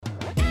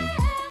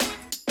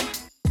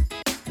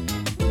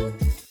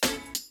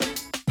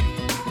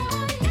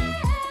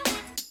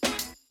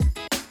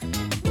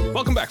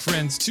Welcome back,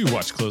 friends, to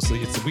Watch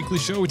Closely. It's a weekly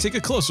show. We take a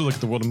closer look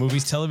at the world of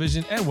movies,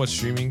 television, and what's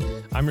streaming.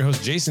 I'm your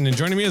host, Jason, and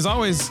joining me as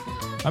always,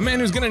 a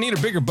man who's going to need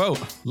a bigger boat.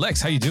 Lex,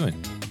 how you doing?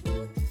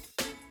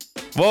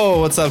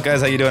 Whoa, what's up,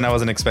 guys? How you doing? I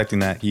wasn't expecting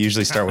that. You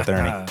usually start with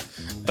Ernie.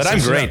 But I'm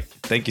great.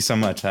 Thank you so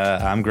much.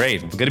 I'm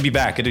great. Good to be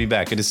back. Good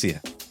to see you.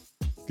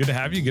 Good to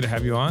have you. Good to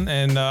have you on.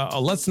 And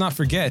let's not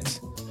forget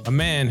a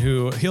man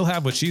who he'll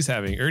have what she's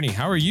having. Ernie,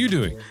 how are you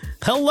doing?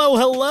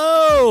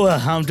 Hello.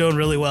 I'm doing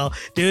really well,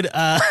 dude.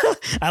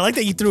 I like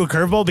that you threw a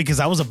curveball because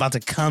I was about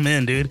to come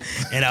in, dude.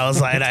 And I was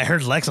like, and I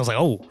heard Lex. I was like,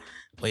 oh,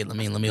 wait, let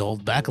me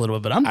hold back a little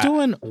bit. But I'm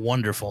doing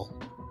wonderful.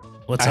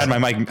 I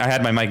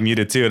had my mic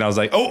muted too, and I was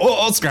like,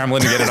 oh,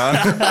 scrambling to get it on.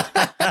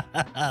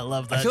 I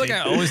love that. I feel like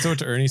I always throw it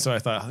to Ernie, so I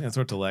thought I'm gonna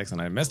throw it to Lex,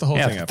 and I messed the whole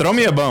thing up. Throw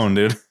me a bone,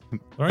 dude.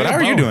 But how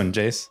are you doing,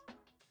 Jace?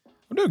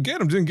 I'm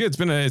doing good. It's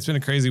been a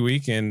crazy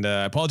week, and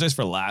I apologize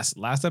for last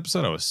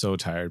episode. I was so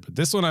tired, but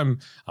this one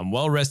I'm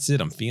well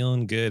rested. I'm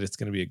feeling good. It's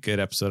gonna be a good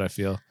episode, I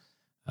feel.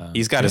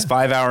 He's got his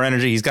 5-hour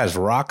energy. He's got his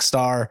rock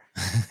star.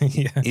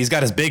 Yeah. He's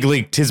got his big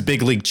league chew.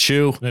 Big league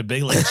chew.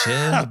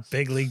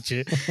 Big league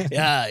chew.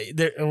 Yeah.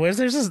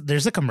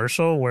 There's a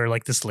commercial where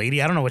like this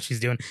lady, I don't know what she's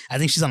doing. I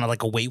think she's on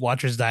like a Weight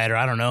Watchers diet or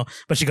I don't know,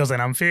 but she goes and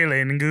I'm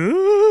feeling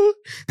good.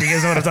 Do you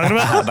guys know what I'm talking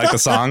about? Like the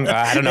song?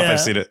 I don't know if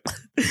I've seen it.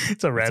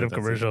 It's a random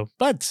commercial,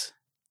 but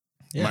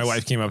yes. My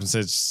wife came up and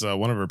said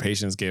one of her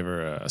patients gave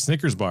her a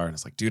Snickers bar, and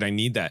it's like, dude, I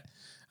need that.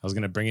 I was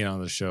gonna bring it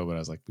on the show, but I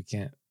was like, you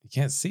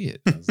can't see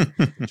it.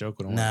 Joke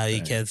would no,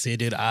 you can't see it,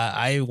 dude.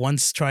 I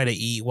once tried to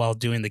eat while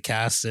doing the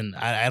cast, and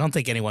I don't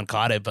think anyone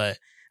caught it, but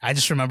I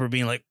just remember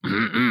being like,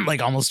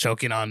 like almost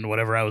choking on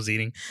whatever I was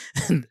eating.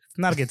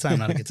 Not a good time.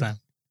 Not a good time.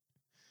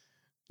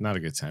 Not a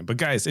good time. But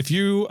guys, if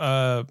you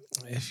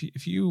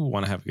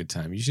want to have a good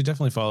time, you should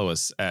definitely follow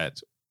us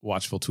at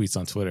Watchful Tweets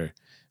on Twitter,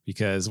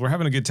 because we're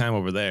having a good time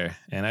over there.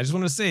 And I just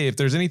want to say, if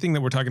there's anything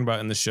that we're talking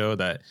about in the show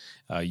that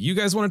you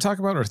guys want to talk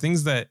about, or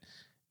things that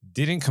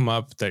didn't come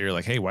up that you're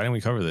like, hey, why didn't we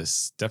cover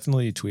this?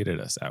 Definitely tweet at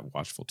us at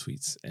Watchful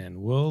Tweets,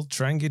 and we'll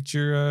try and get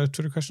your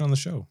Twitter question on the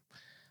show.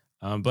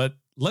 But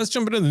let's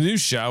jump into the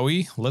news, shall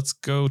we? Let's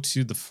go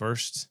to the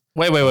first.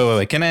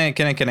 Wait. Can I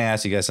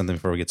ask you guys something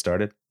before we get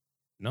started?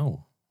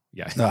 No.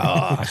 Yeah.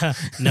 Oh.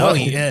 No,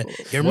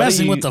 you're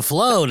messing with the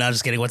flow. No,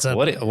 just kidding. What's up?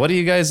 What are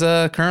you guys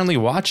currently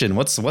watching?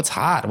 What's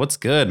hot? What's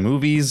good?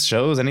 Movies,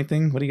 shows,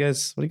 anything? What are you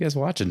guys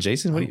watching?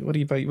 Jason, what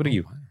are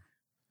you?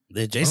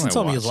 Jason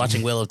told me he was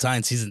watching Wheel of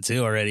Time season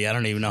 2 already. I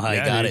don't even know how he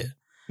got it.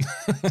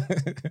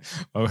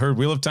 I heard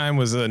Wheel of Time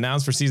was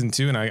announced for season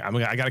 2, and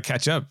I got to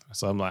catch up.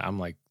 So I'm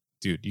like,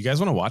 dude, you guys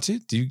want to watch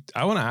it?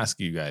 I want to ask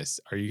you guys,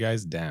 are you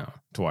guys down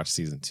to watch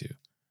season 2?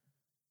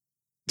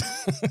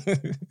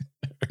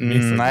 I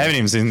haven't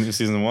even seen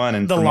season 1,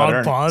 and the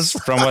long pause.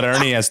 From what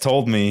Ernie has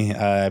told me,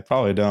 I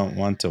probably don't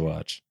want to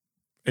watch.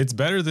 It's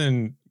better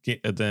than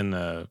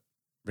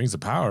Rings of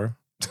Power.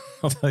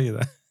 I'll tell you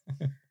that.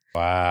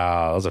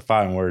 Wow, those are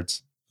fine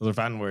words.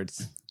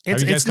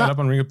 Have you guys caught up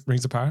on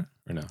Rings of Power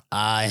or no?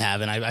 I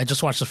haven't. I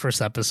just watched the first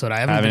episode.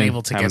 I haven't been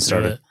able to get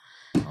through it.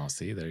 Oh,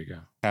 see, there you go.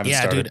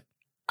 Yeah, dude.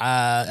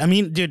 I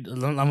mean, dude,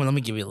 let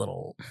me give you a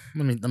little.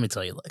 Let me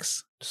tell you,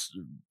 Lex.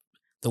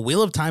 The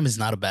Wheel of Time is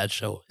not a bad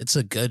show. It's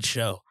a good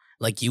show.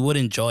 Like, you would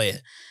enjoy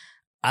it.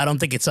 I don't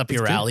think it's up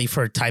your alley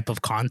for type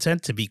of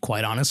content, to be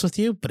quite honest with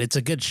you, but it's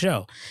a good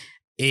show.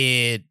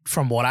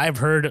 From what I've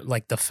heard,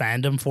 like the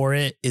fandom for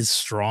it is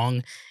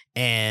strong.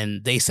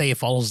 And they say it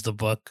follows the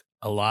book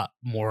a lot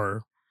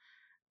more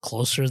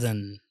closer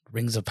than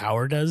Rings of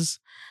Power does.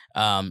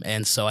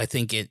 And so I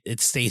think it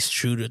stays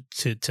true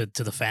to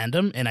the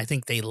fandom. And I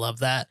think they love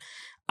that.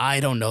 I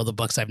don't know the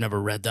books. I've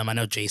never read them. I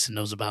know Jason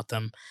knows about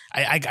them.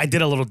 I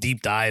did a little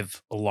deep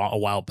dive a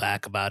while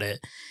back about it.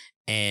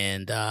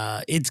 And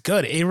it's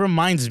good. It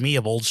reminds me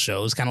of old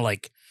shows, kind of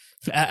like,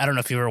 I don't know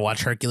if you ever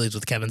watched Hercules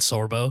with Kevin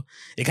Sorbo.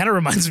 It kind of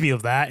reminds me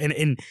of that.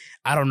 And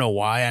I don't know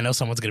why. I know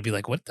someone's going to be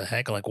like, what the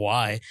heck? Like,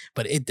 why?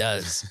 But it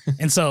does.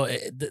 And so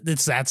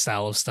it's that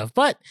style of stuff.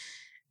 But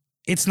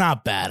it's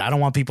not bad. I don't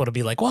want people to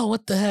be like, well,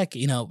 what the heck?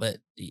 But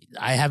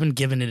I haven't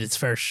given it its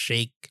fair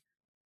shake.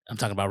 I'm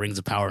talking about Rings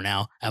of Power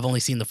now. I've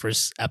only seen the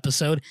first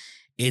episode.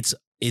 It's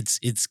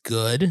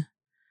good.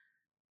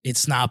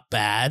 It's not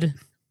bad.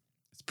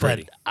 It's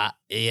pretty. But,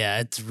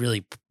 it's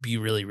really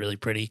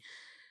pretty.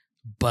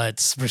 But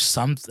for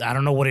I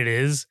don't know what it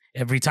is.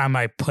 Every time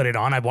I put it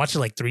on, I've watched it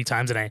like 3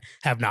 times and I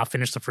have not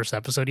finished the first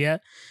episode yet.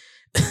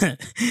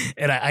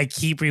 And I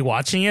keep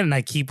rewatching it and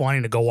I keep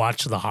wanting to go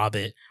watch The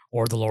Hobbit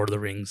or The Lord of the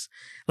Rings.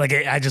 Like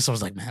I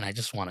was like, man, I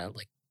just want to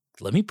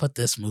let me put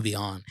this movie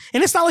on.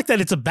 And it's not like that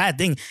it's a bad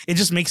thing. It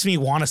just makes me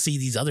want to see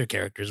these other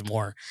characters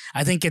more.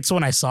 I think it's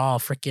when I saw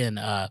freaking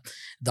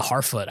the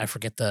Harfoot. I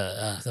forget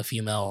the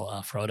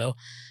female Frodo.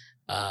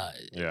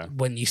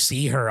 When you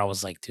see her, I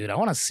was like, dude, I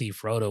want to see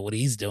Frodo, what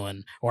he's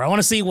doing. Or I want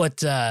to see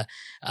what's the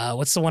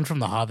one from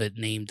The Hobbit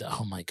named,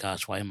 oh my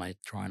gosh, why am I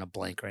drawing a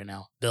blank right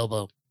now?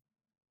 Bilbo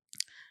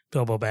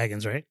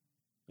Baggins, right?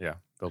 Yeah,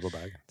 Bilbo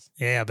Baggins.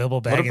 Yeah,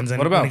 Bilbo Baggins.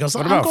 What about, he goes,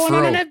 what about I'm going Fro?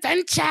 on an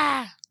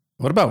adventure.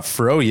 What about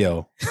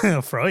Froyo?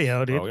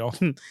 Froyo, dude.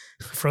 Froyo.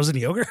 Frozen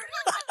yogurt.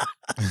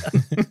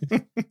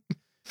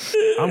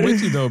 I'm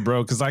with you though,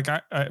 bro. Because like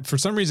I for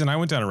some reason I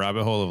went down a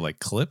rabbit hole of like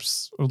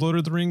clips of Lord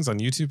of the Rings on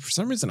YouTube. For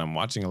some reason I'm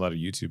watching a lot of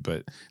YouTube,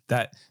 but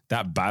that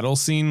battle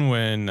scene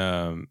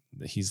when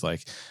he's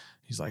like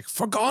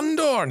for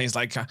Gondor, and he's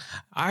like,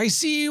 I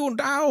see you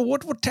now.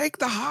 What would take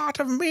the heart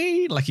of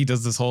me? Like he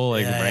does this whole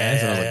like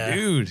rant, and I was like,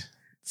 dude,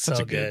 such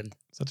a good.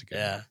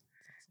 Yeah.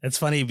 It's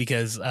funny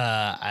because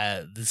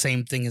the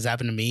same thing has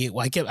happened to me.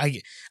 Well,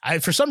 I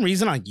for some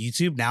reason on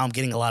YouTube now I'm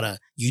getting a lot of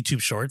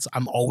YouTube shorts.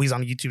 I'm always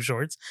on YouTube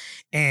shorts,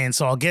 and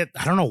so I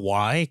don't know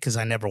why, because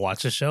I never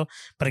watched the show,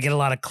 but I get a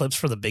lot of clips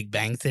for The Big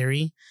Bang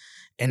Theory,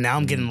 and now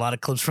I'm getting a lot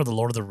of clips for The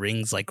Lord of the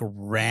Rings, like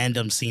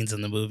random scenes in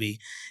the movie,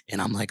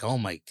 and I'm like, oh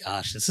my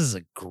gosh, this is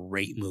a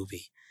great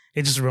movie.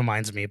 It just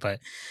reminds me,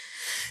 but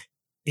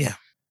yeah,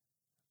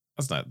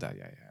 that's not that.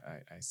 Yeah,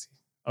 I see.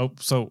 Oh,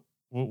 so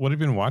what have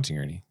you been watching,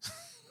 Ernie?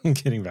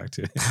 Getting back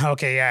to it.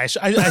 Okay, yeah, I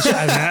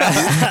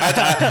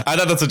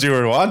thought that's what you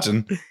were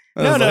watching.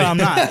 No, I'm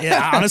not.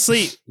 Yeah,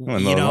 honestly,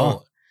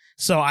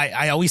 so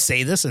I always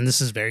say this, and this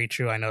is very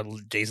true. I know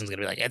Jason's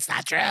gonna be like, it's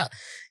not true.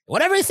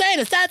 Whatever he's saying,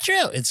 it's not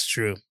true. It's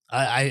true.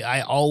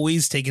 I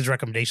always take his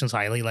recommendations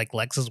highly, like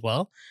Lex as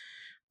well.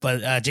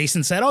 But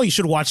Jason said, oh, you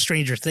should watch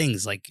Stranger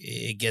Things. Like,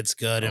 it gets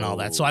good and all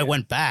that. So I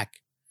went back.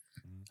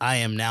 I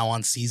am now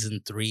on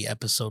season 3,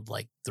 episode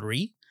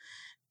 3.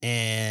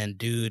 And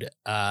dude,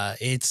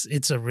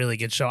 it's a really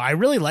good show. I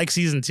really like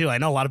season 2. I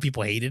know a lot of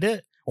people hated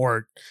it,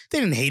 or they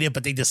didn't hate it,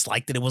 but they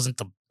disliked it. It wasn't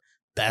the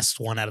best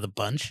one out of the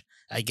bunch,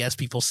 I guess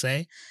people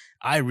say.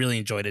 I really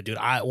enjoyed it, dude.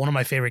 One of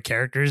my favorite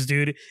characters,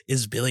 dude,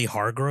 is Billy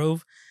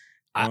Hargrove.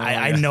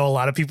 I know a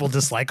lot of people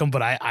dislike him,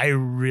 but I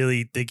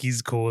really think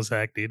he's cool as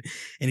heck, dude.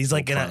 And he's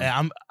like,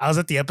 I was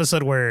at the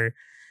episode where,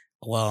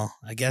 well,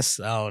 I guess,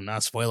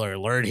 not spoiler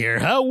alert here.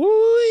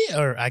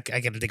 Or I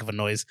can't think of a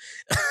noise.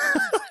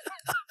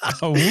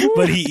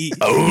 But he's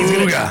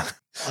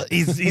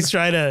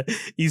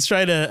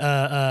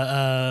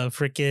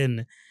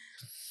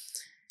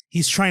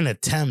trying to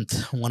tempt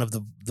one of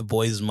the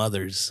boys'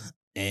 mothers,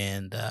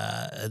 and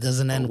it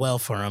doesn't end well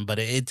for him. But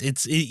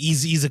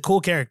he's a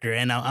cool character,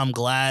 and I'm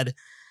glad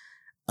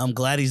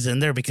he's in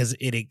there, because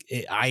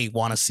I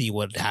want to see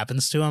what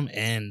happens to him,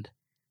 and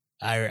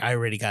I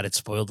already got it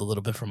spoiled a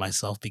little bit for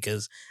myself,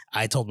 because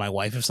I told my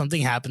wife if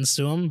something happens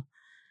to him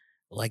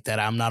like that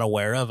I'm not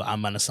aware of,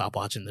 I'm gonna stop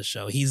watching the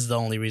show. He's the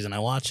only reason I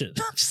watch it.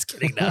 I'm just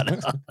kidding. No, I'm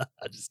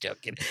just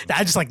joking.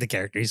 I just like the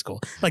character. He's cool.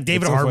 Like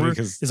David Harbour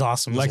is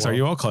awesome. Lex, are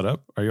you all caught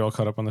up? Are you all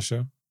caught up on the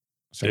show?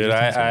 Dude,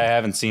 I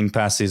haven't seen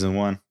past season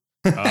 1.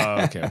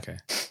 Oh, okay.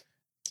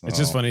 It's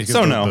just funny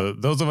because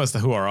those of us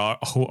who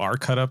are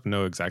cut up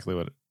know exactly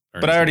what.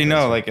 But I already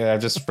know, like,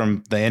 just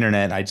from the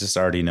internet, I just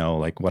already know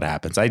like what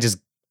happens. I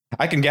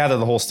can gather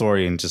the whole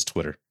story in just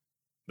Twitter.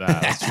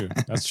 That's true.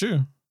 That's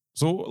true.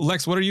 So,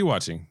 Lex, what are you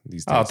watching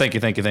these days? Oh, thank you.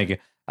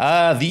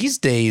 These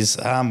days,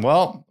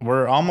 well,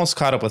 we're almost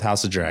caught up with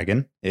House of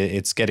Dragon.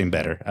 It's getting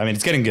better. I mean,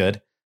 it's getting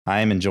good.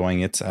 I am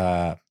enjoying it.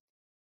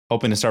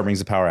 Hoping to start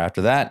Rings of Power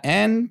after that,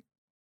 and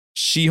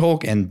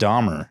She-Hulk and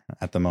Dahmer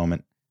at the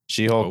moment.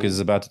 She-Hulk is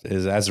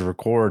as of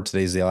record.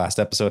 Today's the last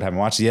episode. Haven't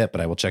watched it yet,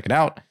 but I will check it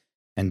out.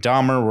 And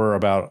Dahmer, we're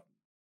about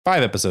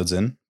 5 episodes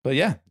in. But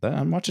yeah,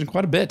 I'm watching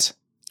quite a bit.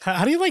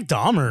 How do you like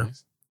Dahmer?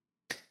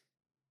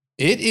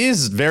 It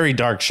is very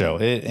dark show.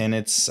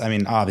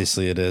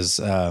 Obviously it is.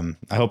 I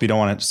hope you don't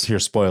want to hear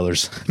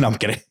spoilers. No, I'm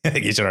kidding.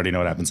 You should already know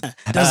what happens.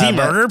 Does he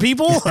murder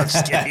people? I'm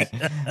just kidding.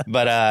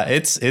 But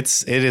it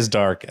is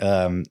dark.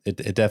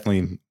 It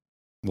definitely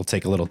will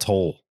take a little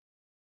toll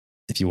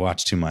if you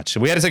watch too much.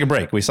 We had to take a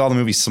break. We saw the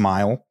movie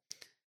Smile,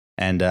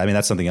 and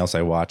that's something else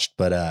I watched.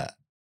 But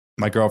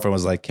my girlfriend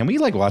was like, "Can we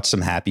watch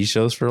some happy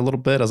shows for a little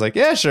bit?" I was like,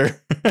 "Yeah, sure." So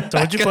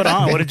what'd you put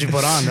on? What did you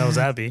put on that was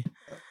happy?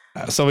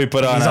 So we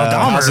put on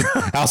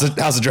House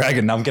of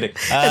Dragon. No, I'm kidding.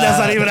 And that's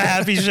not even a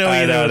happy show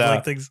either.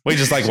 No. We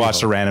just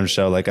watched a random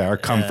show, like our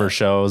comfort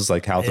shows,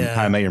 like How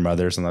I Met Your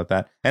Mother or something like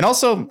that. And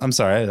also, I'm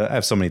sorry, I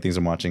have so many things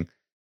I'm watching.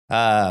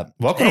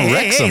 Welcome to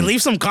Wrexham. Hey,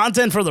 leave some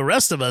content for the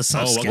rest of us.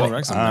 Welcome to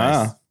Wrexham.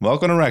 Nice.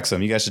 Welcome to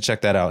Wrexham. You guys should check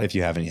that out if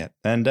you haven't yet.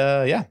 And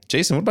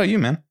Jason, what about you,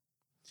 man?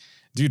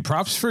 Dude,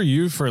 props for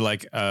you for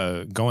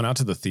going out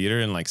to the theater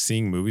and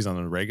seeing movies on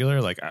the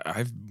regular. Like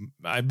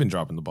I've been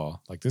dropping the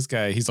ball. Like this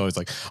guy, he's always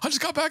like, I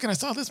just got back and I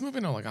saw this movie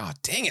and I'm like, oh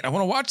dang it, I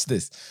want to watch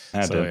this.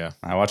 I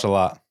watch a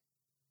lot.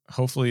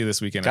 Hopefully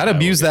this weekend. Gotta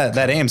abuse that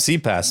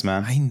AMC pass,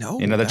 man. I know.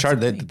 They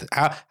charge.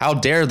 How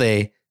dare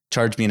they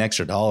charge me an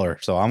extra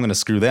 $1? So I'm gonna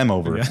screw them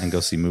over and go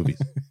see movies.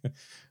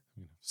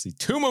 See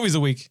 2 movies a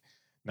week.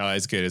 No,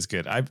 it's good. It's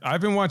good. I've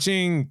been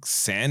watching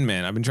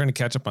Sandman. I've been trying to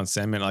catch up on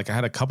Sandman. I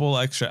had a couple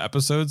extra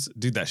episodes.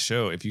 Dude, that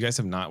show. If you guys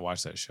have not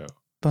watched that show,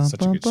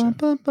 such a good show.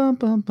 That's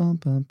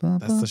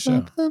the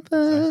show.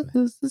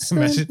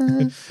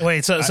 Imagine.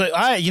 Wait, so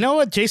you know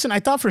what, Jason? I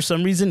thought for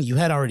some reason you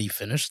had already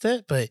finished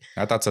it, but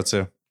I thought so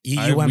too.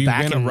 You went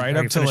back and right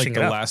up to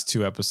the last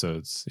 2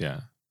 episodes. Yeah.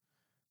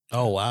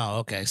 Oh wow.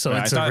 Okay, so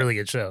it's a really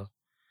good show.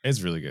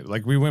 It's really good.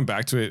 We went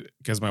back to it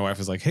because my wife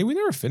was like, "Hey, we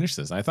never finished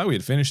this." And I thought we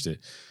had finished it.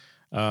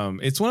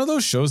 It's one of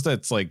those shows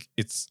that's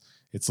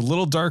it's a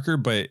little darker,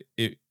 but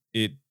it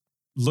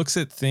looks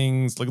at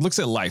things like looks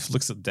at life,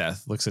 looks at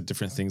death, looks at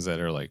different things that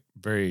are like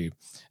very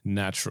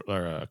natural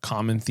or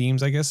common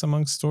themes, I guess,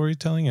 amongst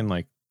storytelling, and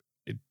like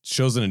it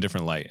shows in a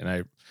different light. And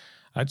I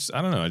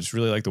don't know. I just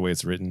really like the way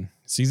it's written.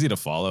 It's easy to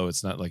follow.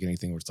 It's not like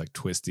anything where it's like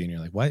twisty and you're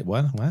like, what?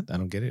 I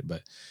don't get it,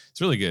 but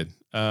it's really good.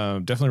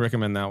 Definitely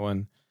recommend that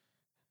one.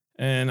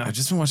 And I've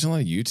just been watching a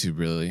lot of YouTube,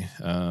 really.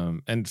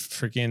 And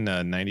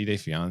freaking 90 Day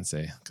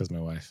Fiance, because my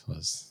wife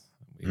was.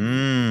 We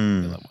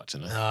love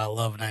watching it. I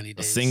love 90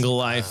 Days. Single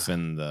Life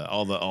and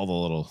all the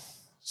little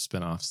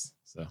spinoffs.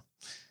 So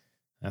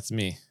that's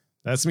me.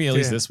 That's me at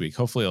least this week.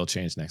 Hopefully it'll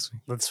change next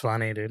week. That's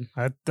funny, dude.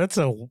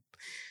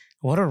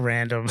 What a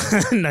random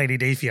 90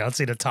 Day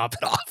Fiance to top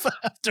it off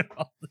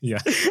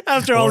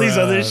after all these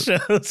other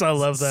shows. I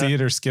love that. See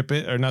it or skip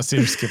it, or not see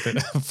it or skip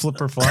it. Flip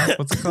or flop.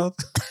 What's it called?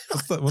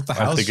 What's the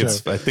house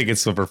show? I think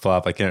it's Flip or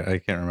Flop. I can't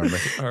remember.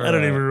 Or, I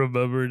don't even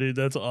remember, dude.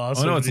 That's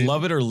awesome. Oh no, it's dude.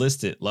 Love It or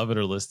List It. Love It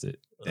or List It.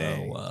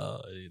 Dang. Oh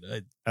wow,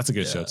 dude. That's a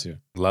good show too.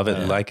 Love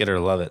it, like it, or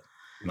love it.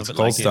 Love It's it,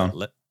 Cold like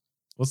Stone. it.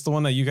 What's the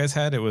one that you guys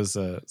had? It was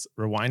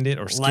Rewind It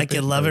or Skip Like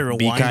It, Love It, Rewind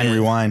Be Kind, It.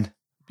 Rewind.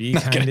 Be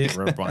Kind It,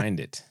 Rewind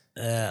It.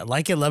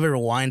 Like It, Love It,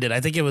 Rewind It. I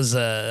think it was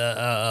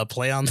a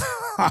play on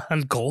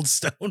Cold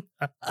Stone.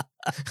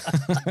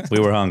 We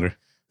were hungry.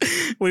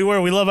 We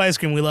love ice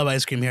cream. We love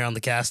ice cream here on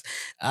the cast.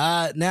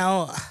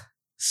 Now,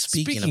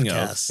 speaking of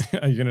cast,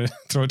 are you gonna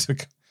throw it to?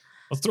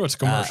 Let's throw it to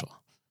commercial.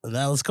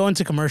 now let's go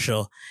into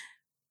commercial.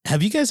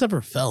 Have you guys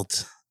ever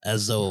felt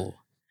as though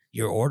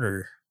your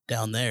order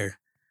down there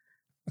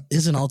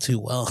isn't all too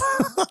well?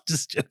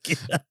 Just joking.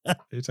 Are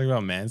you talking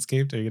about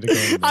Manscaped? Are you gonna go?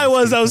 into I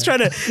was Manscaped trying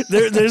now?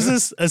 to. There's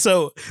this.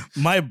 So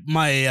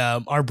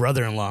my our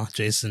brother-in-law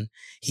Jason,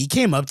 he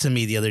came up to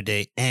me the other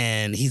day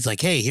and he's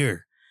like, "Hey,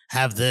 here,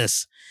 have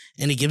this,"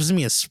 and he gives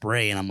me a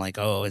spray, and I'm like,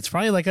 "Oh, it's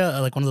probably like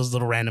one of those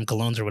little random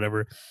colognes or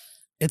whatever."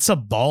 It's a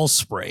ball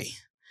spray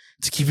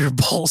to keep your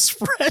balls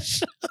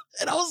fresh,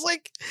 and I was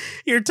like,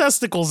 "Your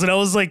testicles," and I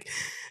was like,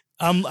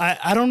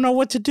 I don't know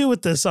what to do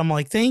with this. I'm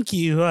like, "Thank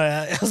you."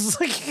 I was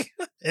like,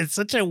 it's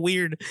such a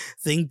weird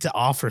thing to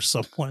offer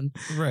someone.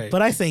 Right.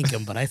 But I thank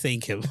him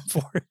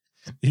for it.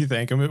 You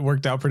thank him. It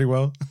worked out pretty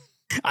well.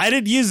 I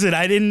didn't use it.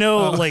 I didn't know.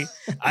 Oh. Like,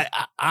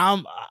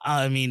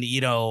 I mean, you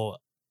know,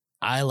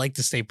 I like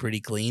to stay pretty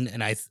clean,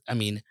 and I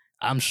mean,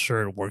 I'm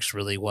sure it works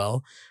really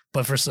well.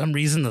 But for some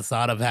reason, the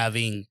thought of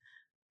having,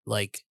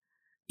 like,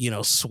 you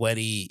know,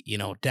 sweaty, you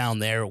know, down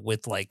there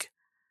with like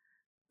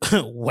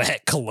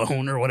wet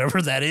cologne or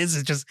whatever that is,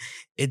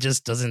 it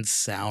just doesn't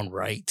sound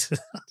right.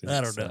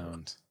 I don't know.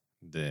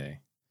 Dang.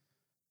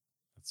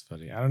 That's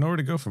funny. I don't know where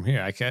to go from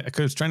here. I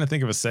was trying to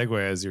think of a segue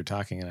as you were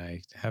talking, and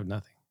I have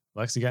nothing.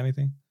 Lex, you got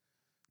anything?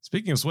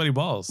 Speaking of sweaty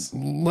balls,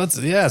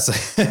 Yes.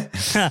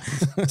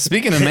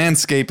 Speaking of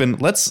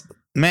manscaping, let's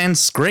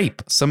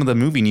manscrape some of the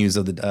movie news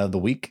of the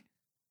week.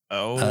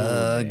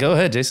 oh, Go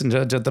ahead, Jason.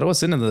 Throw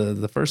us into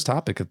the first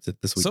topic of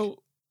this week.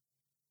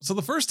 So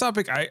the first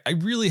topic I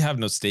really have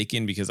no stake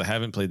in because I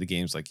haven't played the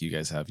games like you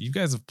guys have. You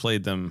guys have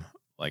played them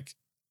like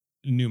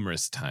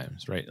numerous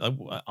times, right?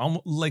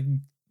 Like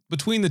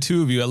between the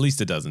two of you, at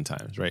least a dozen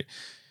times, right?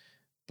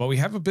 But we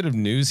have a bit of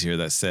news here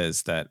that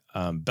says that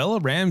Bella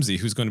Ramsey,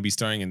 who's going to be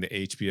starring in the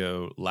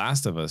HBO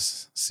Last of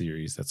Us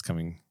series that's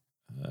coming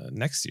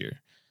next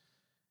year,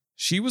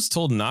 she was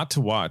told not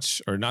to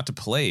watch or not to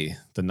play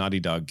the Naughty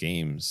Dog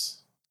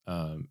games.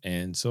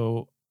 And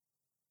so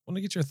I want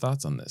to get your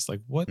thoughts on this.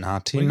 Like what?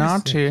 Naughty.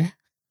 Naughty.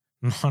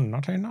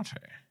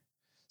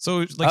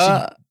 So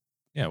like,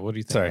 yeah, what do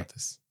you think about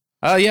this?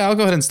 Yeah, I'll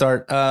go ahead and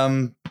start.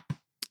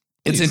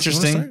 It's Please,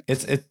 interesting.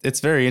 It's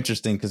very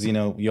interesting because, you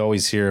know, you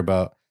always hear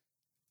about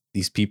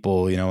these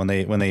people, you know, when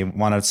they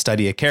want to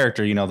study a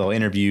character, you know, they'll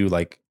interview,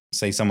 like,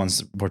 say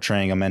someone's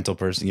portraying a mental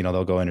person, you know,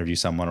 they'll go interview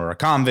someone, or a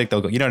convict,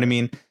 they'll go, you know what I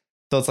mean?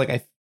 So it's like,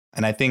 I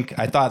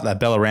thought that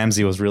Bella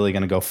Ramsey was really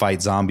going to go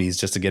fight zombies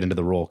just to get into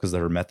the role because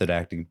of her method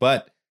acting,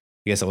 but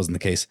I guess that wasn't the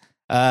case.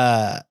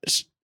 Yeah,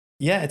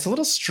 it's a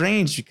little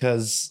strange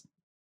because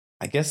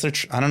I guess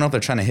I don't know if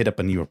they're trying to hit up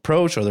a new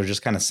approach or they're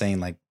just kind of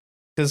saying, like,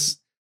 because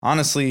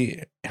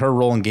honestly, her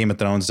role in Game of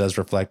Thrones does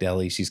reflect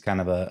Ellie. She's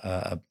kind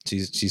of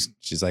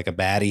she's like a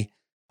baddie.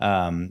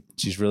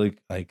 She's really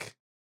like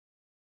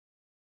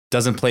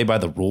doesn't play by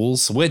the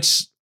rules,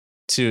 which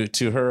to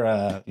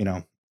her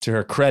to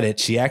her credit,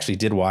 she actually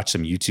did watch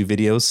some YouTube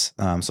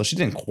videos. So she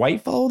didn't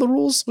quite follow the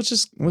rules, which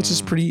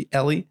is pretty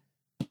Ellie.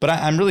 But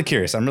I'm really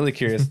curious. I'm really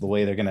curious the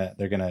way they're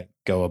gonna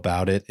go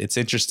about it. It's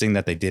interesting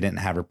that they didn't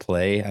have her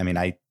play. I mean,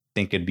 I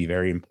think it'd be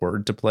very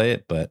important to play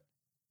it, but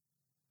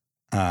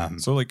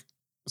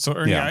So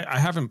Ernie, Yeah. I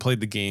haven't played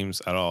the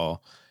games at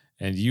all,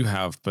 and you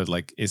have, but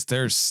like, is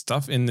there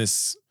stuff in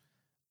this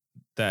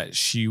that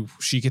she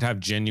could have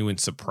genuine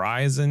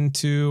surprise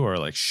into, or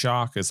like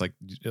shock? Is like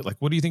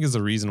what do you think is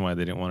the reason why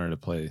they didn't want her to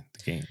play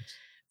the games?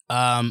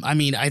 I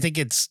mean, I think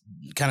it's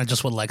kind of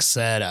just what Lex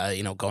said,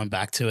 you know, going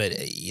back to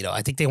it, you know,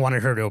 I think they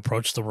wanted her to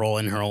approach the role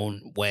in her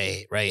own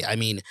way, right? I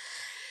mean,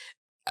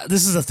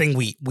 this is the thing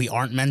we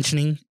aren't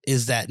mentioning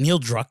is that Neil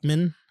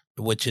Druckmann,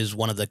 which is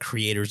one of the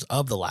creators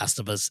of The Last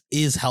of Us,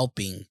 is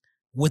helping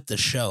with the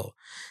show.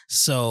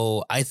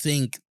 So I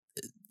think,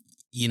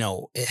 you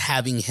know,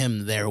 having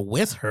him there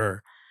with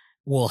her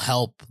will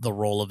help the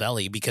role of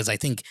Ellie, because I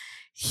think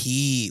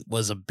he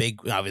was a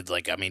big,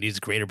 like, I mean, he's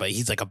a creator, but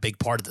he's like a big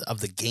part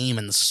of the game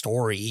and the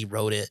story. He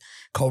wrote it,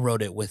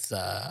 co-wrote it with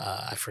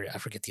I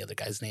forget the other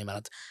guy's name.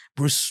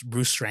 Bruce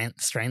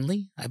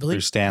Stanley, I believe.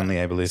 Bruce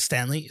Stanley, I believe.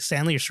 Stanley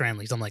or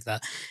Stranley, something like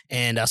that.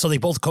 And so they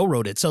both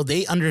co-wrote it. So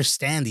they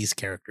understand these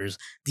characters.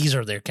 These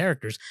are their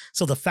characters.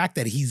 So the fact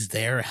that he's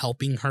there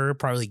helping her,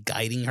 probably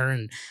guiding her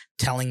and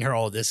telling her,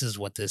 oh, this is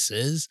what this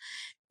is,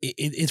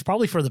 it's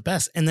probably for the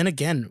best. And then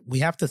again, we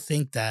have to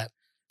think that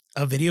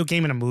a video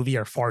game and a movie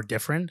are far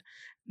different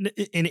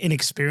in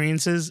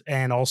experiences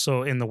and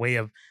also in the way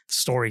of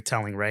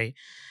storytelling, right?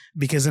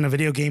 Because in a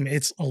video game,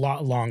 it's a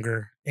lot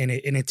longer and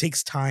it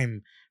takes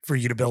time for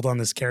you to build on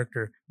this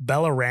character.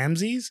 Bella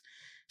Ramsey's,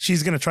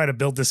 she's going to try to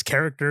build this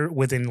character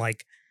within,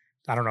 like,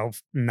 I don't know,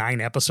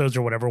 9 episodes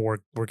or whatever we're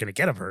going to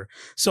get of her.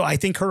 So I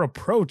think her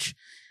approach,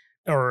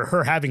 or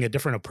her having a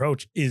different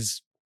approach,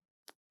 is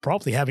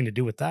probably having to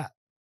do with that.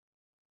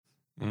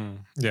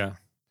 Yeah.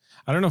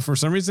 I don't know. For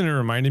some reason, it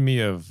reminded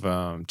me of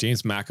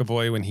James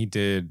McAvoy when he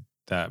did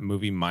that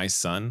movie, My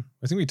Son.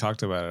 I think we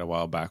talked about it a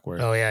while back where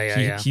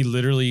he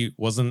literally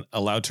wasn't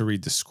allowed to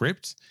read the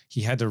script. He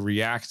had to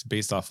react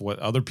based off what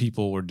other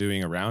people were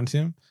doing around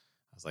him.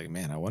 I was like,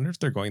 man, I wonder if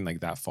they're going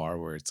like that far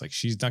where it's like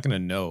she's not going to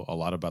know a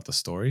lot about the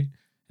story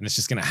and it's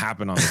just going to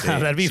happen on the day.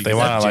 That'd be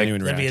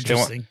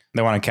interesting.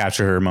 They want to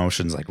capture her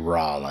emotions like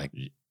raw, like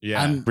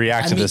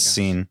react to this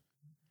scene.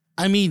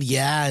 I mean,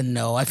 yeah, and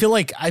no. I feel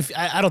like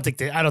I don't think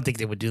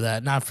they would do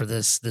that. Not for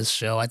this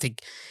show. I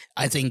think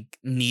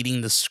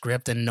needing the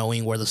script and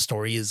knowing where the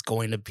story is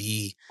going to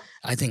be,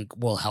 I think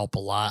will help a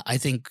lot. I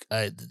think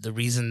the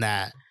reason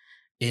that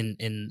in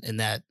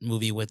that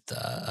movie with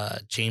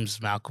James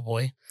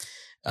McAvoy,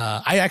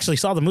 I actually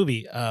saw the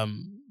movie.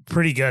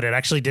 Pretty good. It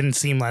actually didn't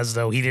seem as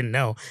though he didn't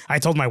know. I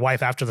told my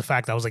wife after the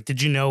fact, I was like,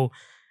 "Did you know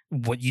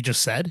what you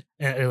just said,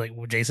 like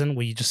Jason,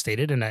 what you you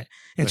stated?" And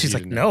she's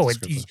like, "No,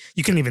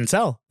 you couldn't even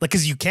tell, like,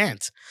 because you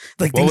can't,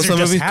 like, things are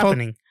just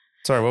happening."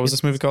 Called? Sorry, what was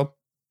this movie called?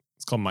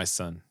 It's called My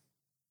Son.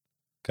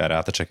 Got to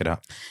have to check it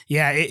out.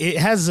 Yeah, it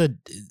has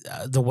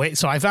the way.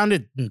 So I found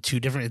it in 2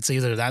 different. It's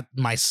either that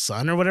My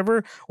Son or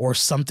whatever, or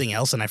something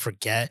else, and I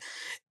forget.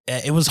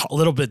 It was a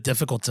little bit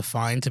difficult to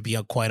find, to be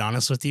quite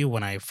honest with you,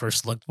 when I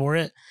first looked for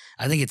it.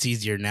 I think it's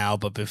easier now,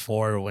 but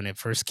before, when it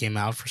first came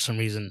out, for some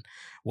reason,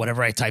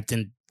 whatever I typed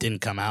in didn't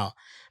come out.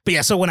 But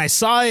yeah, so when I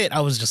saw it, I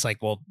was just like,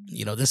 well,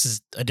 you know, this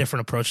is a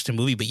different approach to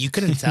movie, but you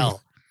couldn't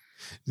tell.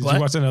 Did you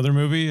watch another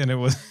movie and it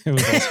was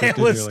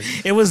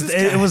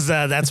it was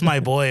That's My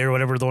Boy or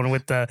whatever, the one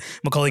with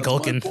Macaulay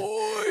Culkin.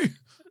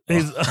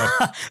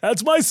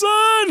 That's my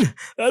son.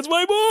 That's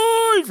my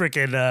boy.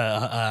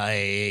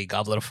 Freaking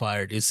Goblet of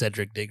Fire, dude.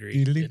 Cedric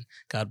Diggory.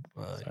 God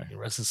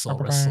rest his soul.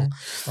 The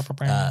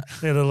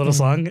little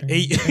song.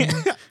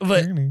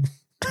 But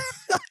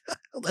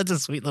that's a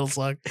sweet little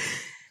song.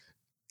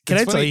 Can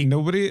I tell you?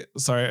 Nobody.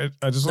 Sorry,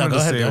 I just wanted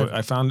to say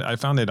I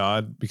found it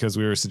odd because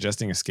we were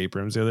suggesting escape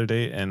rooms the other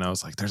day, and I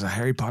was like, "There's a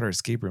Harry Potter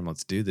escape room.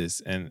 Let's do this."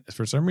 And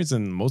for some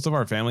reason, most of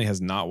our family has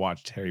not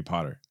watched Harry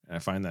Potter, and I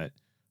find that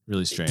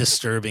really strange,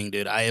 disturbing,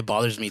 dude. It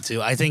bothers me too.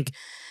 I think,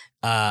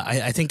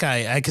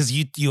 because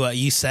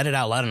you said it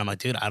out loud, and I'm like,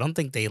 dude, I don't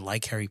think they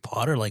like Harry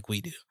Potter like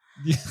we do.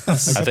 Yeah,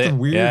 that's a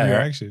weird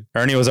reaction.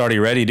 Ernie was already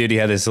ready, dude. He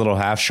had this little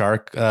half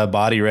shark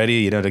body ready,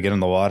 you know, to get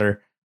in the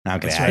water. Now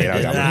the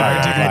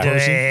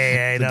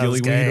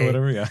gillyweed or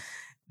whatever, yeah,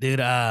 dude.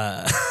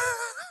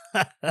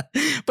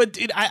 But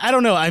dude, I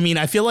don't know. I mean,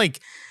 I feel like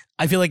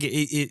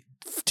it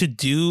to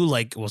do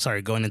like, well,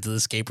 sorry, going into the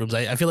escape rooms.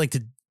 I feel like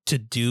to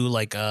do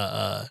like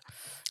an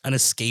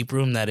escape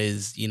room that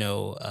is, you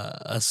know,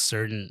 a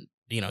certain,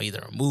 you know, either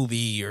a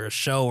movie or a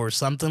show or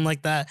something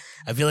like that.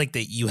 I feel like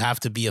that you have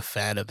to be a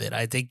fan of it.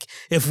 I think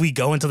if we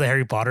go into the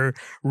Harry Potter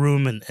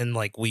room and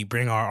like we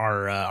bring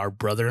our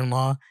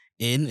brother-in-law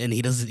in and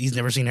he's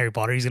never seen Harry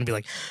Potter, he's gonna be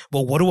like,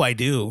 well, what do I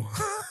do?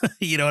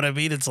 You know what I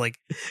mean? It's like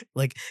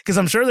because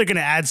I'm sure they're gonna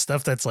add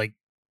stuff that's like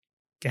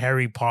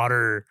Harry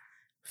Potter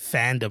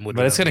fandom would,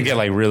 but it's gonna get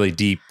like really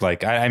deep.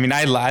 Like I mean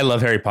I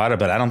love Harry Potter,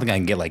 but I don't think I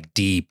can get like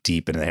deep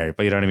into the Harry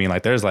Potter. You know what I mean?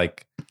 Like there's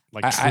like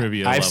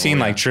trivia. I've seen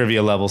like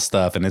trivia level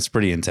stuff, and it's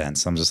pretty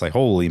intense. I'm just like,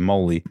 holy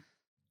moly.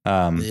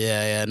 No,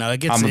 it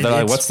gets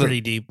it's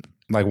pretty deep.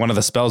 Like one of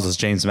the spells is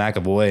James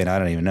McAvoy, and I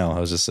don't even know.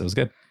 It was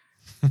good.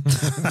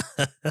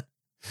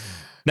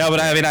 No,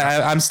 but I mean,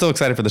 I'm still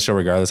excited for the show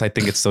regardless. I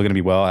think it's still going to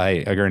be well.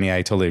 Gurney,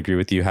 I totally agree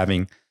with you.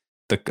 Having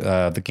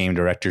the game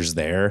directors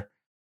there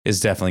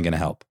is definitely going to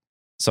help.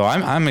 So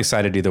I'm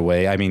excited either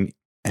way. I mean,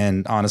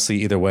 and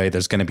honestly, either way,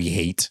 there's going to be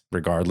hate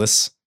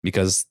regardless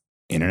because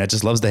internet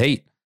just loves to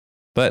hate.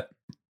 But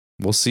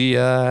we'll see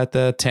at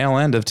the tail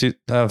end of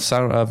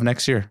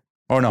next year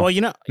Or no, Well,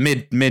 you know,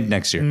 mid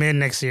next year. mid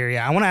next year.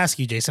 Yeah, I want to ask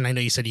you, Jason. I know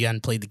you said you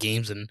hadn't played the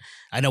games, and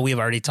I know we've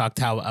already talked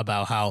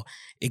about how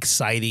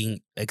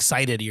excited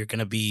you're going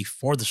to be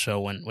for the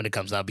show when it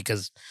comes out,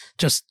 because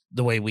just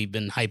the way we've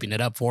been hyping it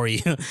up for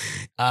you.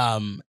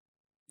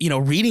 You know,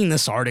 reading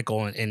this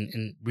article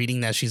and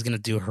reading that she's going to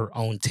do her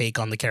own take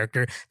on the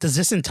character, does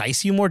this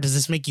entice you more? Does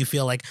this make you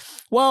feel like,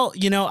 well,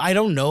 you know, I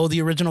don't know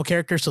the original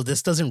character, so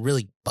this doesn't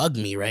really bug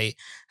me, right?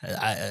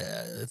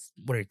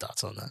 What are your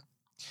thoughts on that?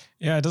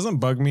 Yeah, it doesn't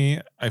bug me.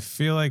 I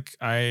feel like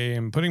I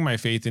am putting my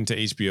faith into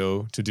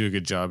HBO to do a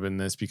good job in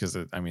this because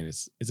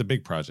it's a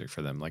big project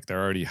for them. Like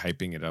they're already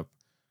hyping it up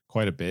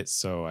quite a bit.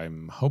 So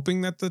I'm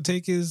hoping that the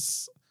take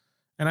is,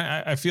 and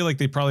I feel like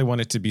they probably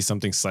want it to be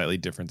something slightly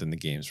different than the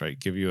games, right?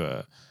 Give you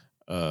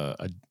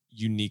a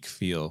unique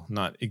feel,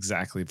 not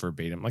exactly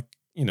verbatim. Like,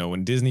 you know,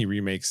 when Disney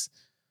remakes,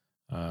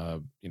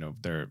 you know,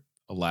 their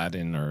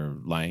Aladdin or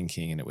Lion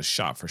King, and it was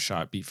shot for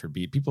shot, beat for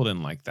beat. People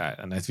didn't like that,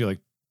 and I feel like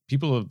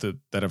people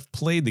that have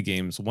played the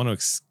games want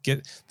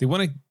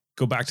to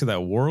go back to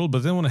that world,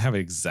 but they want to have it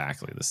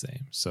exactly the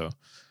same. So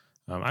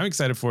I'm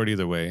excited for it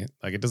either way.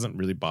 Like it doesn't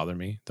really bother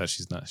me that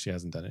she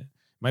hasn't done it.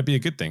 Might be a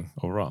good thing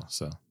overall.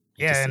 So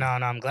Yeah, no,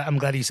 I'm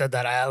glad you said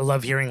that. I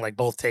love hearing like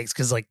both takes,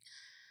 because like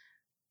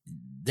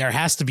there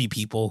has to be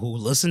people who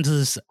listen to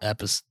this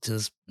episode, to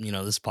this, you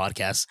know, this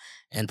podcast,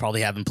 and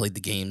probably haven't played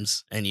the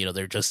games, and you know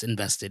they're just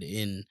invested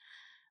in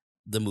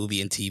the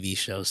movie and TV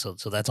show. So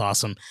that's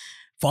awesome.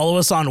 Follow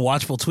us on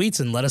Watchful Tweets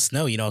and let us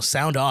know. You know,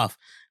 sound off.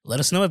 Let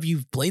us know if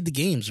you've played the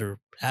games or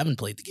haven't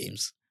played the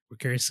games. We're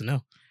curious to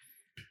know.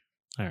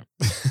 All right.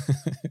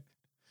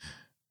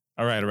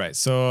 All right.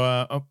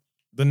 So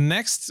the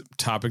next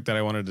topic that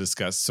I wanted to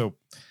discuss. So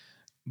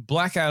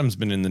Black Adam's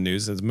been in the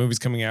news. The movie's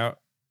coming out.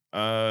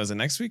 Is it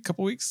next week?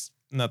 Couple weeks?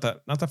 Not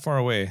that far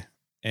away.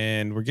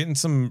 And we're getting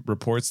some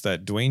reports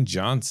that Dwayne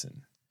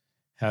Johnson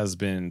has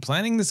been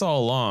planning this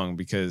all along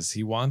because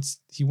he wants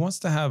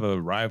to have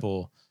a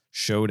rival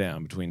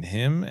showdown between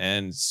him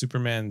and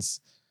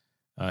Superman's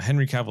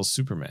Henry Cavill's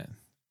Superman.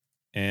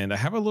 And I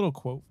have a little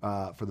quote.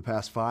 For the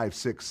past 5,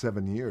 6,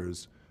 7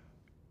 years,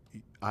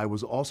 I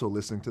was also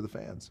listening to the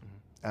fans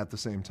at the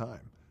same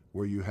time.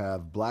 Where you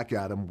have Black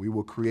Adam, we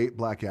will create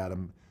Black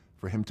Adam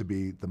for him to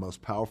be the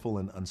most powerful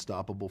and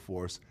unstoppable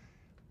force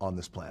on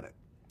this planet.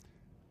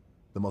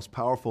 The most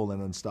powerful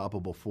and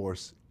unstoppable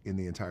force in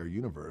the entire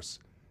universe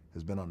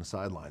has been on the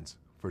sidelines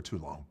for too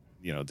long.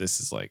 You know, this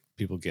is like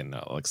people getting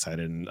all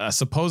excited, and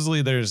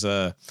supposedly there's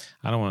I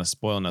don't want to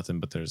spoil nothing,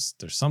 but there's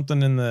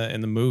something in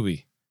the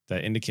movie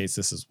that indicates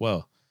this as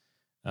well.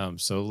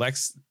 So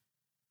Lex,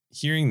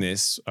 hearing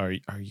this, are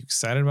you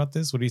excited about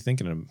this? What are you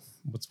thinking?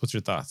 What's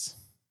your thoughts?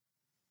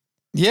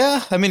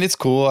 Yeah, I mean, it's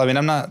cool. I mean,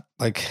 I'm not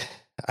like,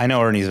 I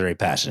know Ernie's very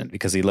passionate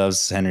because he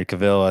loves Henry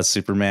Cavill as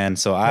Superman.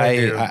 So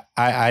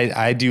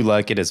I do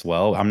like it as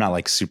well. I'm not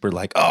like super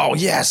like, oh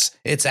yes,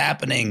 it's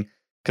happening,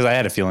 because I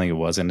had a feeling it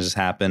was going to just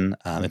happen.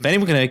 If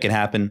anyone can make it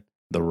happen,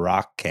 The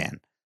Rock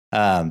can.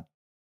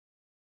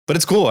 But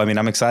it's cool. I mean,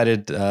 I'm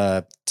excited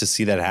to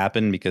see that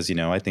happen because, you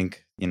know, I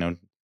think, you know,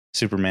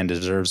 Superman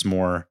deserves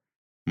more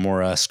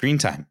screen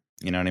time.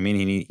 You know what I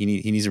mean?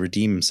 He needs to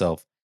redeem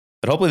himself.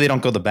 But hopefully they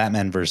don't go the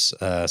Batman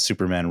versus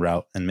Superman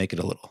route and make it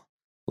a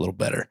little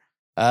better.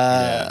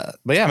 But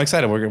yeah, I'm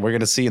excited. We're going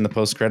to see in the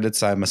post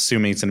credits. I'm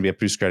assuming it's going to be a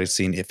post credit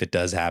scene if it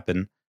does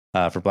happen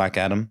for Black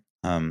Adam.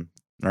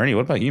 Ernie,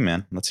 what about you,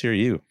 man? Let's hear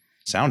you.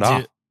 Sound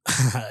off.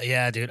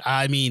 Yeah, dude.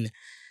 I mean,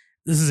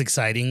 this is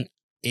exciting.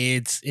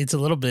 It's a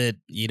little bit,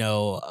 you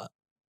know,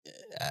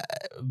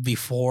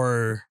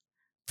 before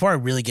I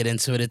really get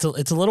into it,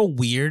 it's a little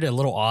weird, a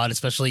little odd,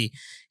 especially,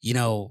 you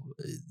know,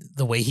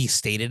 the way he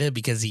stated it,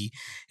 because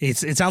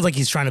it sounds like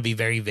he's trying to be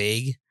very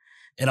vague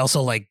and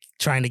also like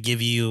trying to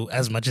give you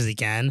as much as he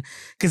can.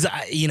 Because,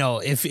 you know,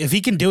 if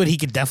he can do it, he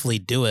could definitely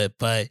do it.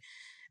 But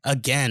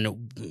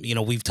again, you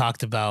know, we've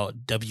talked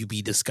about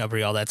WB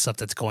Discovery, all that stuff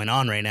that's going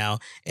on right now,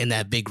 and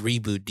that big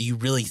reboot. Do you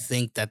really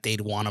think that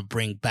they'd want to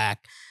bring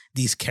back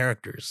these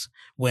characters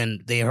when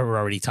they are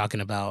already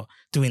talking about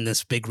doing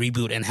this big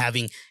reboot and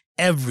having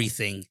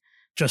everything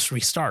just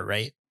restart,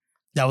 right?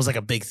 That was like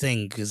a big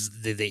thing because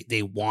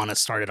they want to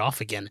start it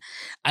off again.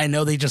 I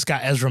know they just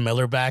got Ezra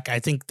Miller back. I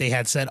think they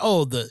had said,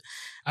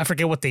 I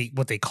forget what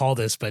they call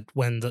this, but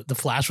when the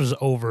Flash was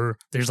over,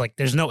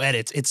 there's no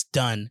edits. It's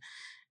done.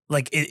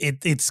 Like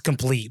it's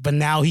complete. But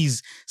now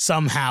he's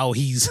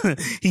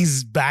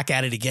back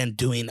at it again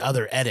doing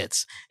other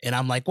edits. And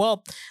I'm like,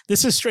 well,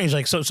 this is strange.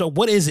 Like, so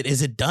what is it?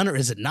 Is it done or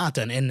is it not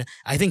done? And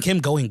I think him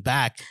going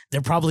back, they're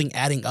probably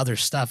adding other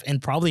stuff.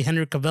 And probably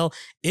Henry Cavill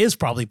is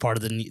probably part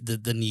of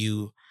the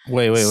new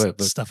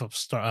stuff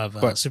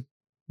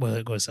go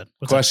ahead.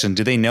 Question: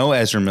 do they know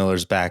Ezra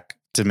Miller's back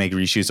to make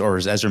reshoots, or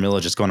is Ezra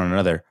Miller just going on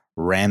another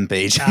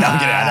rampage?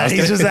 I'm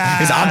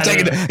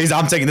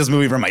taking this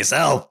movie for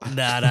myself.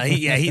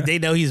 They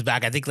know he's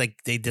back. I think like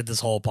they did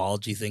this whole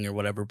apology thing or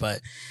whatever,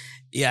 but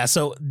yeah,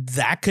 so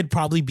that could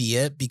probably be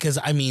it, because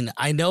I mean,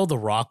 I know The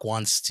Rock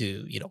wants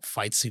to, you know,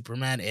 fight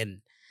Superman,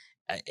 and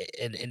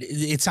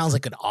it sounds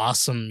like an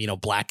awesome, you know,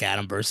 Black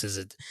Adam versus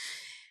it.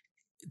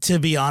 to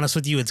be honest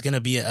with you, it's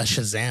gonna be a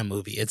Shazam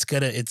movie. It's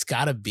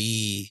gotta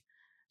be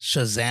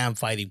Shazam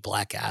fighting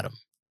Black Adam,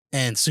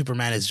 and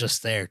Superman is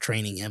just there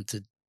training him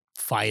to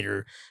fight,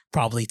 or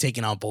probably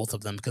taking on both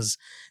of them. Because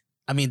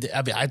I mean,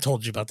 I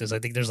told you about this. I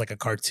think there's like a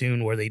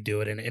cartoon where they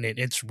do it, and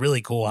it's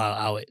really cool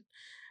how it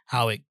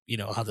how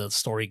the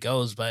story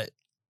goes. But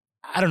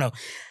I don't know.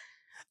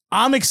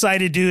 I'm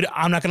excited, dude.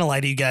 I'm not gonna lie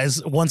to you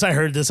guys. Once I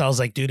heard this, I was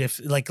like, dude,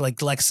 if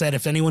like Lex said,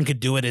 if anyone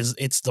could do it,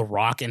 it's The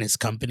Rock and his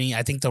company.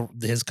 I think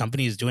his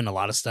company is doing a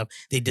lot of stuff.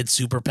 They did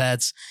Super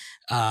Pets.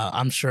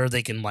 I'm sure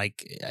they can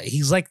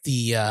he's like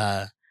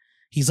the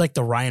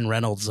Ryan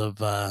Reynolds of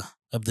the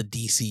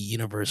DC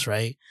universe,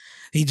 right?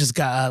 He just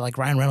got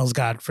Ryan Reynolds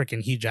got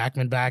freaking Hugh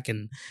Jackman back,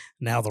 and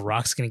now The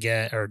Rock's gonna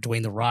get, or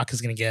Dwayne The Rock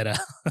is gonna get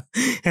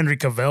Henry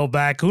Cavill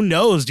back. Who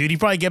knows, dude? He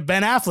probably get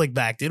Ben Affleck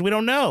back, dude. We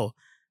don't know.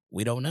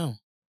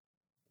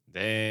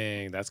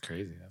 Dang, that's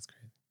crazy.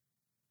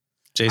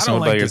 Jason,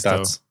 what about your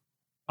thoughts? Though.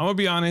 I'm gonna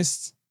be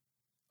honest.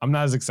 I'm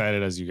not as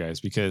excited as you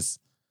guys because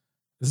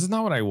this is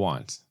not what I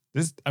want.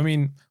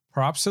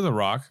 Props to The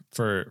Rock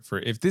for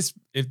if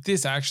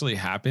this actually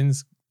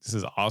happens, this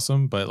is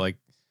awesome. But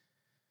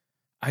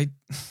I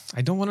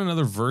don't want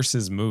another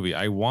Versus movie.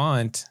 I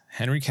want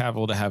Henry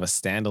Cavill to have a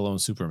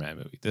standalone Superman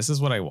movie. This is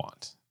what I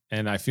want,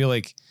 and I feel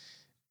like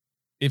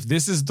if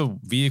this is the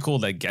vehicle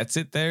that gets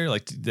it there,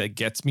 that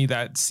gets me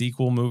that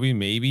sequel movie,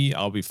 maybe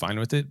I'll be fine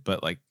with it.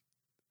 But I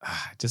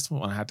just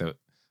want to have to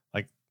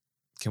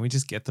can we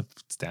just get the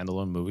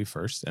standalone movie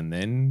first and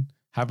then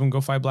have him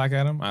go fight Black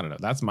Adam? I don't know.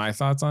 That's my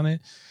thoughts on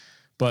it.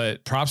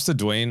 But props to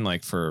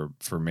Dwayne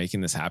for making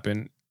this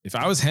happen. If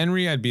I was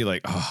Henry, I'd be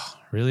like, oh,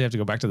 really have to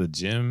go back to the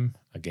gym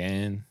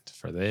again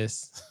for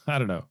this? I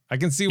don't know. I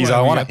can see why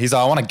he's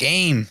all I want a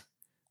game.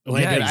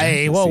 Wait, yeah, exactly.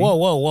 Hey,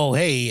 whoa!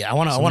 Hey, I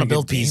want to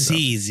build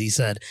PCs. He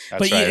said,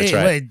 that's right.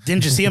 Wait,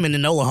 didn't you see him in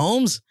Enola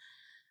Holmes?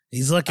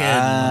 He's looking,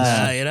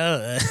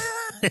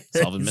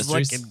 solving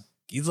mysteries.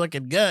 He's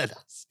looking good.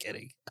 Just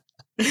kidding.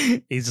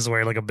 He's just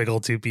wearing a big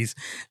old 2-piece.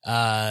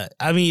 I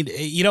mean,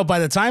 by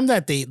the time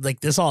that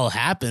this all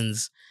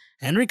happens,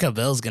 Henry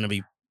Cavill's gonna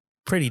be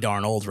pretty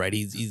darn old, right?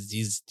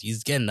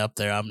 He's getting up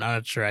there. I'm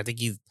not sure. I think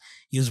he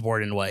was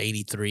born in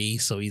 83,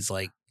 so he's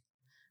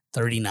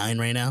 39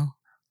 right now.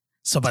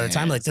 So by the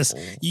time this,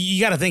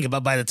 you got to think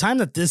about by the time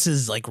that this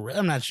is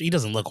I'm not sure, he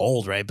doesn't look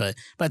old, right? But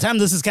by the time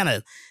this is kind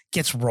of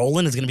gets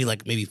rolling, it's going to be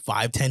maybe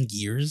 5-10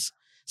 years.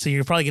 So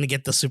you're probably going to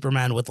get the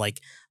Superman with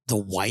the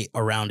white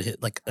around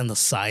it, on the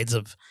sides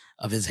of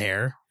his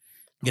hair.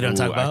 You know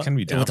what I'm talking about? I can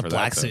be down with for the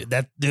black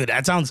that, suit.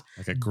 That sounds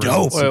like a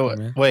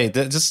dope. Wait,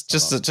 just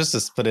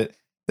to put it,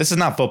 this is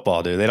not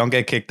football, dude. They don't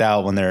get kicked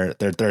out when they're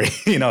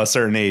 30, a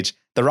certain age.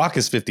 The Rock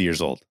is 50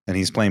 years old and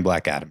he's playing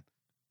Black Adam.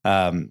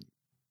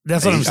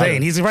 That's what I'm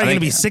saying. He's probably going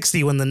to be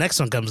 60 when the next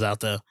one comes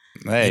out, though.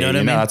 Hey, you know what I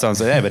mean? That's what I'm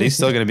saying. Hey, but he's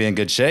still going to be in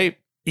good shape.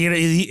 Do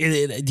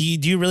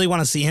you really want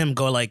to see him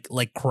go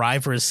cry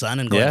for his son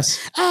and go? Yes.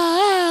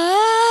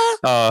 Ah!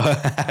 Oh,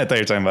 I thought you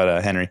were talking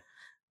about Henry.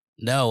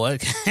 No,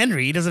 what?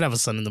 Henry? He doesn't have a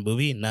son in the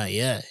movie. Not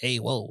yet. Hey,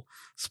 whoa!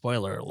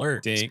 Spoiler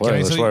alert! Dang, can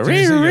I tell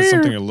you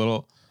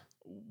something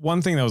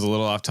one thing that was a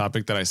little off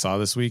topic that I saw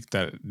this week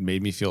that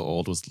made me feel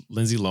old was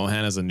Lindsay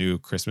Lohan has a new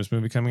Christmas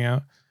movie coming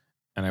out,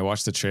 and I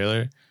watched the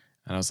trailer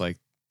and I was like,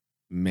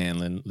 man,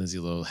 Lindsay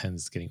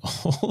Lohan's getting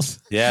old.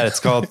 Yeah, it's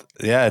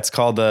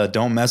called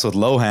Don't Mess with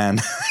Lohan.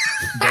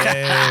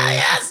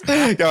 Yes. Come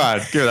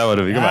on, give that one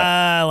to me. Come on.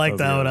 I like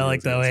that one. I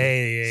like that one.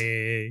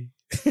 Hey.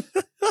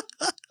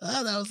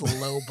 That was a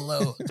low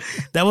blow.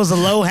 That was a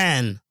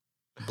Lohan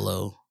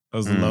blow. That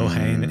was a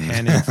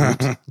Lohan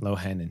fruit.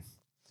 Lohanin.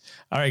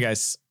 All right,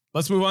 guys.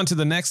 Let's move on to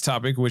the next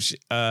topic, which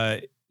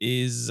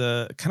is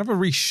kind of a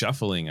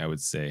reshuffling, I would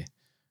say.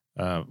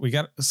 We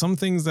got some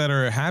things that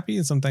are happy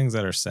and some things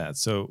that are sad.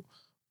 So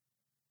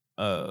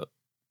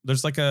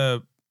there's how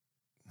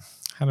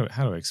do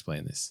I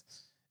explain this?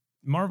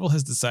 Marvel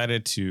has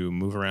decided to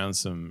move around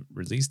some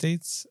release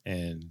dates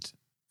and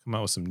come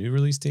out with some new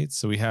release dates.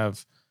 So we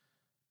have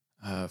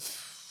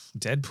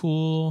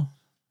Deadpool,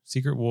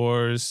 Secret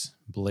Wars,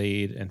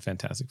 Blade, and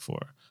Fantastic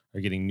Four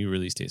are getting new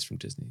release dates from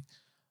Disney.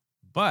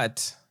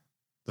 But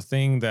the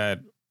thing that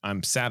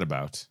I'm sad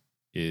about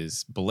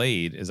is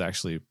Blade is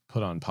actually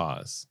put on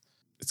pause.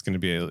 It's going to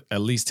be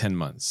at least 10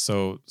 months.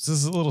 So this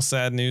is a little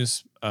sad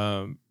news.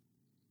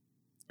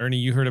 Ernie,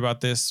 you heard about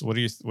this. What are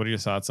your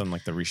thoughts on the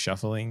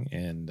reshuffling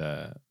and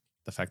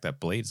the fact that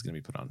Blade is going to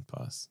be put on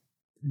pause?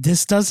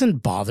 This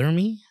doesn't bother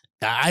me.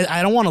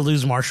 I don't want to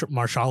lose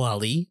Marshall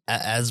Ali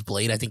as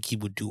Blade. I think he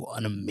would do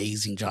an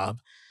amazing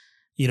job.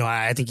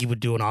 I think he would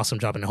do an awesome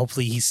job, and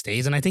hopefully he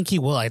stays. And I think he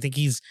will. I think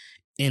he's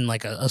in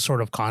a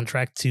sort of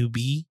contract to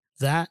be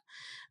that.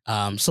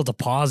 So the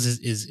pause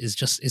is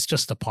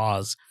just a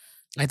pause.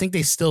 I think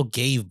they still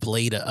gave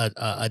Blade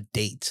a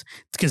date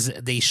because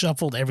they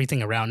shuffled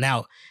everything around.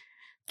 Now,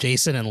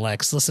 Jason and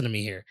Lex, listen to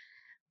me here.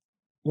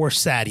 We're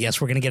sad. Yes,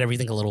 we're going to get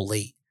everything a little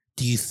late.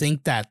 Do you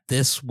think that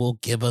this will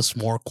give us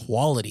more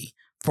quality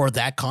for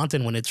that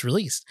content when it's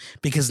released?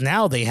 Because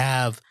now they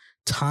have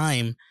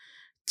time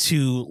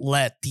to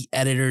let the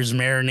editors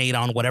marinate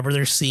on whatever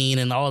they're seeing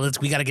and all this.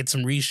 We got to get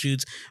some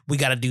reshoots. We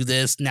got to do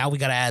this. Now we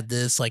got to add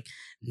this. Like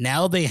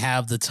now they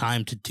have the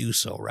time to do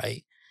so,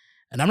 right?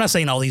 And I'm not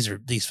saying all these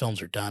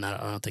films are done. I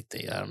don't think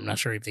I'm not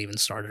sure if they even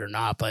started or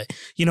not, but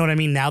you know what I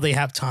mean? Now they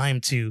have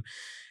time to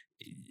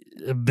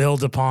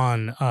build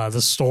upon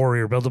the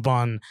story or build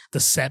upon the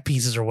set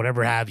pieces or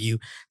whatever have you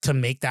to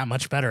make that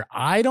much better.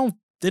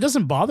 It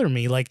doesn't bother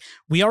me. Like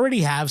we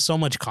already have so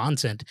much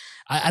content.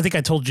 I think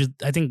I told you,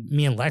 I think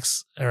me and me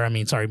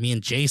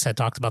and Jace had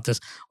talked about this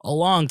a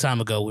long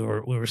time ago.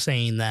 We were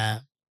saying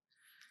that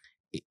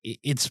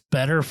it's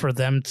better for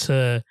them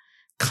to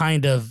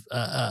kind of,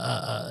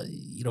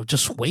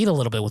 just wait a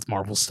little bit with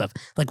Marvel stuff.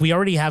 Like we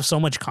already have so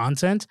much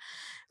content.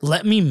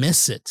 Let me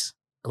miss it.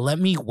 Let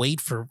me wait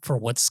for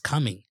what's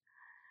coming.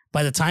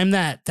 By the time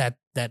that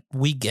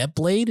we get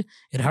Blade,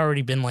 it had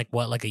already been like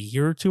a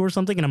year or two or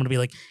something. And I'm going to be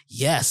like,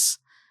 yes,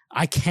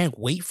 I can't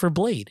wait for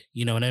Blade.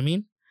 You know what I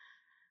mean?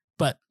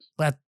 But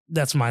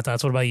that's my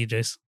thoughts. What about you,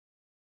 Jace?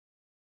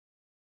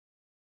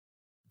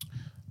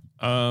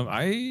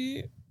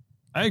 I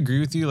agree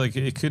with you. Like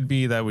it could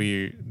be that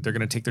they're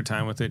going to take their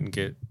time with it and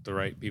get the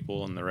right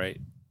people and the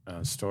right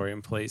story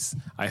in place.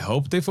 I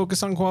hope they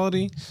focus on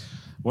quality.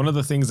 One of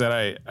the things that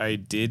I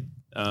did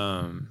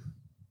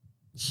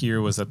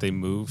hear was that they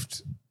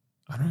moved.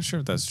 I'm not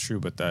sure if that's true,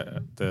 but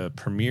that the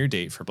premiere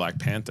date for Black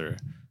Panther,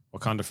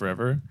 Wakanda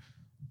Forever,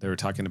 they were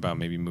talking about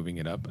maybe moving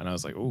it up, and I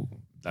was like, oh,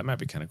 that might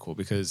be kind of cool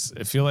because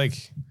I feel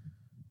like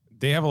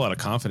they have a lot of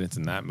confidence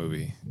in that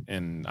movie,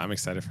 and I'm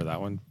excited for that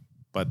one.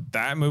 But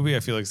that movie, I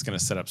feel like it's going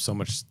to set up so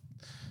much,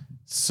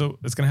 so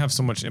it's going to have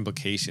so much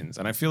implications.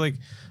 And I feel like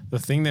the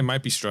thing they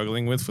might be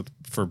struggling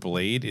for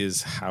Blade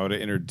is how to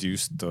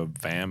introduce the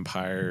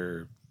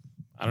vampire.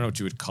 I don't know what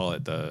you would call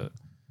it. The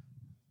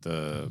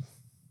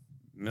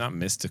not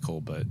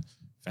mystical, but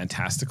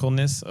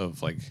fantasticalness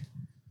of like.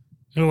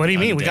 What do you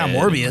mean? We got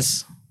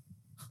Morbius.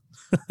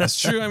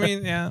 That's true. I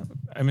mean, yeah.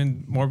 I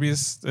mean,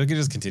 Morbius. They could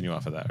just continue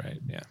off of that, right?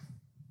 Yeah.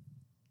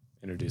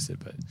 Introduce it,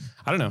 but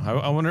I don't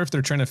know. I wonder if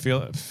they're trying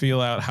to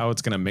feel out how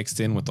it's going to mix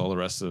in with all the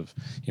rest of,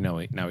 now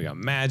we got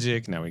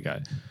magic, now we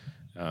got,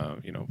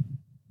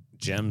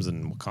 gems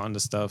and Wakanda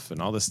stuff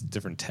and all this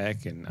different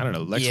tech. And I don't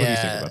know, Lex, what do you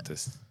think about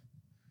this?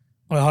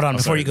 Well, hold on.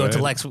 Before you go to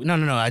Lex,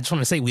 no. I just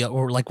want to say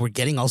we're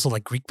getting also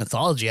like Greek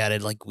mythology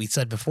added, like we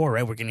said before,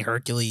 right? We're getting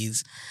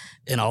Hercules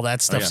and all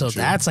that stuff. So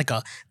true. that's like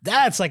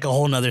a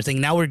whole nother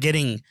thing. Now we're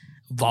getting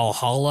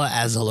Valhalla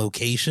as a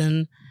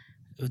location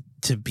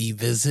to be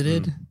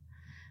visited.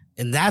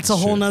 And that's a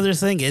whole nother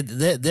thing.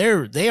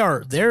 They're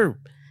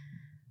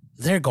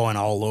going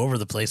all over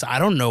the place. I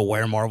don't know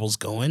where Marvel's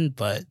going,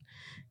 but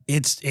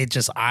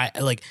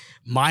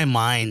my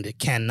mind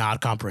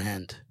cannot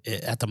comprehend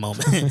it at the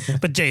moment.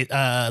 But Jay,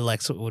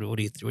 Lex, what are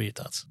your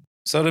thoughts?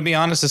 So to be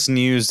honest, this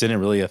news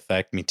didn't really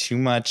affect me too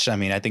much. I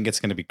mean, I think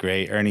it's going to be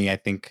great. Ernie, I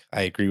think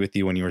I agree with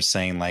you when you were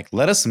saying like,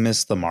 let us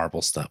miss the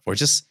Marvel stuff. We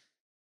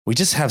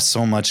just have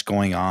so much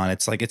going on.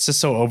 It's like, it's just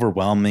so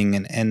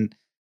overwhelming.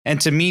 And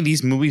to me,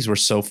 these movies were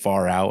so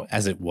far out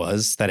as it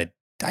was that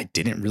I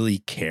didn't really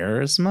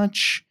care as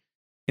much.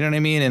 You know what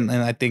I mean? And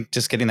I think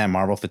just getting that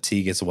Marvel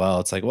fatigue as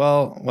well. It's like,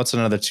 well, what's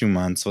another 2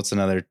 months?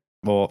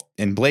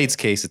 In Blade's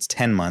case, it's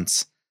 10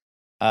 months.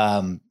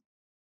 I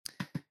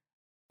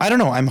don't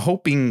know. I'm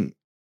hoping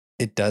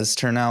it does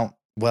turn out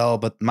well.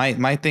 But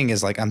my thing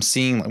is like, I'm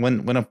seeing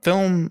when a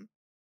film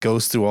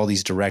goes through all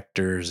these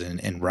directors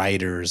and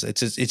writers,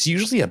 it's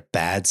usually a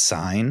bad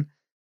sign.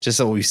 Just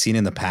what we've seen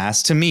in the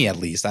past, to me at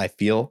least, I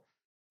feel.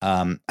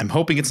 I'm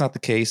hoping it's not the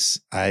case.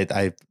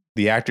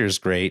 The actor is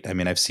great. I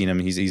mean, I've seen him;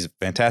 he's a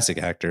fantastic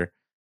actor.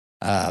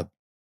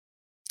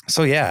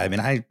 So yeah, I mean,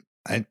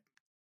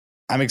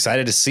 I'm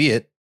excited to see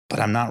it, but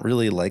I'm not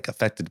really like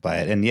affected by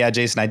it. And yeah,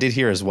 Jason, I did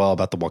hear as well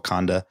about the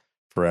Wakanda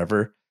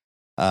Forever.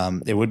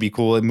 It would be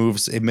cool.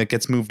 It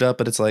gets moved up,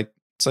 but it's like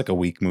a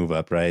week move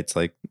up, right? It's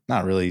like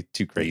not really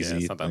too crazy. Yeah,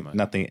 it's not that much.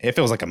 Nothing. If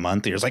it was like a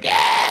month, you're just like,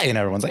 ah, and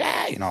everyone's like,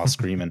 ah, all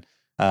screaming.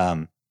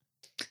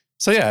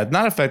 So yeah,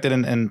 not affected.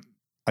 And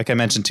like I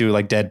mentioned too,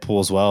 like Deadpool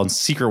as well and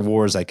Secret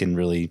Wars, I can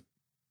really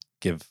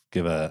give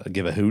a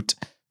hoot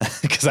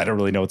because I don't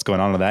really know what's going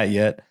on with that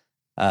yet.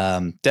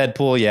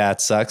 Deadpool, yeah,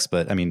 it sucks,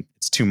 but I mean,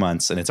 it's 2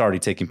 months and it's already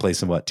taking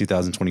place in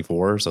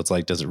 2024. So it's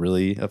like, does it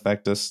really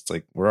affect us? It's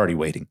like, we're already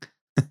waiting.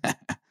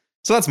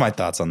 So that's my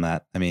thoughts on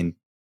that. I mean,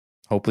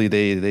 hopefully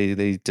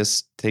they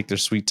just take their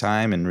sweet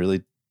time and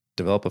really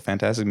develop a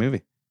fantastic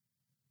movie.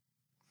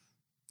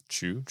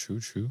 True.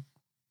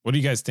 What do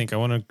you guys think? I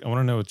want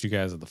to know what you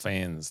guys, the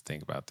fans,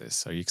 think about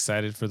this. Are you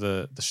excited for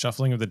the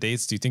shuffling of the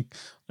dates? Do you think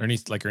Ernie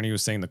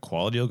was saying, the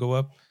quality will go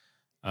up?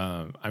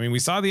 I mean, we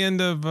saw the end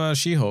of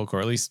She-Hulk,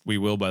 or at least we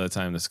will by the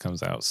time this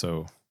comes out.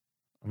 So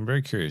I'm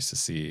very curious to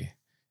see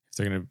if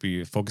they're going to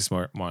be focused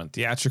more on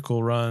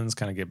theatrical runs,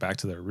 kind of get back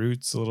to their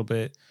roots a little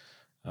bit.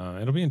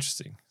 It'll be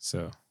interesting.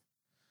 So,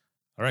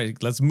 all right,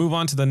 let's move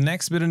on to the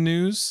next bit of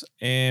news.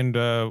 And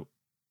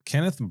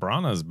Kenneth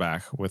Branagh is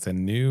back with a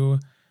new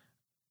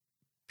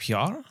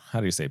PR?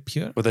 How do you say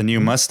PR? With a new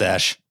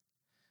mustache.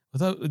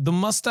 The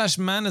Mustache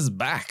Man is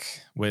back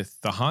with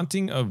The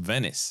Haunting of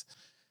Venice.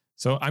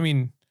 So, I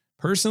mean,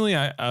 personally,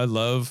 I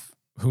love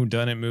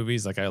whodunit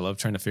movies. Like, I love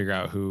trying to figure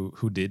out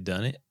who did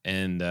done it.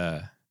 And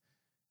the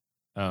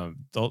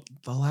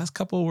last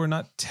couple were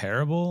not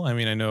terrible. I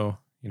mean, I know,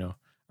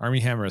 Army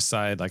Hammer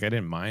aside, like, I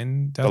didn't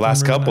mind the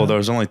last couple. There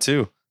was only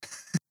 2.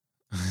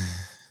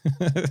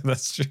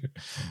 That's true.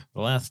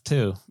 The last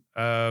 2.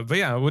 But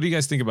yeah, what do you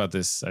guys think about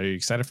this? Are you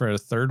excited for a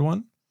third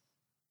one?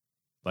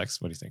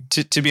 Lex, what do you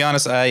think? To be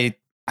honest, I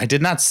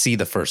did not see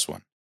the first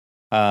one.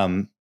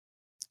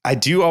 I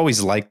do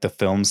always like the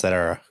films that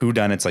are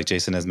whodunits, like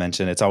Jason has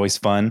mentioned. It's always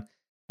fun.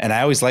 And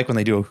I always like when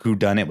they do a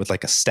whodunit with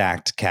like a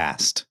stacked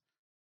cast.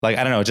 Like,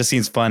 I don't know, it just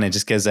seems fun. It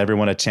just gives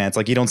everyone a chance.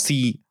 Like, you don't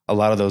see a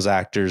lot of those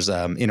actors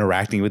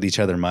interacting with each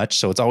other much.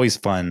 So it's always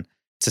fun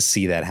to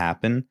see that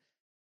happen.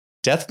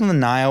 Death on the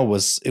Nile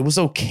was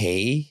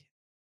okay.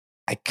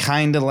 I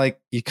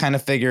you kind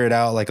of figure it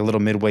out like a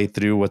little midway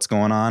through what's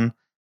going on.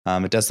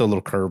 It does throw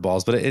little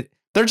curveballs, but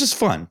they're just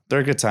fun.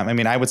 They're a good time. I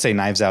mean, I would say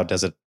Knives Out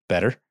does it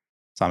better.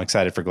 So I'm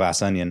excited for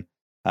Glass Onion.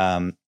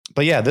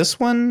 But yeah, this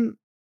one,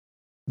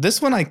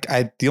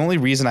 the only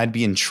reason I'd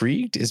be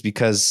intrigued is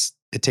because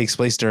it takes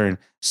place during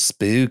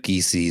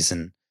spooky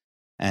season.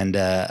 And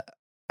I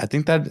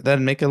think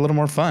that'd make it a little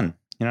more fun.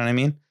 You know what I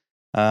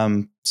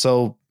mean?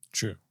 So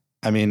true.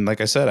 I mean, like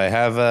I said, I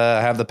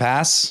have the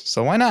pass,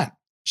 so why not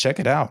check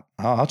it out?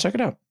 I'll check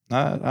it out.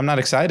 I'm not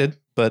excited,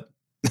 but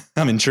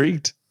I'm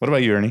intrigued. What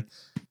about you, Ernie?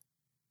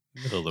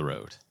 Middle of the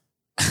road.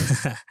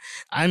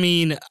 I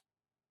mean,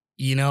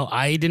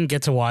 I didn't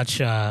get to watch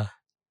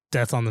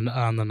Death on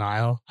the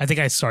Nile. I think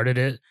I started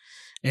it,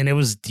 and it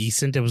was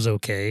decent. It was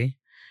okay.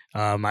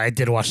 I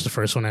did watch the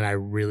first one, and I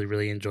really,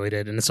 really enjoyed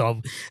it. And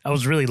so I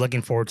was really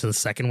looking forward to the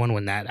second one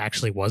when that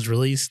actually was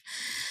released.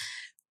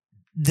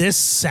 This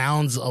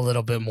sounds a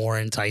little bit more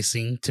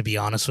enticing, to be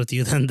honest with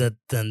you, than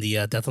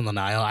the Death on the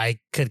Nile. I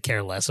could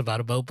care less about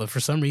a boat, but for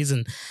some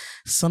reason,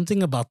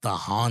 something about the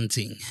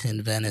haunting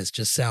in Venice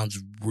just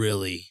sounds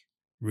really,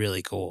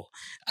 really cool.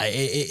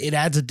 It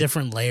adds a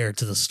different layer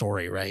to the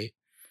story, right?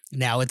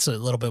 Now it's a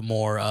little bit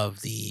more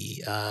of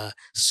the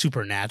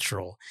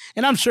supernatural.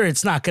 And I'm sure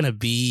it's not going to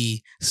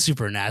be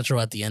supernatural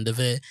at the end of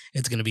it.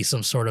 It's going to be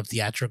some sort of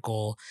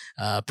theatrical,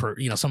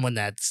 someone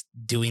that's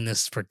doing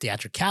this for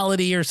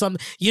theatricality or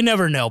something. You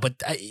never know.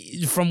 But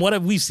from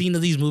what we've seen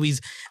of these movies,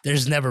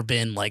 there's never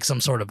been like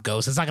some sort of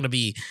ghost. It's not going to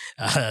be,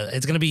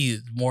 it's going to be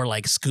more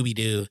like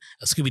Scooby-Doo,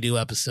 a Scooby-Doo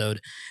episode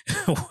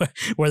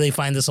where they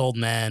find this old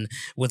man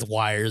with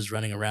wires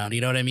running around.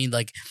 You know what I mean?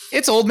 Like,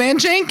 it's Old Man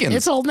Jenkins.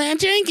 It's Old Man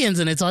Jenkins,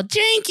 and it's all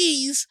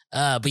Jankies.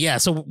 But yeah,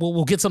 so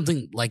we'll get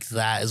something like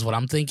that is what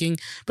I'm thinking.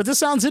 But this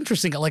sounds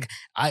interesting. Like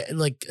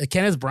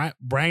Kenneth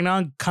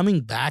Branagh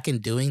coming back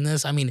and doing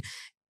this. I mean,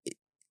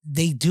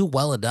 they do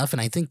well enough,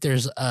 and I think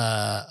there's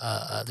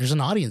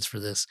an audience for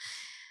this.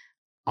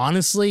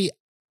 Honestly,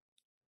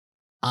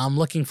 I'm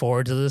looking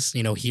forward to this.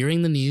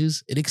 Hearing the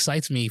news, it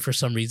excites me for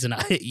some reason.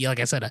 Like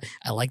I said,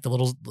 I like the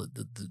little,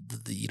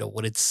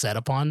 what it's set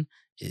upon.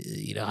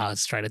 How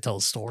it's trying to tell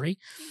a story.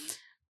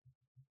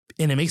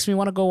 And it makes me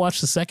want to go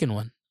watch the second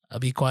one. I'll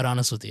be quite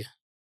honest with you.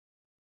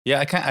 Yeah,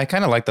 I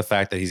kind of like the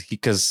fact that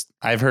because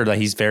I've heard that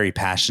he's very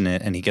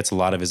passionate and he gets a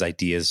lot of his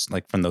ideas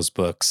like from those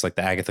books, like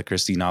the Agatha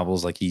Christie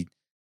novels. Like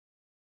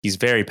he's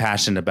very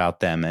passionate about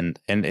them, and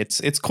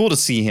it's cool to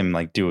see him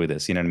like do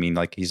this. You know what I mean?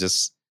 Like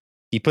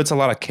he puts a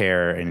lot of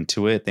care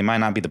into it. They might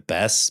not be the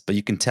best, but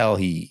you can tell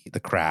he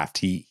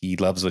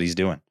loves what he's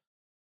doing.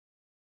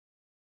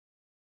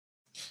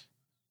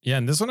 Yeah,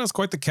 and this one has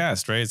quite the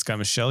cast, right? It's got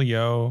Michelle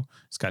Yeoh,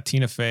 it's got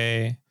Tina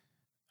Fey.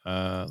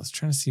 Let's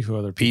try to see who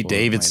other people. Pete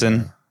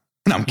Davidson.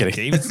 No, I'm kidding.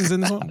 Pete Davidson's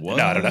in this one? What?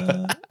 No, I don't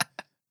know.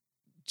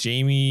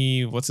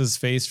 Jamie, what's his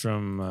face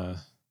from,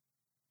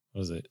 what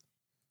was it?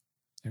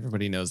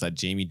 Everybody knows that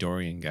Jamie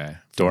Dornan guy.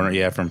 Dornan,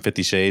 yeah, from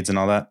 50 Shades and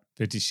all that.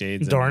 50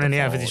 Shades. Dornan,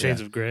 yeah, 50 Shades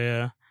of Grey,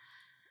 yeah.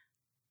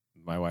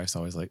 My wife's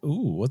always like,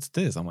 ooh, what's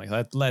this? I'm like,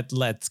 let's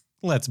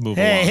move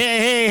along.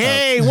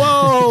 Hey,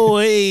 whoa,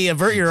 hey,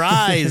 avert your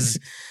eyes.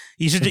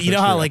 You should,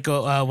 how like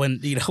when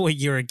you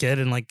were a kid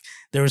and like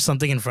there was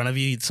something in front of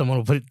you, someone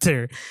will put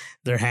their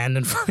hand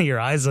in front of your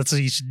eyes. That's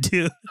what you should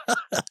do.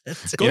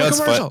 Go to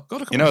commercial.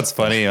 You know what's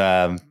funny?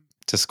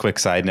 Just quick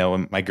side note: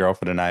 when my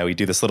girlfriend and I, we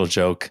do this little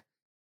joke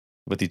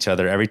with each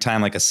other every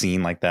time like a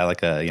scene like that,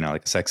 like a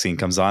sex scene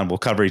comes on. We'll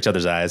cover each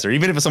other's eyes, or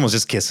even if someone's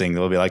just kissing,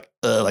 they'll be like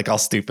all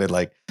stupid,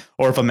 like.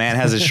 Or if a man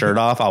has his shirt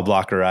off, I'll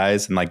block her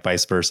eyes, and like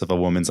vice versa. If a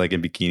woman's like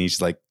in bikini,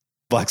 she's like.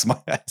 Blocks my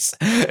eyes.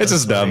 It's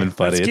just dumb and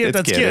funny. That's cute.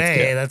 It's cute. Cute.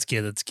 Hey, that's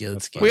cute. That's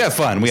cute. We have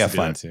fun. We have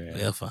fun. Too, yeah.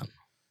 We have fun.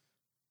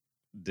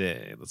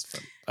 Yeah, that's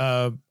fun.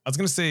 I was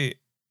gonna say,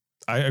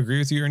 I agree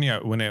with you, Ernie.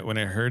 When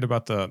I heard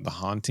about the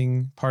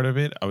haunting part of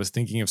it, I was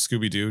thinking of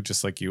Scooby-Doo,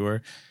 just like you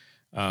were.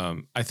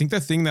 I think the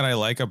thing that I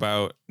like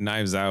about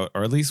Knives Out,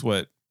 or at least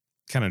what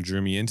kind of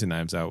drew me into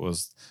Knives Out,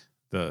 was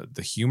the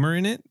humor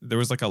in it. There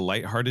was like a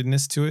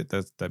lightheartedness to it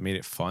that made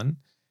it fun.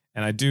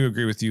 And I do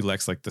agree with you,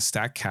 Lex. Like the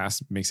stack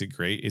cast makes it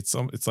great. It's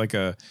kind of like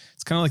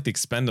the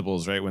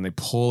Expendables, right? When they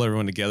pull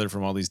everyone together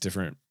from all these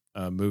different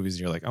movies,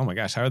 and you're like, oh my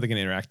gosh, how are they going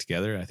to interact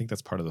together? I think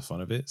that's part of the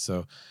fun of it.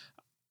 So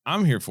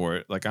I'm here for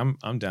it. Like I'm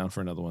down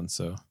for another one.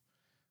 So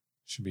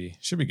should be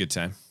a good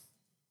time.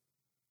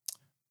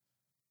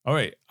 All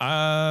right.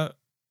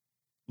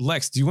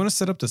 Lex, do you want to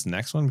set up this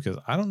next one? Because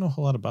I don't know a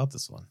whole lot about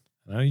this one.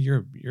 I know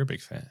you're a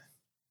big fan.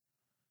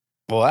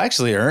 Well,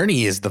 actually,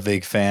 Ernie is the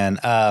big fan.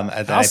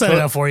 I'll set it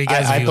up for you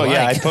guys.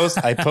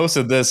 I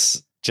posted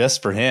this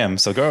just for him.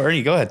 So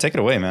Ernie, go ahead, take it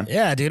away, man.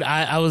 Yeah, dude.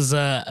 I was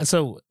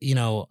so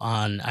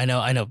I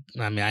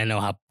know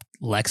how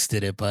Lex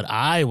did it, but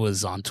I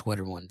was on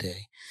Twitter one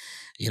day,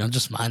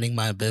 just minding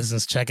my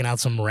business, checking out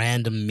some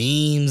random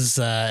memes,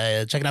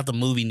 checking out the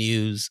movie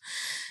news,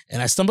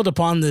 and I stumbled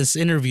upon this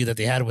interview that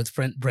they had with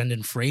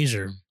Brendan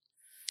Fraser,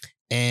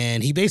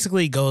 and he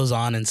basically goes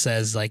on and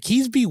says like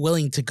he'd be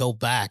willing to go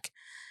back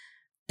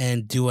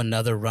and do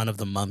another run of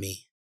The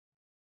Mummy.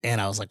 And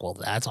I was like, well,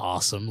 that's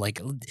awesome. Like,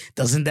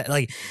 doesn't that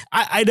like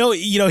I know,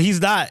 he's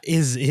not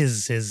he's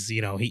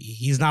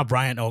not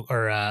Brian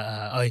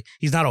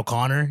he's not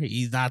O'Connor.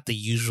 He's not the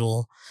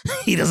usual.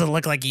 He doesn't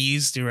look like he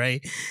used to,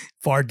 right?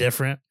 Far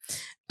different.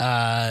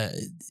 I'm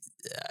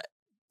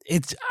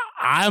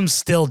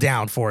still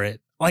down for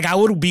it. Like, I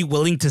would be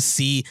willing to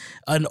see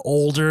an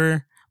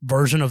older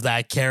version of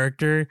that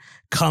character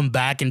come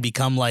back and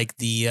become like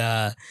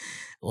the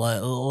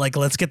like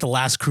let's get the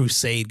Last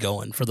Crusade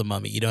going for The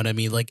Mummy. You know what I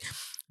mean? Like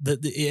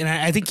and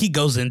I think he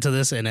goes into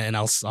this, and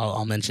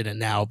I'll mention it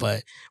now.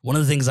 But one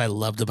of the things I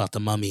loved about The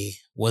Mummy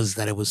was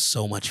that it was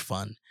so much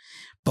fun.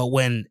 But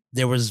when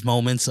there was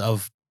moments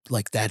of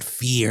like that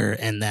fear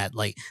and that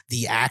like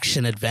the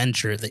action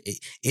adventure,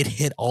 it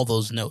hit all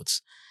those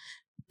notes.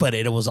 But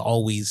it was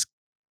always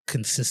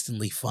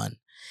consistently fun.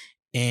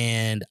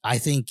 And I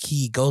think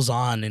he goes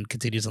on and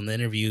continues on the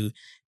interview,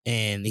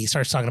 and he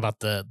starts talking about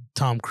the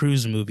Tom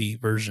Cruise movie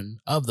version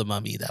of The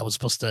Mummy that was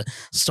supposed to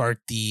start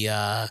the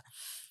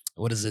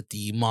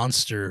the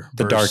monster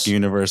the dark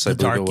universe, the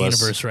dark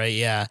universe, right?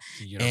 Yeah.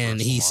 And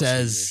he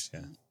says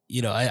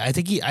I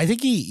think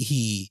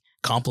he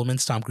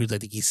compliments Tom Cruise. I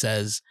think he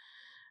says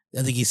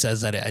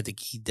that I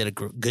think he did a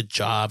good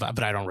job,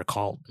 but I don't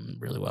recall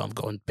really well. I'm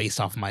going based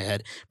off of my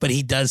head, but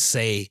he does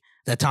say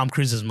that Tom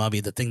Cruise's Mummy,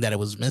 the thing that it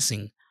was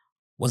missing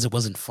was it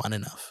wasn't fun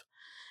enough.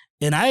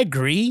 And I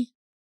agree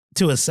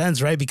to a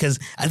sense, right? Because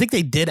I think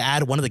they did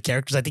add one of the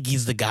characters. I think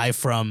he's the guy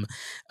from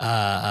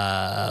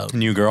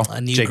New Girl,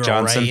 Jake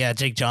Johnson. Right? Yeah,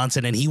 Jake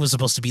Johnson. And he was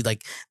supposed to be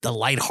like the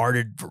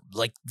lighthearted,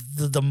 like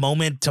the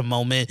moment to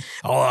moment.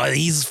 Oh,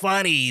 he's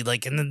funny.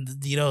 Like, and then,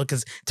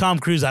 because Tom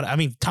Cruise,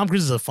 Tom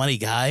Cruise is a funny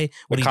guy.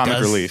 What he comic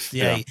does, relief.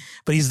 Yeah.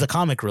 But he's the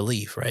comic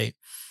relief, right?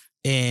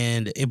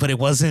 But it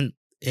wasn't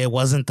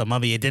The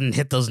Mummy. It didn't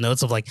hit those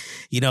notes of like,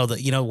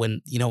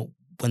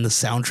 when the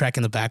soundtrack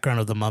in the background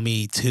of The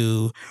Mummy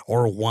 2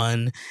 or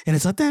 1, and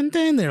it's like then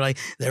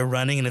they're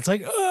running and it's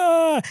like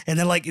and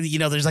then like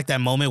there's like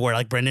that moment where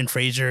like Brendan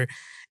Fraser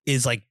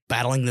is like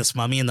battling this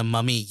mummy and the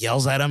mummy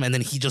yells at him and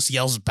then he just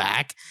yells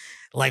back.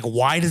 Like,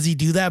 why does he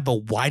do that?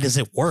 But why does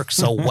it work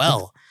so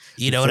well?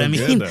 You know what I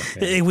mean? Good,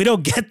 yeah. We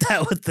don't get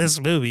that with this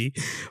movie.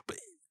 But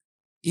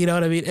you know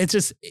what I mean? It's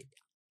just,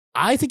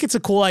 I think it's a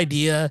cool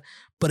idea.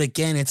 But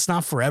again, it's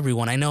not for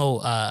everyone. I know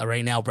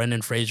right now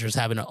Brendan Fraser is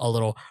having a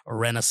little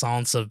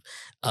renaissance of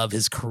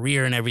his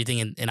career and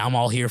everything, and I'm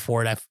all here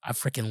for it. I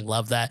freaking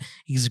love that.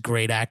 He's a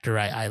great actor.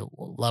 I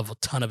love a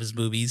ton of his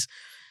movies.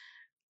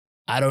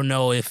 I don't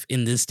know if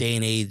in this day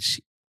and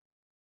age,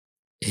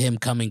 him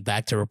coming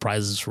back to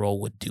reprise this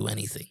role would do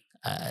anything.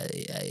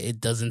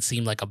 It doesn't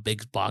seem like a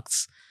big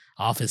box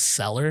office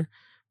seller,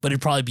 but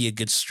it'd probably be a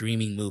good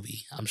streaming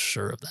movie. I'm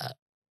sure of that.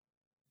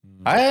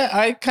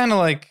 I kind of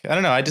like, I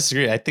don't know, I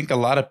disagree. I think a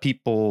lot of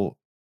people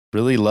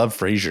really love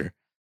Frasier,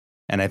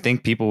 and I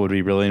think people would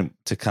be willing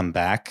to come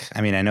back.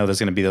 I mean, I know there's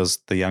going to be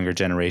the younger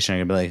generation are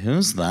going to be like,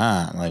 who's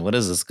that? Like, what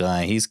is this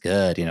guy? He's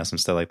good, some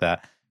stuff like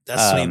that.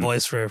 That's sweet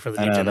voice for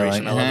the new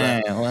generation. Like,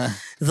 I love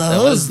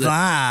that. Who's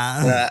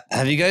that?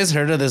 Have you guys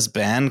heard of this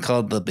band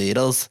called the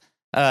Beatles?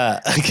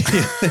 Like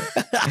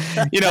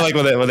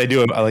when they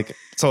do like,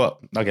 so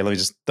okay, let me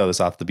just throw this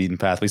off the beaten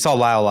path. We saw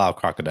Lyle Lyle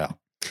Crocodile.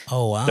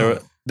 Oh wow.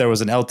 There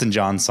was an Elton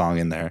John song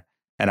in there,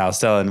 and I was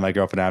telling my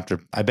girlfriend after,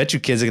 I bet you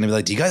kids are gonna be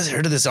like, do you guys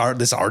heard of this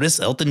artist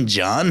Elton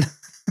John?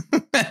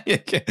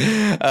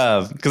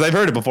 Because I've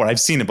heard it before, I've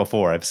seen it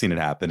before, I've seen it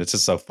happen. It's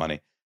just so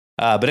funny.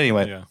 But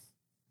anyway,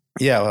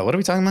 yeah. What are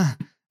we talking about?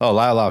 Oh,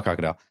 Lyle Lyle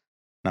Crocodile.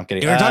 No, I'm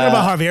kidding. You were talking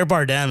about Javier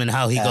Bardem and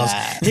how he goes,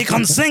 he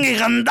can sing, he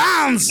can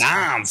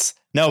dance.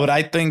 No, but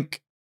I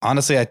think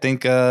honestly,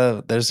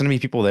 there's gonna be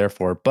people there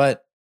for it,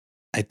 but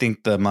I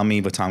think The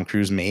Mummy with Tom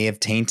Cruise may have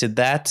tainted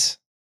that.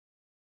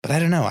 But I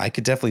don't know. I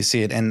could definitely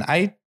see it. And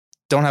I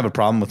don't have a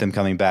problem with him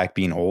coming back,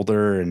 being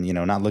older and,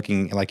 not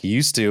looking like he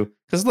used to.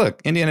 Because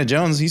look, Indiana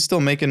Jones, he's still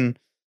making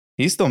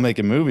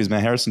movies,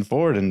 man. Harrison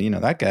Ford. And,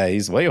 that guy,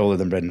 he's way older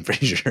than Brendan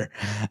Fraser.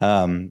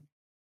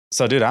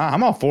 So, dude,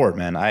 I'm all for it,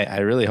 man. I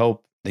really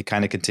hope they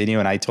kind of continue.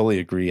 And I totally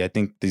agree. I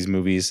think these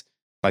movies,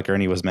 like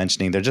Ernie was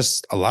mentioning, they're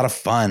just a lot of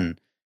fun.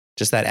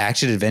 Just that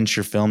action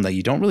adventure film that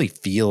you don't really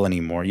feel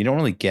anymore. You don't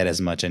really get as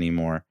much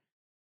anymore.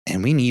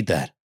 And we need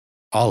that.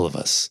 all of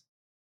us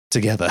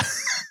together.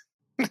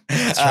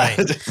 That's right.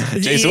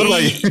 Jason, what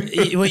about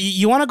you?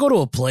 You want to go to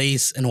a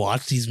place and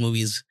watch these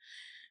movies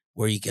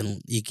where you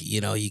can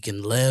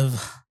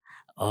live,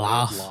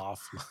 love,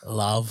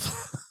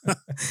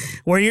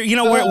 where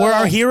where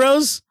our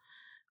heroes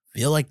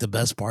feel like the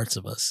best parts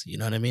of us. You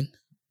know what I mean?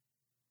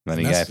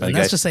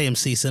 That's just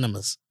AMC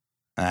Cinemas.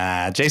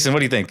 Jason, what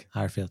do you think?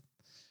 Harfield.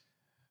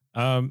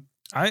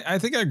 I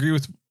think I agree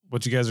with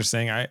what you guys are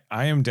saying. I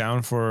am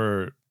down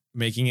for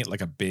making it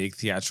like a big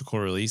theatrical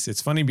release.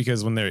 It's funny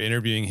because when they're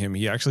interviewing him,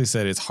 he actually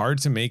said it's hard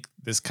to make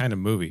this kind of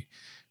movie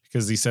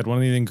because he said one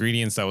of the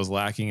ingredients that was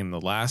lacking in the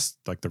last,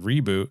 like the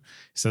reboot,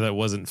 he said that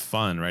wasn't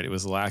fun, right? It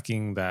was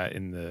lacking that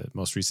in the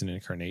most recent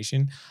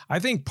incarnation. I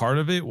think part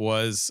of it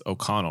was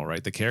O'Connell,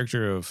 right? The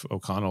character of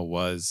O'Connell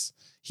was,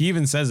 he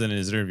even says in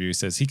his interview, he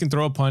says he can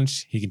throw a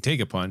punch, he can take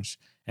a punch,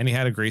 and he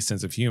had a great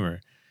sense of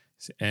humor.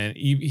 And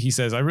he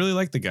says, I really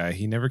like the guy.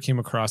 He never came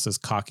across as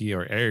cocky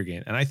or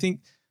arrogant. And I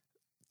think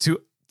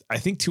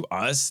to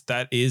us,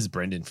 that is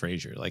Brendan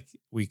Fraser. Like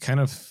we kind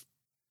of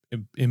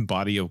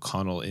embody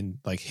O'Connell in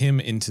like him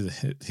into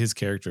his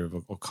character of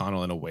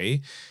O'Connell in a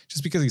way,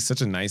 just because he's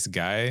such a nice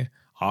guy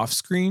off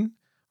screen,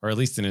 or at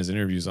least in his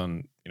interviews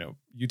on,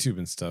 YouTube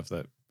and stuff,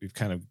 that we've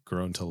kind of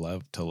grown to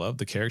love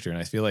the character. And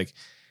I feel like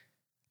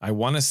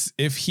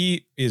if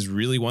he is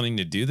really wanting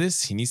to do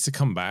this, he needs to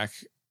come back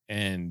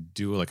and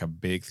do like a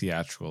big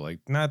theatrical, like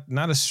not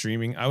a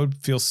streaming. I would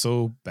feel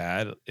so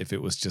bad if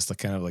it was just like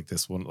kind of like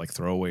this one, like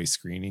throwaway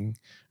screening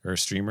or a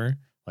streamer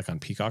like on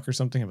Peacock or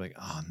something. I'm like,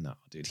 oh no,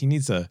 dude, he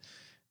needs to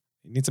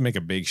make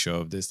a big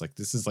show of this. Like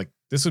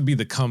this would be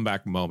the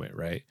comeback moment,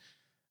 right?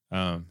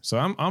 So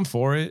I'm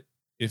for it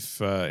if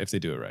they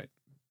do it right.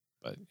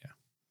 But yeah.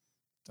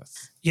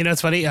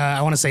 It's funny.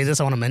 I want to say this.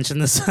 I want to mention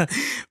this.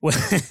 when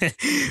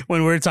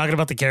we were talking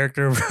about the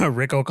character of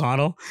Rick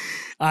O'Connell,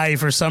 I,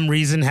 for some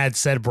reason, had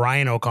said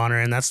Brian O'Connor,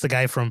 and that's the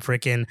guy from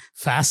freaking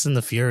Fast and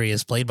the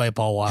Furious, played by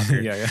Paul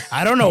Walker. Yeah.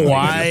 I don't know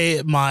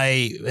why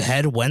my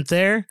head went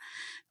there.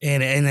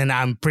 And then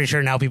I'm pretty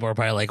sure now people are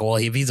probably like, well,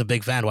 if he's a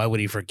big fan, why would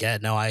he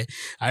forget? No, I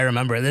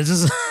remember.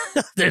 There's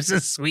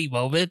this sweet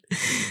moment.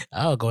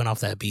 Oh, going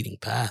off that beating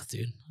path,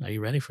 dude. Are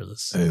you ready for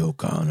this? Hey,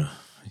 O'Connor.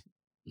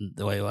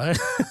 Wait, what?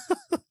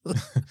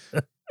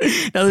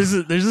 Now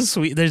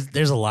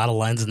there's a lot of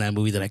lines in that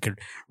movie that I could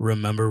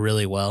remember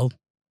really well.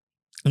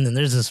 And then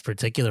there's this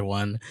particular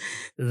one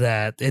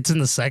that it's in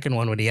the second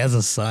one when he has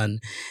a son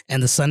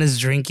and the son is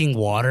drinking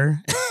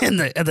water and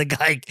the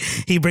guy,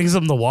 he brings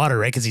him the water,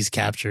 right? Because he's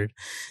captured.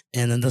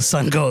 And then the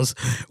son goes,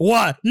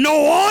 what?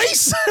 No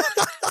ice?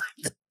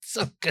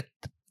 So good.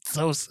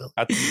 So silly.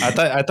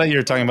 I thought you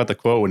were talking about the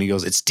quote when he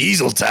goes, it's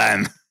diesel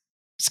time.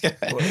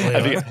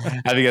 Have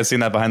you guys seen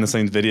that behind the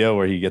scenes video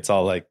where he gets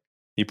all like,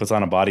 he puts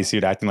on a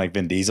bodysuit acting like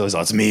Vin Diesel? He's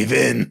all, it's me,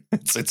 Vin.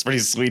 It's pretty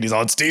sweet. He's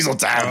all, it's diesel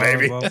time,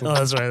 baby. Oh,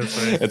 that's right.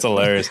 It's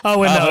hilarious. Oh,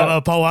 wait, no,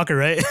 Paul Walker,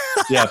 right?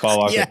 Yeah, Paul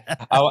Walker. Yeah.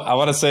 I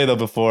want to say though,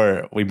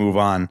 before we move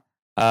on,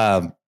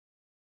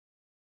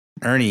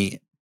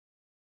 Ernie,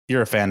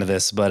 you're a fan of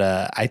this, but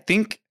I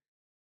think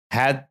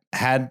had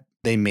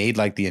they made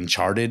like the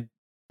Uncharted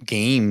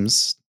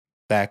games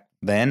back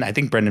then, I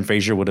think Brendan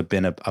Fraser would have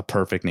been a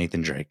perfect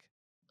Nathan Drake.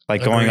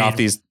 Like going off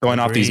these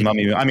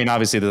mummy. I mean,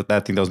 obviously, I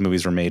think those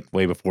movies were made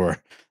way before.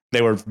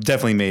 They were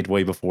definitely made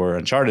way before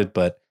Uncharted,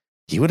 but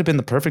he would have been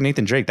the perfect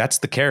Nathan Drake. That's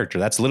the character.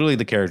 That's literally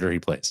the character he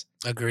plays.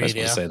 Agreed.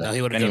 Yeah, say that. No,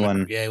 he would have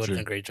done. He would have done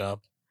a great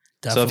job.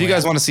 Definitely. So if you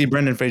guys want to see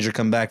Brendan Fraser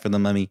come back for the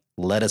Mummy,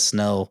 let us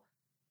know.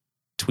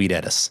 Tweet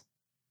at us.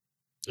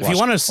 If you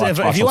want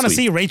to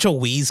see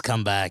Rachel Weisz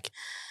come back,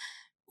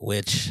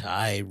 which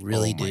I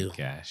really do. Oh my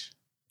gosh.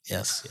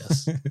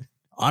 Yes.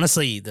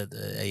 Honestly,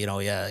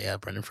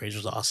 Brendan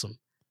Fraser's awesome.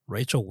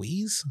 Rachel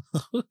Weisz?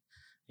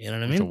 You know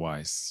what I mean?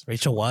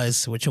 Rachel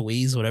Weisz,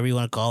 whatever you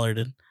want to call her.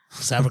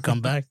 Just have her come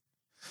back.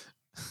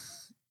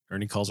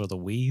 Ernie calls her the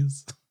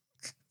Wheeze.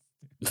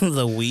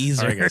 The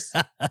Weezer. All right, guys.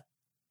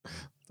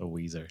 The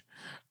Weezer.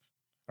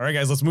 All right,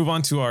 guys, let's move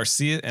on to our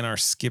See It and our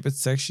Skip It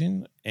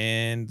section.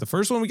 And the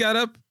first one we got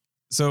up,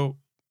 so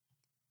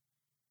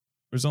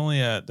there's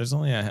only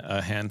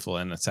a handful,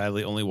 and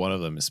sadly only one of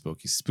them is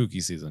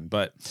spooky season.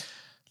 But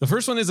the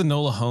first one is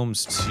Enola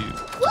Holmes 2.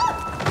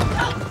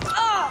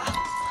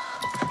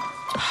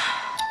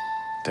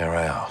 Dare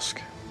I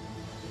ask?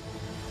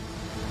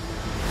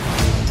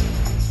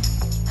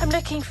 I'm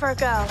looking for a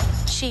girl.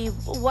 She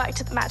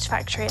worked at the match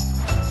factory.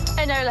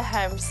 Enola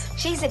Holmes.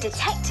 She's a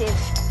detective.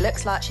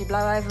 Looks like she'd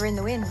blow over in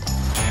the wind.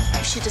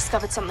 She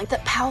discovered something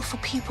that powerful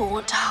people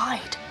want to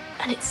hide,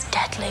 and it's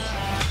deadly.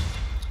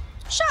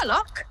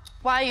 Sherlock,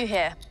 why are you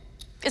here?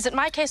 Is it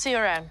my case or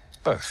your own?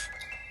 Both.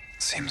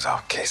 Seems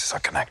our cases are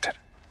connected.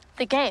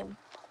 The game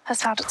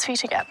has found its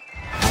feet again.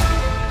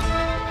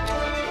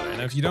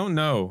 And if you don't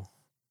know,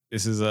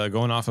 this is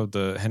going off of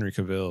the Henry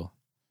Cavill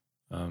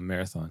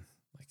marathon.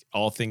 Like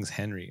all things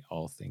Henry,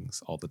 all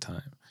things, all the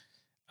time.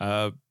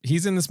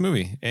 He's in this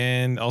movie.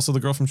 And also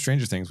the girl from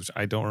Stranger Things, which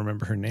I don't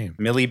remember her name.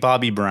 Millie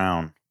Bobby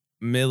Brown.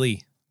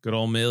 Millie. Good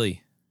old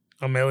Millie.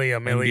 Amelia.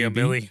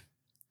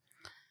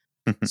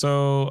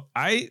 So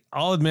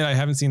I'll admit I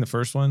haven't seen the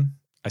first one.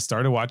 I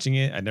started watching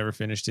it. I never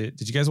finished it.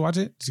 Did you guys watch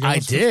it? I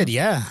did,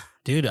 yeah.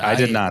 Dude, I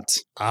did not.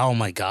 Oh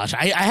my gosh.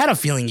 I had a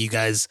feeling you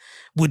guys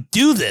would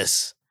do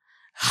this.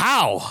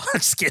 How? I'm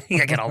just kidding.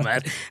 I get all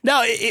mad.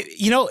 No,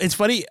 it's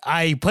funny.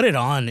 I put it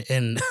on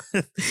and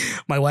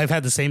my wife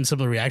had the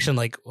similar reaction.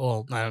 Like,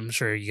 well, I'm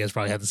sure you guys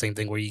probably had the same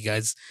thing where you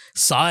guys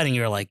saw it and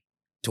you're like,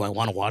 do I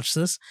want to watch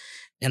this?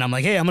 And I'm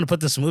like, hey, I'm going to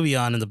put this movie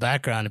on in the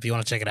background. If you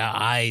want to check it out,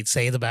 I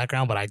say the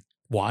background, but I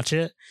watch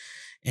it.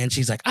 And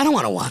she's like, I don't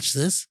want to watch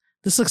this.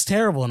 This looks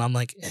terrible. And I'm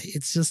like,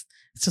 it's just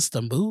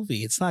a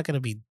movie. It's not going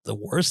to be the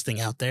worst thing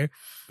out there.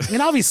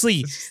 And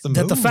obviously,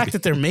 the fact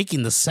that they're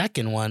making the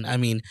second one, I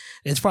mean,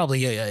 it's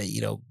probably,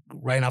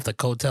 right off the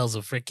coattails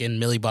of freaking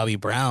Millie Bobby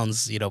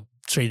Brown's,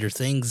 Stranger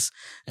Things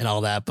and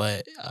all that.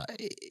 But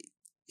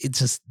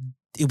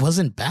it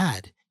wasn't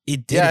bad.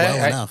 It did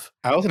enough.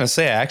 I was going to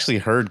say, I actually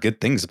heard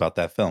good things about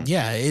that film.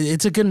 Yeah,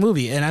 it's a good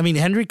movie. And I mean,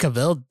 Henry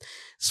Cavill,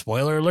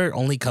 spoiler alert,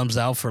 only comes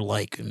out for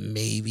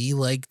maybe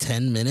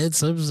 10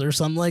 minutes or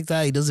something like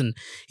that.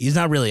 He's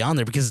not really on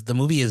there because the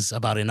movie is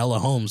about Enola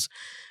Holmes,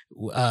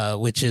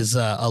 which is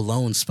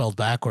alone spelled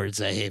backwards.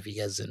 Hey, if you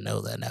guys didn't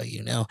know that, now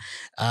you know.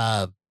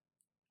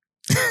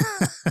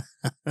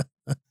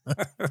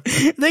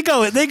 They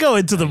go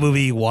into the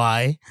movie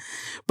why,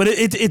 but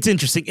it's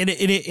interesting and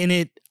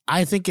it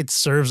I think it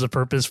serves a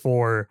purpose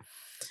for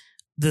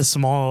the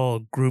small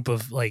group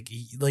of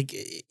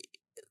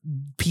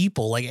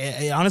people.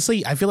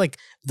 Honestly, I feel like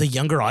the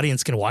younger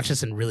audience can watch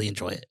this and really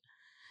enjoy it.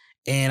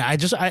 And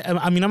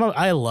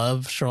I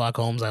love Sherlock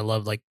Holmes. I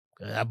love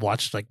I've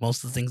watched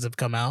most of the things that have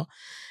come out,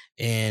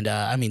 and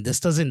this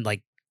doesn't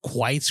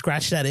quite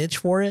scratch that itch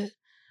for it.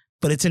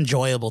 But it's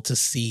enjoyable to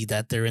see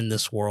that they're in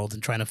this world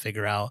and trying to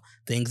figure out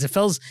things. It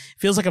feels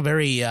like a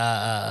very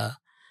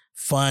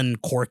fun,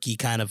 quirky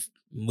kind of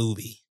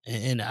movie,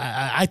 and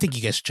I think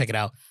you guys should check it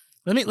out.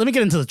 Let me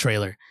get into the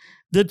trailer.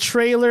 The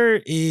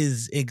trailer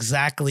is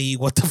exactly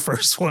what the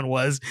first one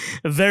was,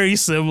 very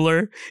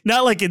similar.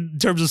 Not in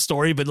terms of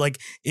story, but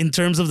in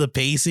terms of the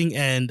pacing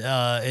and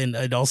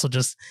also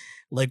just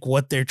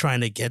what they're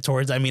trying to get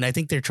towards. I mean, I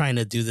think they're trying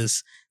to do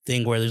this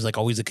thing where there's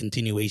always a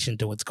continuation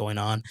to what's going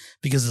on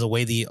because of the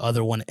way the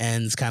other one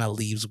ends kind of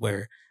leaves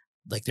where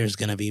there's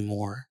going to be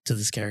more to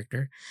this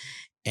character.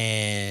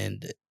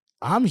 And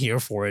I'm here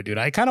for it, dude.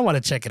 I kind of want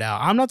to check it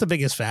out. I'm not the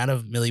biggest fan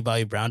of Millie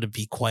Bobby Brown, to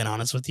be quite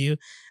honest with you.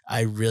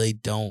 I really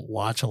don't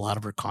watch a lot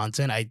of her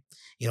content.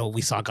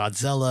 We saw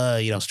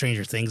Godzilla,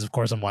 Stranger Things. Of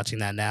course, I'm watching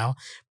that now,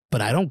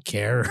 but I don't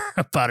care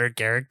about her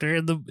character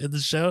in the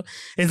show.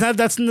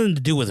 That's nothing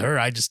to do with her.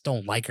 I just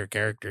don't like her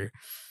character.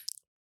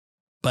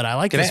 But I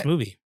like this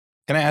movie.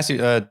 Can I ask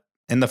you,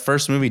 in the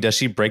first movie, does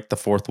she break the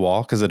fourth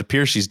wall? Because it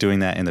appears she's doing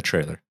that in the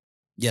trailer.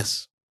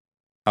 Yes.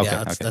 Okay,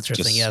 yeah, that's her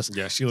thing. Yes.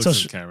 Yeah, she looks at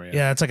the camera.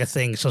 Yeah, it's like a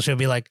thing. So she'll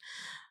be like,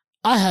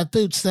 "I have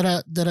boots that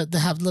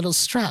have little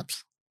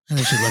straps," and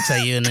then she looks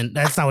at you, and then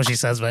that's not what she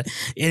says, but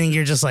and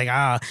you're just like,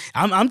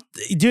 I'm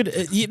dude.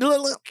 Let me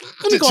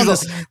go on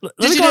this.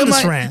 Let me go on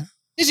this rant.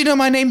 Did you know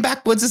my name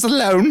backwards is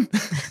Alone?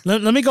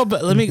 let me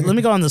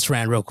go on this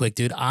rant real quick,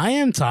 dude. I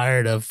am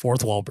tired of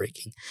fourth wall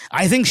breaking.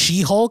 I think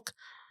She-Hulk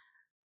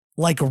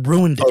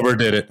ruined it.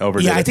 Overdid it.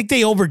 Yeah, I think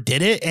they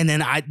overdid it, and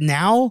then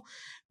now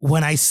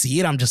when I see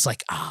it, I'm just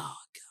like, oh.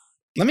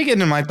 Let me get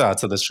into my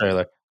thoughts of this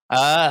trailer.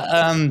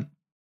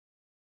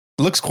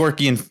 Looks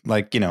quirky and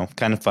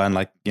kind of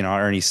fun.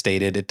 Ernie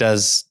stated, it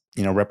does,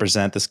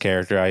 represent this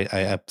character.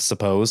 I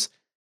suppose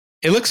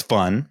it looks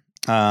fun.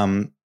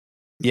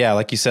 Yeah,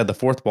 like you said, the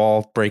fourth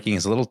wall breaking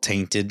is a little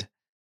tainted.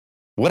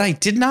 What I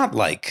did not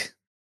like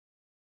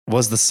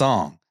was the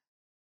song.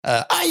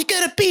 Are you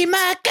gonna be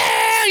my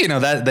girl?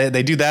 That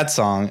they do that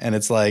song, and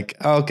it's like,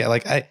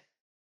 okay,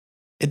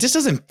 it just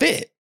doesn't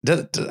fit.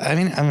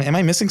 Am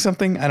I missing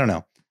something? I don't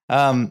know.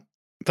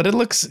 But it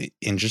looks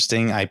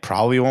interesting. I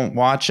probably won't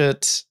watch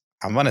it.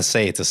 I'm going to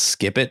say it's a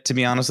skip it, to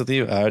be honest with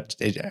you.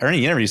 Ernie,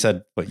 you never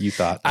said what you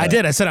thought. I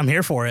did. I said I'm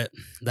here for it.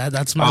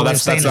 That's my way of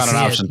saying that's not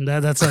an option.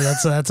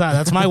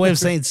 That's my way of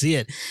saying see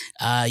it.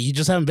 You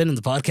just haven't been in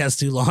the podcast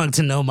too long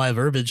to know my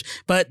verbiage.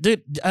 But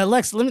dude,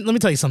 Lex, let me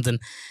tell you something.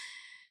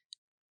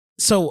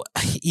 So,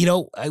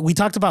 we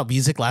talked about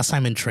music last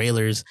time in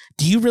trailers.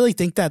 Do you really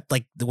think that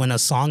when a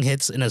song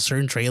hits in a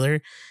certain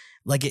trailer,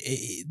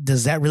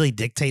 does that really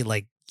dictate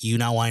you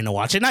not wanting to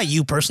watch it? Not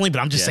you personally, but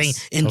I'm just saying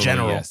in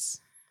general. Yes.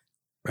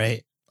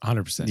 Right?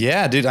 100%.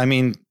 Yeah, dude. I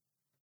mean,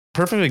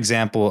 perfect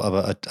example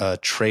of a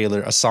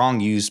trailer, a song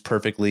used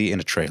perfectly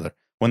in a trailer.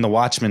 When the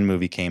Watchmen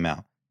movie came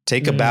out,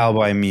 Take a Bow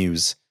by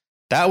Muse.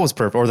 That was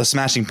perfect. Or the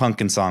Smashing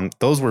Pumpkins song.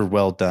 Those were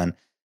well done.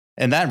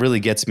 And that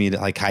really gets me to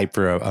hype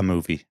for a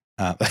movie.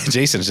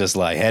 Jason's just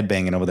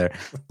headbanging over there.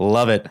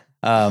 Love it.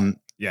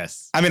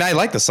 Yes. I mean, I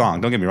like the song.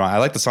 Don't get me wrong. I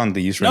like the song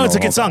they used for No, it's a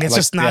good song. It's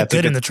just not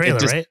good in the trailer,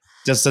 right?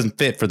 Just doesn't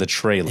fit for the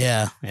trailer.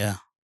 Yeah.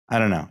 I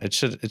don't know. It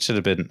should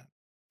have been.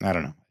 I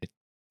don't know.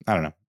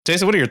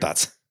 Jason, what are your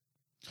thoughts?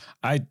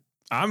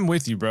 I'm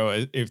with you,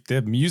 bro. If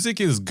the music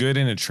is good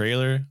in a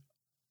trailer,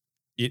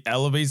 it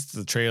elevates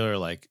the trailer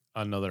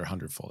another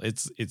 100-fold.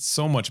 It's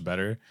so much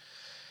better.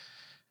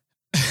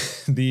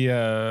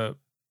 the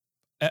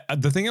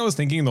thing I was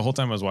thinking the whole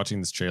time I was watching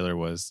this trailer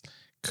was,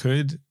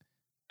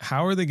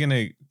 how are they going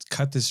to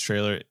cut this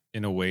trailer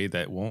in a way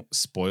that won't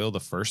spoil the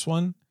first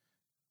one?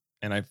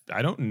 And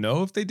I don't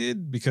know if they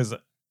did, because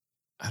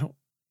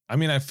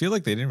I feel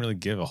like they didn't really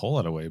give a whole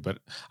lot away, but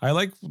I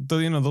like the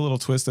little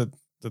twist that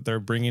they're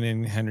bringing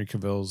in Henry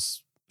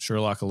Cavill's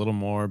Sherlock a little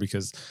more,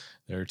 because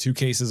their two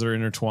cases are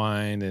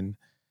intertwined, and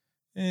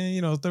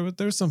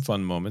there's some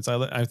fun moments.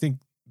 I think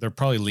they're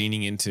probably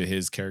leaning into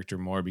his character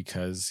more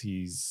because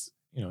he's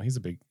a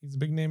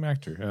big name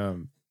actor,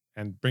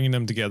 and bringing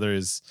them together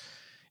is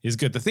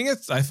good. The thing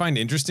that I find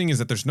interesting is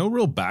that there's no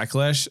real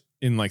backlash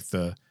in like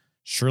the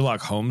Sherlock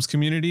Holmes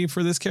community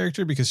for this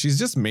character, because she's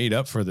just made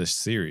up for this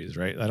series,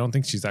 right? I don't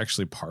think she's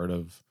actually part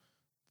of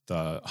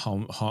the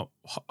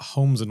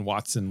Holmes and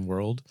Watson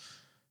world.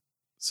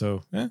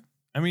 So, I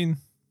would be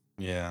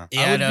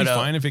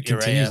fine if it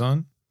continues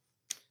on.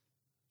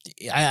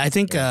 I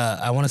think I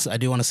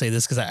do want to say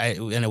this, because I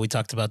know we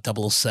talked about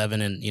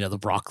 007 and the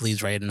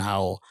Broccoli's, right, and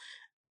how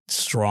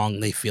strong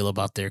they feel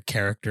about their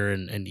character,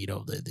 and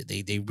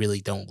they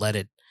really don't let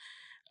it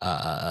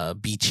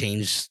be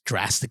changed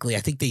drastically.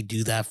 I think they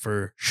do that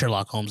for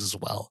Sherlock Holmes as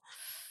well.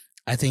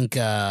 I think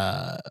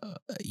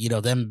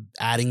them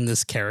adding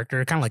this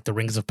character, kind of like the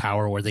Rings of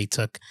Power, where they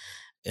took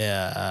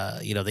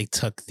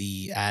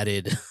the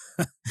added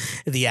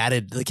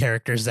the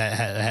characters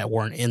that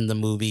weren't in the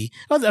movie.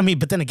 But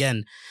then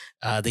again,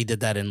 they did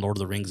that in Lord of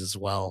the Rings as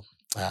well.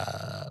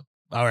 The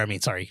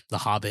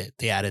Hobbit.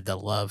 They added the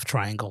love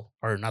triangle,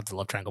 or not the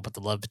love triangle, but the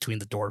love between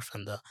the dwarf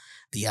and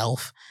the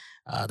elf.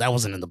 That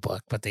wasn't in the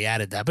book, but they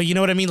added that. But you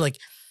know what I mean? Like,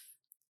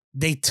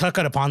 they took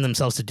it upon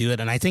themselves to do it,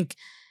 and I think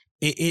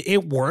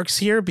it works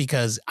here,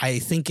 because I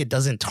think it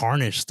doesn't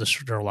tarnish the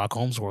Sherlock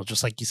Holmes world.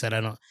 Just like you said,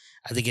 I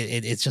think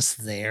it's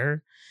just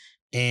there,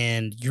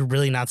 and you're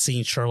really not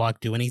seeing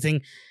Sherlock do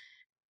anything.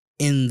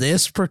 In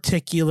this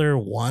particular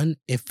one,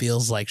 it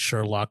feels like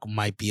Sherlock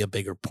might be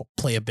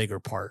play a bigger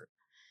part,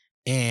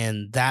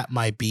 and that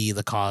might be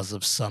the cause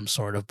of some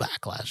sort of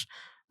backlash.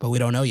 But we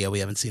don't know yet. We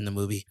haven't seen the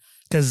movie,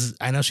 because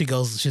I know she's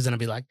gonna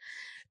be like,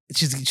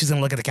 she's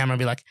gonna look at the camera and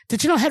be like,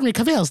 "Did you know Henry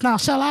Cavill's now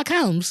Sherlock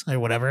Holmes or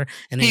whatever?"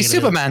 And he's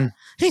Superman.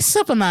 He's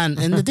Superman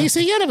in the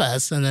DC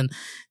universe. And then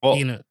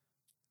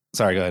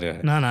sorry, go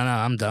ahead. No,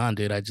 I'm done,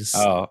 dude. I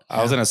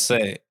was gonna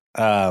say,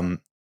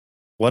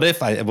 what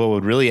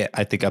would really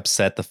I think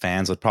upset the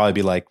fans would probably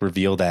be like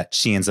reveal that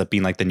she ends up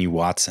being like the new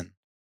Watson.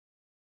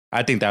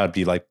 I think that would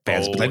be like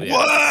fans would be like,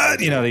 what?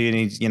 You know what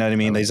I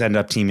mean? They just end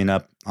up teaming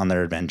up on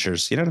their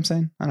adventures. You know what I'm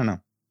saying? I don't know.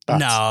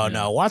 Thoughts?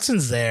 No,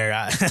 Watson's there.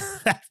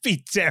 That'd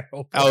be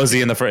terrible. Oh, is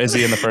he in the first?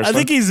 I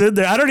think he's in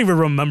there. I don't even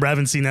remember. I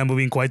haven't seen that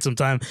movie in quite some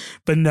time.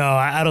 But no,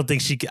 I don't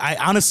think she. I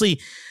honestly,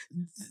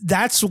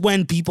 that's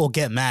when people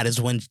get mad. Is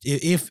when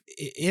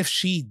if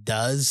she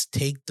does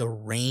take the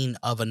reign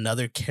of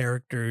another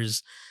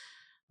character's,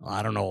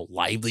 I don't know,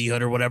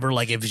 livelihood or whatever.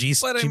 Like if she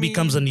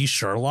becomes a new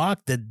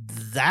Sherlock,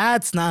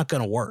 that's not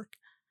gonna work.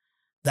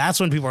 That's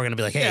when people are gonna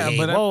be like, hey,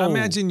 whoa.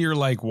 Imagine you're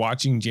like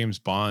watching James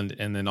Bond,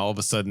 and then all of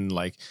a sudden,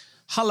 like,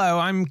 hello,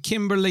 I'm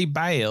Kimberly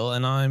Bale,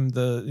 and I'm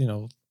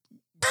the,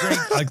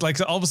 great. like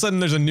all of a sudden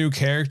there's a new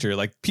character.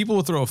 Like people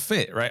will throw a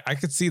fit, right? I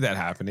could see that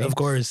happening. Of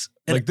course.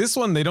 Like this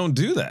one, they don't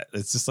do that.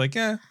 It's just like,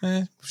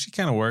 she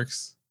kind of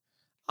works.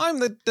 I'm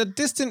the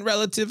distant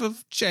relative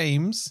of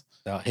James.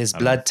 His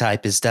blood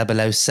type is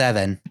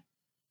 007.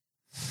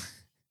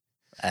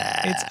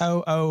 It's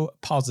O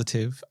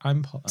positive.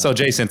 So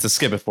Jason, to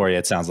skip it for you,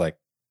 it sounds like.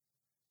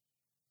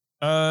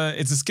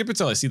 It's a skip it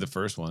till I see the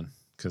first one,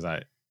 because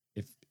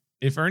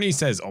if Ernie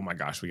says, "Oh my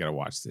gosh, we got to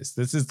watch this.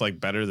 This is like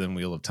better than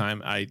Wheel of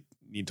Time," I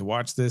need to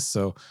watch this.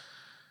 So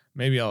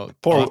maybe I'll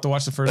have to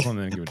watch the first one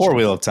and then give it. Poor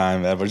Wheel of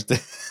Time.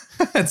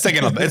 It's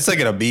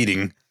taking a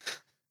beating.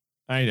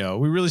 I know.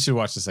 We really should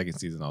watch the second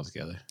season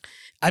altogether.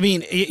 I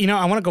mean,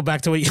 I want to go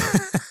back to what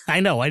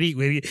I know.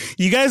 You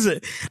guys,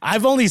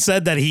 I've only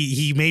said that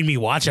he made me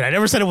watch it. I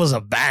never said it was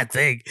a bad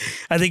thing.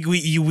 I think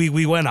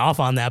we went off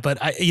on that, but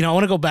I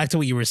want to go back to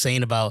what you were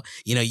saying about,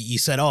 you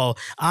said,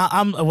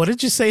 what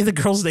did you say the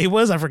girl's name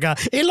was? I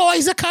forgot.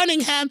 Eliza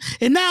Cunningham,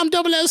 and now I'm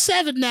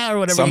 007 now, or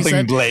whatever. Something he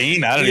said.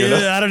 Blaine. I don't even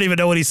know. I don't even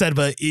know what he said,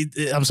 but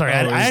I'm sorry.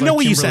 I know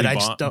what you said. I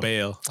just don't.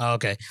 Bale. Oh,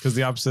 okay. Because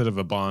the opposite of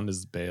a Bond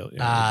is Bale.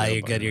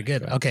 You're good. You're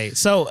good. Okay,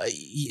 so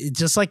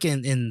just like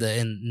in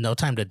No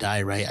Time to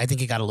Die, right? I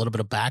think it got a little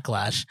bit of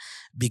backlash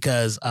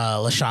because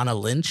Lashana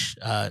Lynch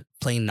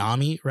playing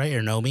Nami, right?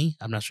 Or Nomi.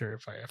 I'm not sure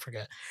if I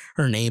forget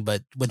her name,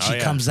 but when she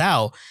comes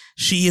out,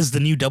 she is the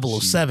new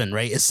 007,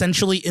 right?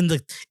 Essentially in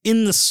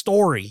the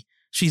story,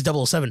 she's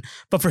 007.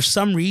 But for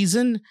some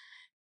reason,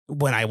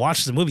 when I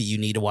watch the movie, you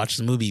need to watch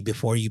the movie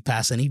before you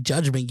pass any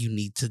judgment. You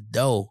need to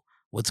know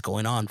what's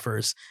going on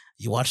first.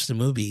 You watch the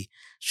movie,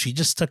 she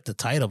just took the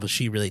title, but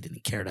she really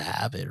didn't care to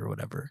have it or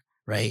whatever,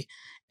 right?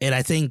 And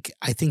I think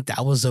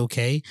that was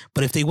okay.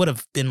 But if they would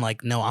have been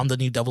like, no, I'm the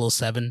new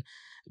 007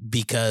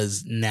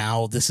 because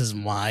now this is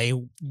my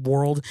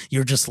world,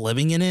 you're just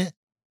living in it,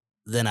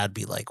 then I'd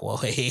be like, well,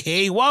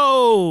 hey,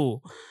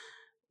 whoa.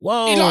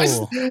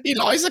 Whoa.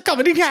 Eliza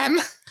Cunningham.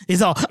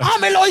 He's all,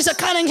 I'm Eliza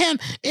Cunningham,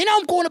 and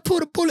I'm going to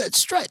put a bullet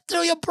straight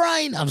through your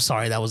brain. I'm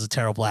sorry, that was a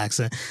terrible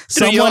accent.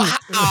 Someone.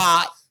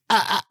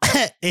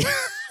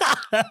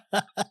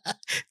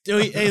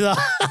 Through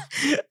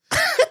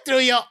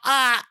your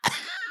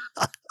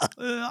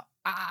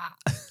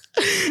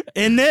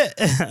Isn't it?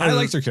 I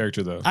liked her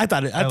character though. I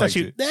thought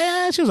she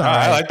was all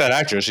I right. like that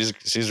actress. She's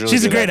really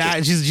She's a good great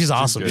actress. actor. She's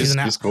awesome. good.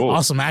 She's cool.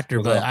 awesome actor,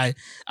 Cool but girl.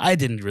 I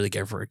didn't really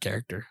care for her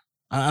character.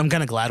 I'm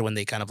kind of glad when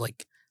they kind of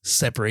like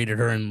separated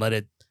her and let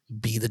it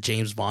be the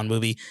James Bond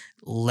movie.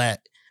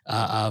 Let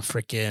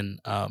freaking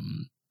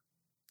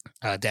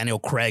Daniel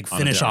Craig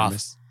finish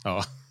off.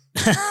 Oh,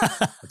 I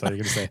thought you were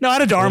gonna say No,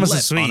 Ana de Armas let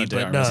is sweet, Ana de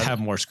but Armas no, have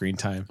more screen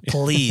time.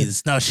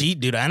 please, no,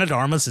 Ana de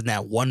Armas in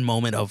that one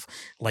moment of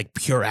like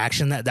pure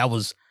action that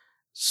was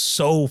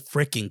so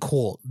freaking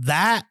cool.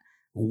 That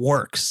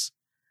works.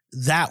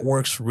 That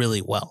works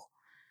really well.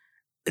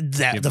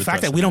 That Give the the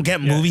fact that trust we don't in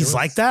get it. Yeah, movies it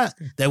like was-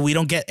 that we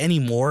don't get any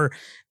more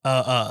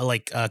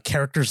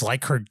characters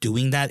like her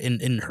doing that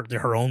in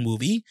her own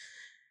movie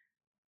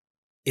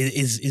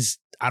is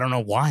I don't know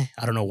why.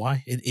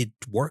 It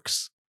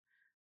works.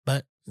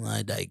 But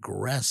I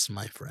digress,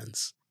 my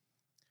friends.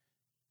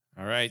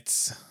 All right,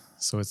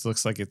 so it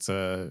looks like it's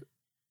a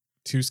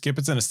 2 skip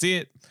it's and a see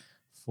it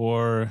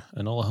for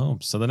Enola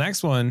Holmes. So the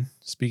next one,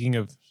 speaking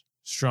of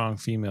strong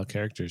female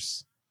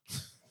characters,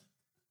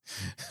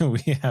 we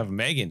have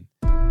Megan.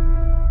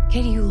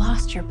 Katie, you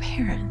lost your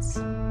parents.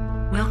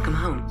 Welcome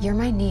home. You're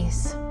my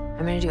niece. I'm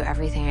gonna do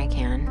everything I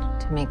can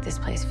to make this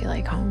place feel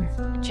like home.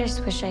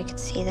 Just wish I could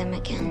see them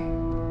again.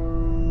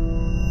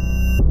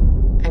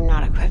 I'm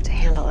not equipped to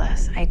handle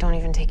this. I don't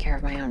even take care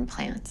of my own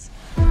plants.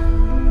 I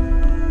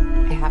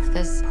have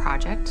this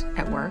project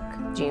at work.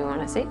 Do you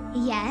want to see?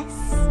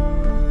 Yes.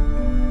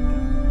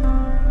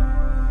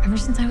 Ever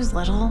since I was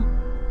little,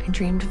 I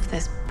dreamed of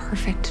this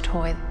perfect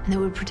toy that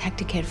would protect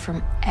a kid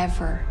from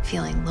ever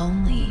feeling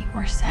lonely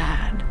or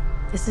sad.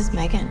 This is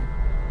Megan.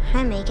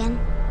 Hi, Megan.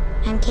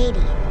 I'm Katie.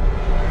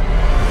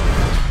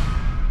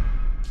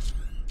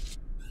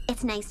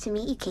 It's nice to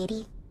meet you,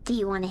 Katie. Do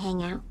you want to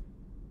hang out?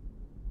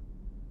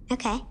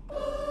 Okay.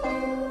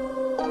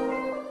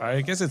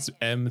 I guess it's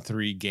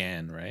M3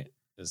 GAN, right?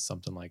 It's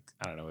something like,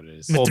 I don't know what it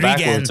is. Well,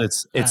 backwards, Gan.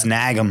 it's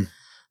Nagam.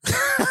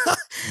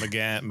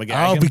 McGann.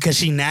 Oh, because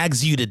she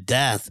nags you to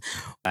death.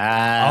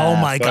 Ah, Oh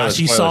my gosh,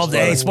 you solved it.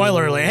 Hey,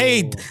 spoiler alert.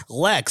 Hey, Whoa.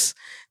 Lex,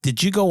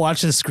 did you go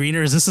watch this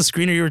screener? Is this the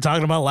screener you were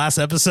talking about last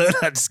episode?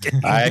 I'm just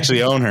kidding. I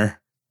actually own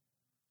her.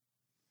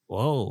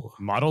 Whoa.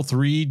 Model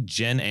 3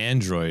 Gen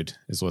Android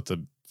is what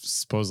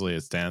supposedly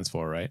it stands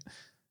for, right?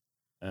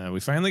 We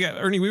finally got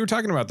Ernie. We were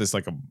talking about this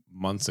like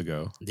months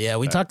ago. Yeah,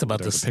 we talked about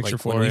there's this a picture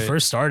like, when for we it.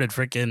 first started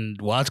freaking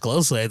Watch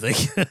Closely, I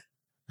think.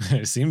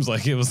 It seems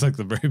like it was like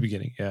the very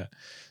beginning. Yeah.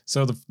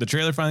 So the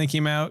trailer finally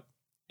came out,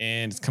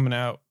 and it's coming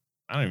out.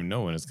 I don't even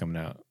know when it's coming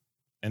out.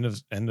 End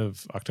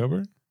of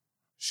October?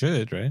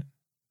 Should, right?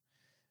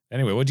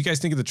 Anyway, what do you guys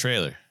think of the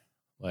trailer?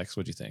 Lex,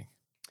 what do you think?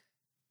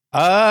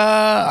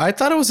 I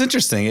thought it was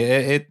interesting.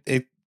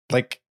 It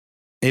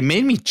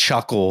made me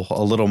chuckle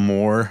a little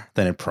more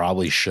than it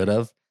probably should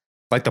have.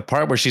 Like the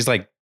part where she's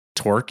like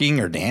twerking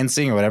or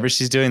dancing or whatever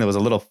she's doing, that was a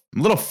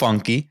little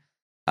funky.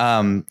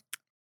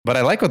 But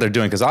I like what they're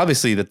doing because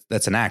obviously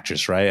that's an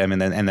actress, right? I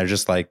mean, and they're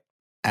just like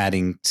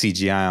adding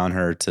CGI on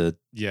her to.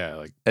 Yeah,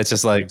 like it's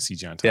just like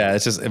CGI on top. yeah,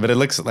 it's just, but it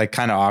looks like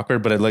kind of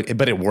awkward, but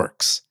it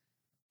works.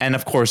 And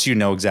of course, you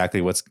know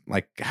exactly what's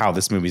like how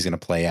this movie's going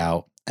to play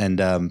out, and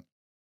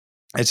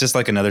it's just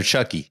like another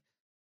Chucky.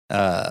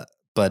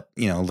 But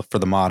you know, for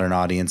the modern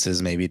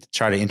audiences, maybe to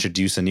try to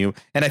introduce a new.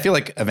 And I feel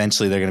like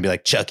eventually they're going to be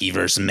like Chucky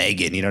versus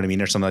Megan, you know what I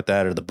mean, or something like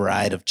that, or the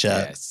Bride of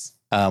Chuck, Yes.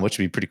 which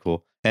would be pretty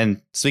cool.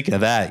 And speaking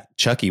of that,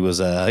 Chucky he was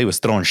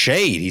throwing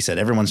shade. He said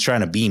everyone's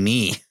trying to be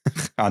me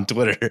on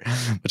Twitter,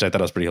 which I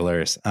thought was pretty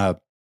hilarious. But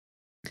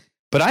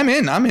I'm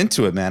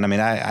into it, man. I mean,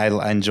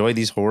 I enjoy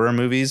these horror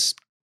movies.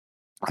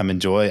 I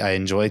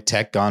enjoy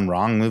tech gone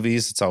wrong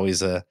movies. It's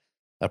always a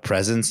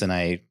presence, and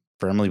I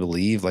firmly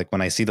believe, like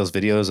when I see those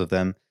videos of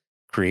them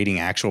creating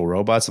actual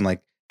robots, I'm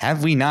like,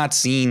 have we not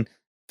seen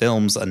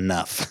films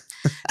enough?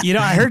 You know,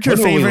 I heard your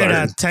What do we favorite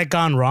learn? Tech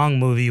Gone Wrong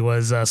movie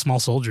was Small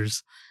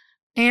Soldiers.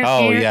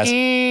 Oh yes.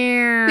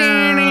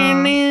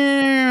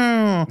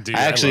 Dude,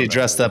 I actually love that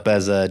dressed movie. up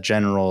as a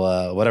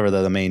general, whatever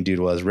the main dude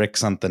was, Rick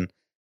something.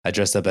 I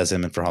dressed up as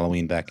him for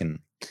Halloween back in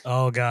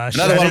Oh gosh.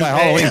 another one of my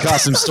Halloween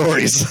costume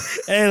stories.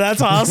 Hey,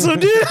 that's awesome,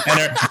 dude.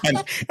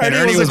 and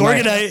Ernie was a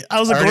Gorgonite. I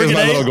was a Ernie was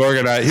my little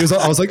Gorgonite. Gorgonite.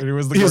 I was like, Ernie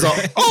was the he was all,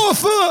 Gorgonite. oh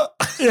fuck.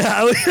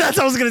 Yeah, that's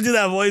how I was gonna do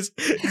that voice.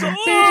 He's like,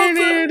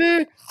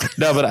 "Oh, fuck."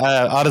 No, but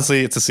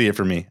honestly, it's a see it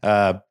for me.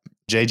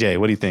 JJ,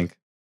 what do you think?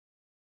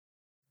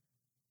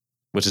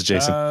 Which is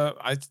Jason?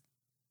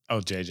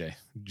 JJ.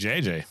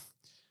 JJ.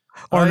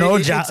 Or no,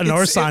 it's-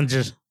 nor it's-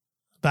 Sanjay.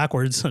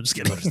 Backwards. I'm just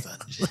kidding.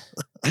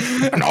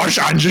 No,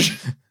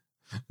 Sanjay.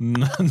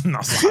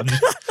 Nosage.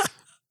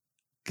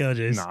 Go,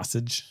 Jason.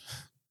 Nosage.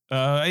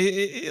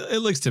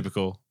 It looks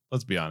typical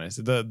let's be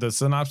honest. The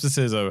synopsis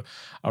is a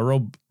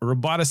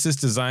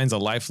roboticist designs a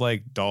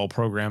lifelike doll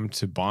program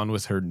to bond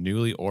with her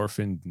newly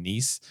orphaned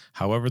niece.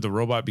 However, the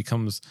robot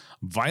becomes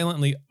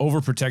violently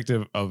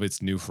overprotective of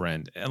its new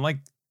friend. And like,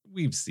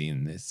 we've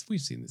seen this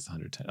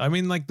 100 times. I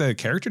mean, like, the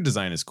character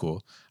design is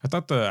cool. I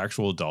thought the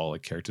actual doll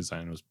like character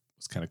design was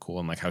kind of cool,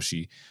 and like how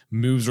she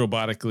moves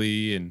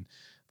robotically, and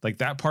like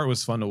that part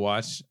was fun to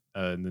watch.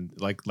 And then,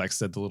 like Lex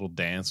said, the little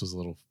dance was a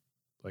little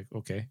like,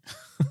 okay.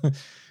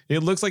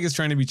 It looks like it's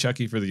trying to be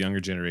Chucky for the younger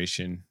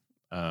generation,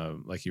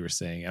 like you were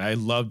saying. And I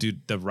love,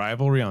 dude, the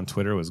rivalry on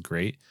Twitter was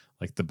great.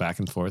 Like the back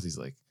and forth, he's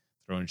like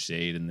throwing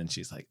shade, and then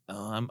she's like,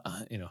 "Oh, I'm,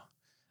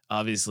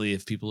 obviously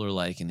if people are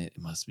liking it,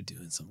 it must be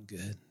doing something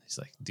good." He's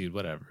like, "Dude,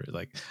 whatever."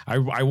 Like,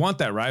 I want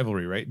that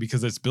rivalry, right?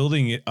 Because it's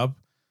building it up,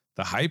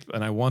 the hype,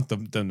 and I want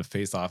them to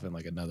face off in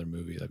like another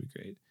movie. That'd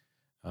be great.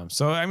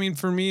 So I mean,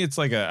 for me, it's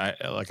like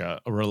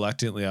a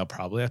reluctantly, I'll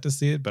probably have to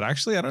see it. But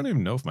actually, I don't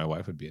even know if my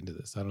wife would be into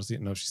this. I don't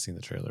know if she's seen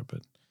the trailer.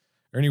 But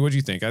Ernie, what do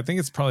you think? I think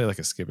it's probably like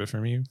a skip it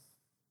from you,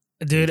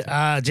 dude.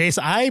 Jace,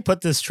 I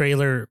put this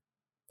trailer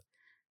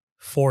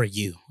for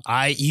you.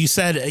 You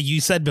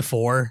said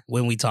before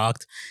when we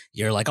talked,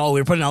 you're like, "Oh,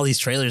 we're putting all these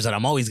trailers that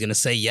I'm always gonna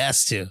say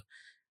yes to."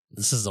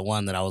 This is the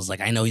one that I was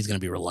like, I know he's gonna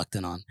be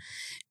reluctant on.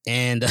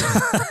 And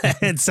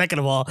and second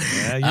of all,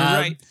 yeah, you're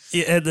right.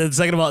 And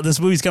second of all, this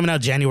movie's coming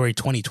out January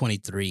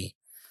 2023.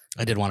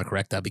 I did want to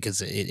correct that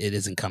because it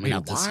isn't coming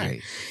out this year.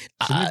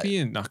 Shouldn't it be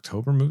an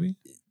October movie?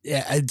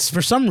 Yeah, it's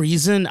for some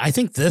reason. I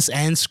think this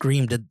and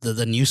Scream,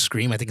 the new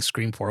Scream, I think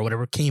Scream 4 or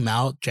whatever, came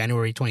out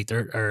January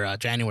 23rd or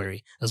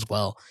January as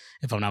well,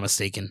 if I'm not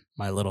mistaken.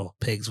 My little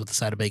pigs with the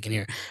side of bacon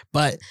here.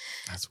 But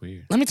that's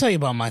weird. Let me tell you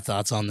about my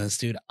thoughts on this,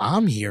 dude.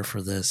 I'm here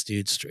for this,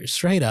 dude.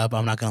 Straight up,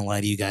 I'm not gonna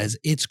lie to you guys.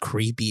 It's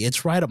creepy.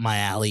 It's right up my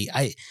alley.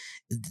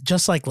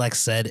 Just like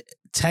Lex said,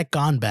 tech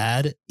gone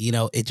bad.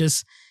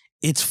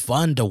 It's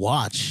fun to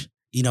watch.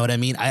 You know what I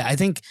mean?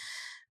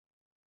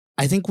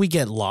 I think we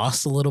get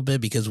lost a little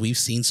bit because we've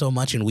seen so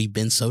much and we've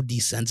been so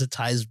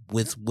desensitized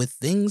with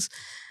things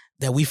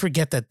that we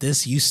forget that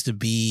this used to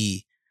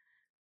be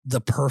the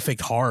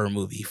perfect horror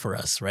movie for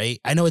us, right?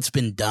 I know it's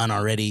been done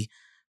already,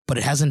 but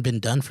it hasn't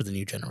been done for the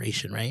new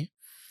generation, right?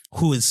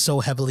 Who is so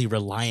heavily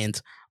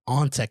reliant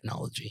on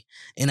technology.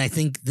 And I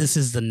think this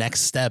is the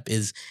next step,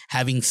 is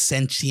having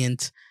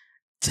sentient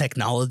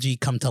technology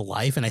come to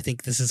life. And I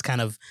think this is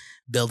kind of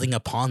building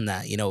upon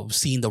that,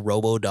 seeing the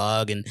robo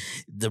dog and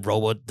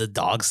the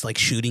dogs like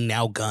shooting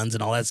now guns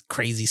and all that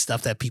crazy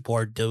stuff that people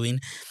are doing.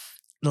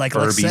 Like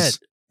Lex said,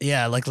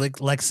 yeah, like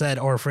Lex said,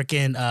 or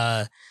freaking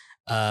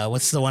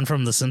what's the one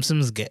from The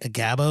Simpsons?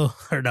 Gabbo?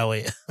 Or no,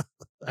 wait.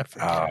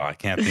 I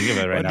can't think of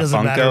it right now.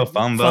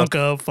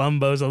 Funko,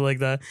 something like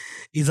that.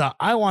 He's like,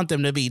 I want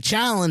them to be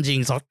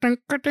challenging. So,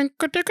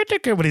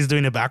 but he's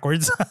doing it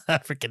backwards.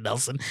 Freaking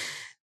Nelson.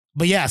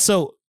 But yeah,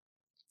 so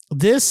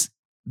this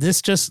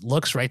just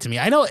looks right to me.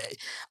 I know,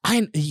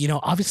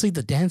 obviously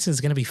the dance is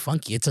going to be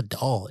funky. It's a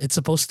doll. It's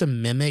supposed to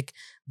mimic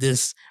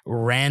this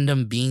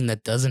random being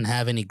that doesn't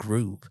have any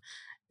groove.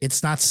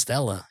 It's not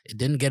Stella. It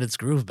didn't get its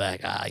groove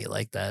back. You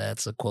like that?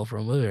 That's a quote from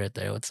a movie right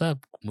there. What's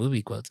up?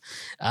 Movie quotes.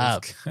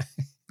 I'm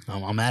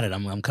at it.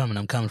 I'm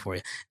coming for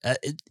you.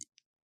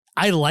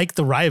 I like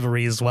the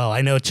rivalry as well.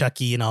 I know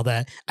Chucky and all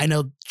that. I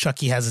know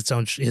Chucky has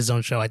his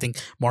own show. I think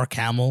Mark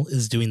Hamill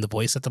is doing the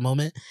voice at the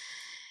moment.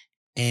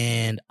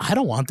 And I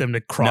don't want them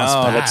to cross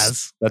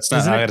paths. That's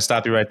not. I got to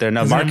stop you right there.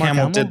 No, Mark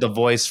Hamill did the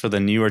voice for the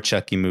newer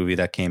Chucky movie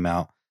that came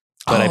out.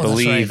 But I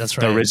believe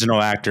the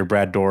original actor,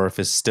 Brad Dourif,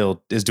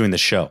 is doing the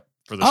show.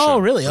 Oh,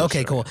 really?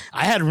 Okay, cool.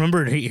 I had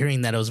remembered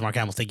hearing that it was Mark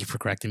Hamill. Thank you for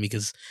correcting me,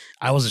 because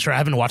I wasn't sure. I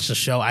haven't watched the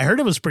show. I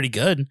heard it was pretty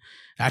good.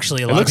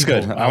 Actually, a lot of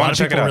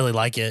people really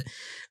like it.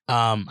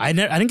 I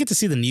didn't get to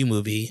see the new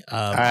movie.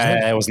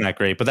 It wasn't that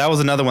great, but that was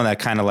another one that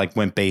kind of like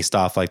went based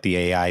off like the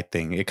AI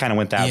thing. It kind of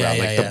went that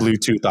route, the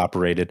Bluetooth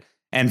operated.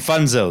 And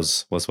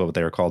Funzos was what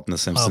they were called in The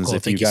Simpsons. Cool.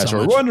 If you guys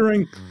were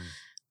wondering.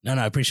 No,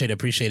 I appreciate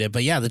it.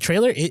 But yeah, the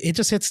trailer, it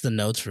just hits the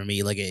notes for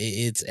me. Like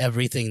it's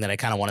everything that I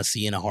kind of want to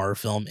see in a horror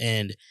film,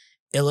 and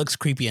it looks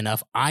creepy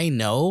enough. I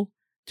know,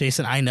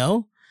 Jason,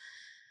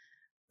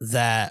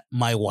 that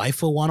my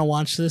wife will want to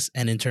watch this,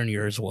 and in turn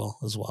yours will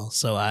as well.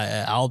 So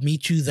I'll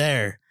meet you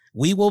there.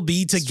 We will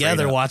be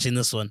together watching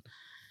this one.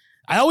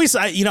 I always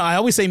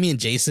say me and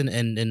Jason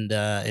and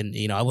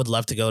I would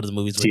love to go to the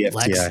movies with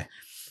Lex.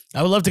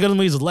 I would love to go to the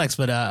movies with Lex,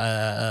 but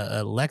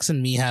Lex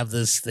and me have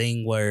this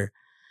thing where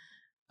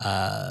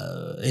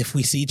if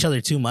we see each other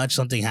too much,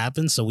 something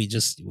happens. So we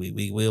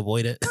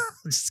avoid it.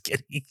 Just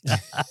kidding.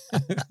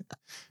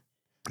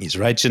 He's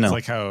right, It's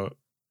like how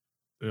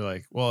they're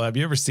like, well, have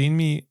you ever seen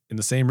me in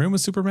the same room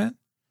with Superman?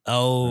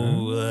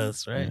 Oh,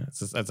 that's right. Yeah,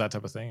 it's that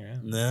type of thing,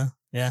 right?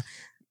 Yeah.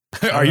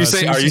 Are you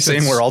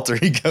saying we're alter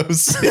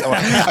egos?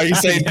 Are you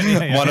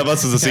saying one of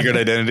us is a secret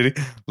identity?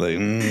 Like,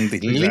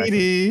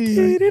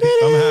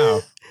 somehow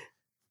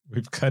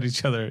we've cut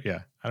each other. Yeah,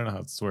 I don't know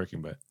how it's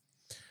working, but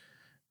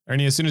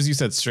Ernie, as soon as you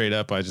said "Straight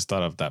Up," I just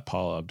thought of that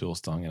Paula Abdul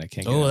song, and I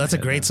can't. Oh, that's a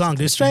great song,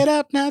 dude. Straight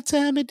up, now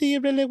tell me, do you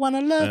really want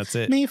to love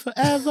me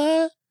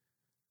forever?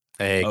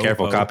 Hey,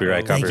 careful,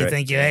 copyright.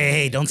 Thank you.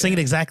 Hey, don't sing it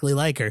exactly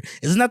like her.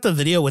 Isn't that the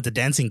video with the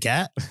dancing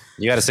cat?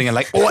 You got to sing it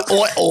like, oi,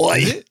 oi, oi.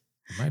 It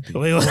might be.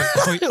 Wait,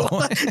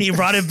 he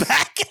brought it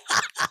back.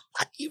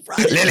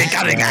 Lily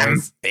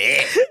Cunningham.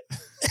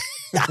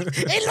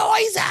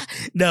 Eloisa.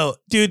 No,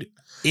 dude.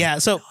 Yeah,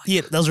 so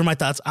yeah, those are my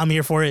thoughts. I'm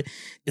here for it.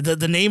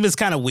 The name is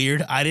kind of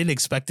weird. I didn't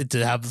expect it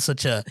to have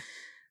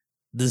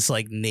this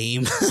like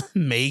name,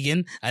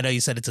 Megan. I know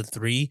you said it's a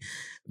 3.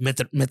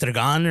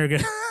 Mitragan or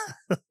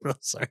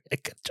sorry,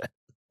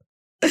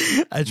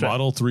 I tried.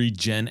 Model 3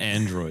 Gen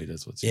Android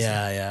is what's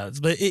yeah.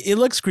 But it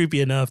looks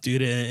creepy enough,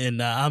 dude,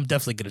 and I'm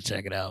definitely gonna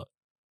check it out.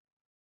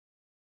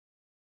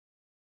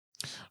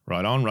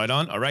 Right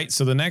on. All right,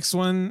 so the next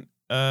one,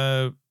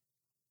 I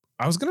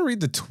was gonna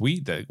read the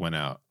tweet that went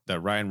out that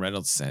Ryan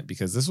Reynolds sent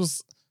because this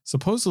is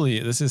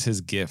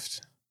his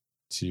gift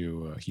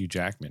to Hugh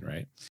Jackman,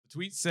 right? The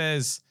tweet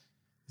says,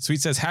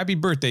 "Happy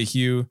birthday,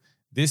 Hugh.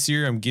 This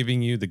year I'm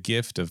giving you the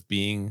gift of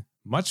being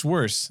much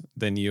worse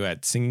than you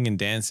at singing and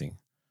dancing,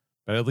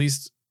 but at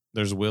least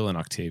there's Will and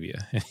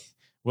Octavia,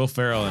 Will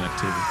Ferrell and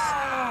Octavia."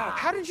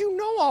 How did you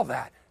know all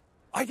that?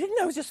 I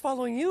didn't. I was just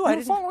following you. You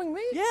were following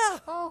me? Yeah.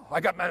 Oh,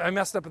 I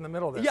messed up in the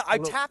middle of this. Yeah,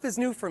 tap is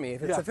new for me.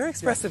 It's a very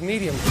expressive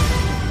medium.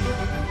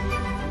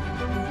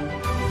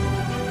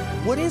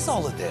 What is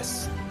all of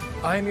this?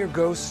 I'm your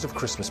ghost of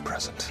Christmas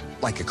present.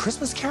 Like a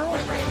Christmas carol?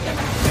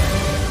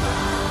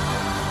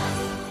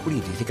 What do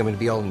you think I'm going to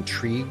be all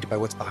intrigued by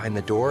what's behind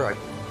the door?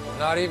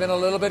 Not even a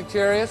little bit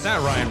curious?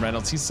 Not Ryan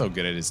Reynolds. He's so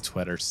good at his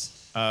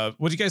twitters. What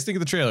do you guys think of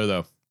the trailer,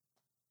 though?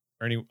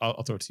 Ernie,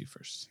 I'll throw it to you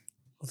first.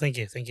 Well, thank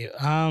you.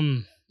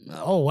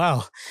 Oh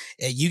wow,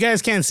 you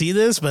guys can't see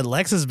this, but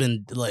Lex has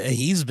been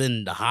he's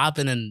been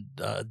hopping and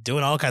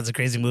doing all kinds of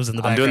crazy moves in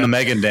the background. I'm doing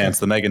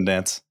the Megan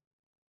dance,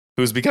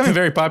 who's becoming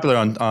very popular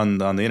on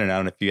the internet. I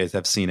don't know if you guys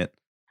have seen it.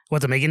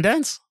 What, the Megan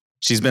dance?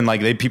 She's been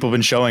people have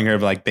been showing her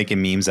like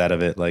making memes out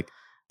of it. Like,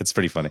 it's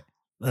pretty funny.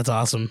 That's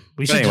awesome.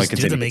 We should just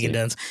do the Megan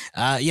dance.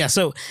 Yeah.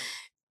 So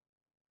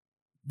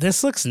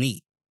this looks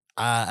neat.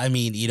 I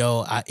mean,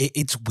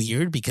 it's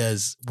weird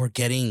because we're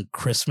getting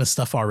Christmas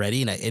stuff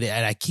already, and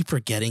I keep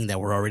forgetting that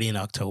we're already in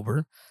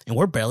October, and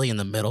we're barely in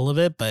the middle of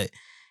it. But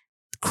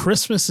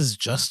Christmas is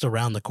just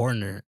around the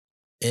corner,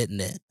 isn't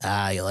it?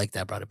 You like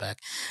that? Brought it back.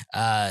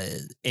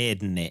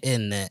 Isn't it?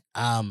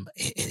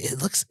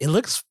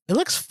 It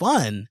looks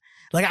fun.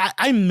 Like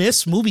I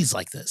miss movies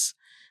like this.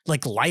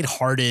 Like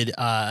lighthearted,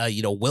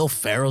 Will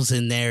Ferrell's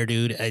in there,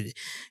 dude.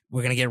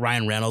 We're gonna get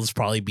Ryan Reynolds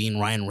probably being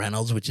Ryan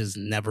Reynolds, which is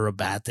never a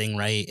bad thing,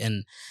 right?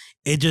 And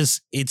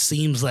it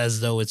seems as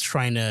though it's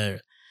trying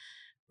to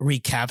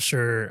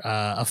recapture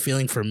a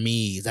feeling for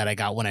me that I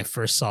got when I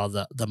first saw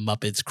the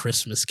Muppets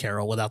Christmas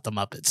Carol without the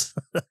Muppets.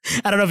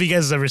 I don't know if you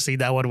guys have ever seen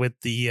that one with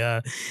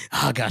the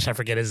I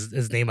forget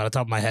his name out of the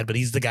top of my head, but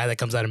he's the guy that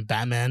comes out in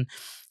Batman.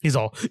 He's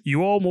all,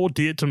 "You all more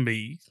dear to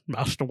me,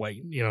 Master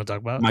Wayne." You know what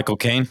I'm talking about? Michael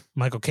Caine.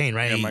 Michael Caine,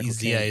 right?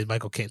 Yeah, He's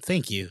Michael Caine.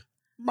 Thank you.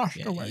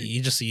 Master Wayne.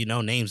 You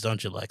know names,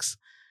 don't you, Lex?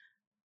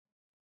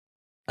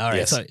 All right.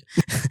 Yes. So,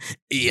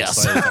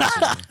 yes.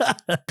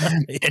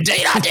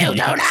 Indeed, I do,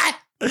 don't I?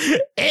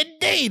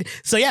 Indeed.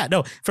 So yeah,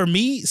 no. For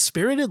me,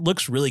 Spirited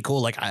looks really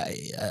cool. Like I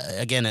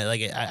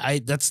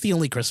that's the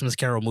only Christmas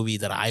Carol movie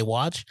that I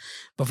watch,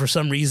 but for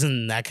some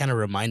reason that kind of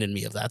reminded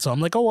me of that. So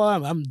I'm like, oh,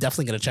 well, I'm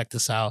definitely gonna check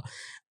this out.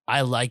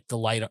 I like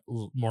the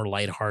more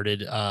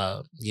lighthearted,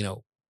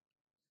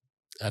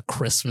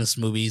 Christmas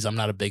movies. I'm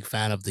not a big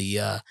fan of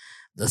the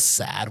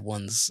sad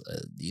ones.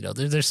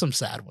 There's some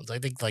sad ones. I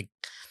think I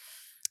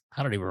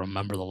don't even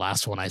remember the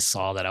last one I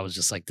saw that I was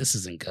just like, this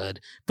isn't good.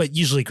 But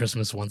usually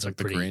Christmas ones are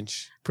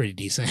pretty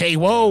decent. Hey,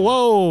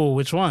 whoa,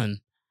 which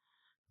one?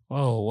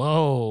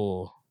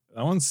 Whoa.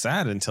 That one's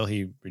sad until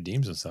he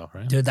redeems himself,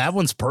 right? Dude, that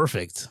one's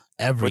perfect.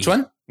 Which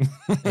one?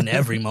 In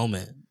every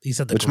moment. He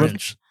said the Which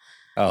Grinch.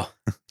 One? Oh.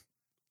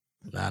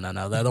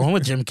 No. The one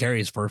with Jim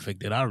Carrey is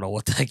perfect, dude. I don't know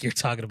what the heck you're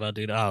talking about,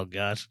 dude. Oh,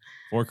 gosh.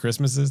 4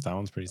 Christmases? That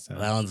one's pretty sad.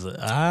 That one's...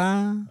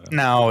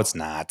 No, it's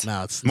not.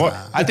 No, it's more.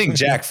 Not. I think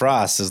Jack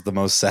Frost is the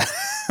most sad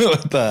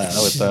with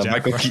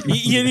Michael Keaton.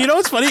 You know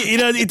what's funny?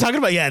 You're talking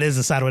about... Yeah, it is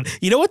a sad one.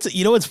 You know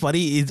what's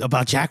funny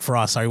about Jack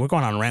Frost? Sorry, we're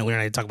going on a rant. We're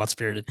going to talk about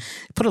Spirited.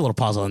 Put a little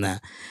pause on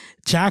that.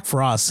 Jack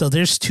Frost. So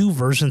there's 2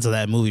 versions of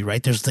that movie,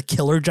 right? There's the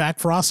killer Jack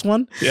Frost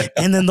one,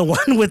 and then the one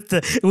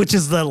which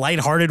is the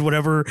lighthearted,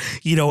 whatever,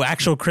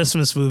 actual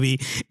Christmas movie.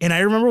 And I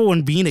remember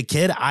when being a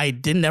kid, I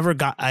didn't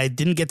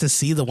get to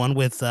see the one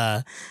with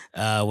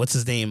what's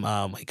his name?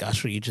 Oh my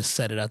gosh, what you just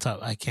said it on top.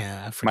 I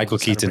forget. Michael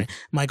Keaton.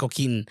 Michael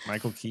Keaton.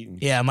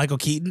 Yeah, Michael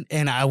Keaton.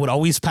 And I would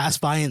always pass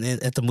by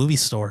at the movie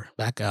store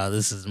back.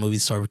 This is a movie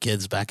store for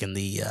kids back in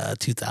the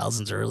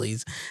 2000s, early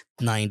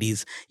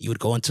 90s. You would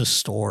go into a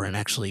store and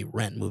actually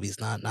rent movies,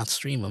 not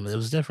stream them. It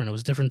was different. It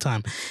was a different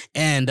time.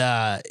 And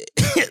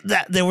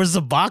that there was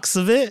a box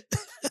of it.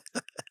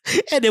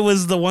 And it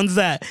was the ones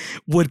that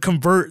would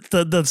convert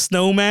the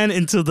snowman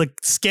into the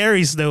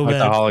scary snowman.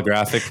 Like the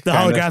holographic. The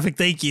holographic,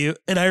 thank you.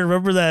 And I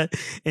remember that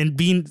and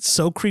being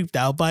so creeped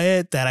out by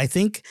it that I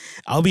think,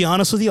 I'll be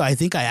honest with you, I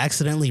think I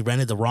accidentally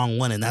rented the wrong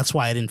one, and that's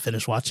why I didn't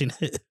finish watching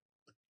it.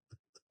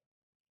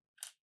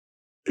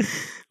 Wait,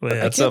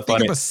 That's I so can't think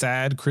funny. of a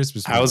sad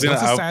Christmas movie. I was gonna-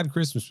 What's a I- sad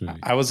Christmas movie?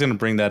 I was gonna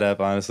bring that up,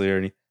 honestly,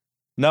 Ernie.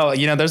 No,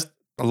 there's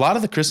a lot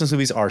of the Christmas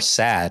movies are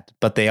sad,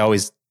 but they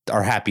always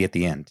are happy at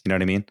the end. You know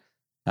what I mean?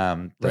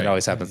 That Right.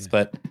 always happens.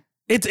 But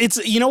It's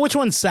you know which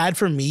one's sad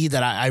for me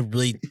that I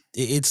really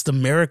it's the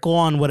Miracle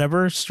on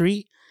whatever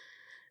street.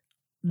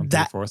 On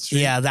That 34th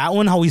Street? yeah, that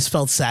one always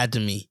felt sad to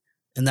me,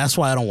 and that's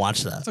why I don't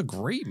watch that. That's a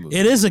great movie.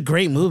 It is a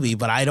great movie,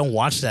 but I don't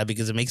watch that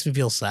because it makes me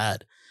feel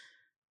sad.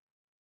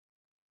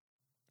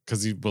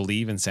 Because you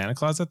believe in Santa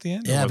Claus at the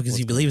end? Or Yeah, what- because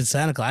you what's believe in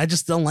Santa Claus. I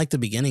just don't like the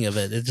beginning of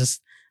it. It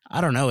just I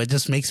don't know. It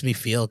just makes me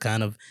feel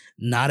kind of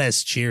not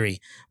as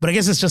cheery. But I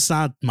guess it's just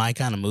not my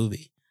kind of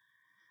movie.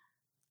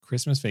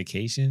 Christmas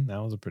Vacation? That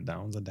one's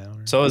a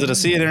downer. So is it a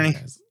see it, Ernie?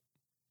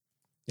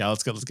 Yeah,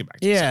 let's get back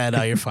to this. Yeah,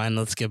 no, you're fine.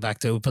 Let's get back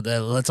to it. But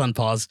let's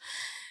unpause.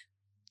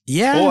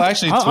 Yeah, well,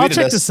 actually, I'll tweeted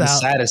check us this the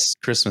out.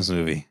 saddest Christmas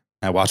movie.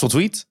 At Watchful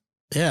Tweets.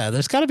 Yeah,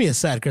 there's got to be a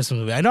sad Christmas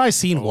movie. I know I've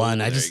seen one.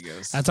 I there just he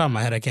goes. that's on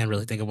my head. I can't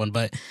really think of one.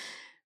 But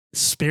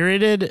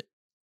Spirited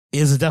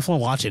is a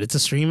definitely watch it. It's a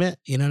stream it.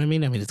 You know what I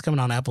mean? I mean, it's coming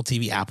on Apple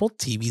TV. Apple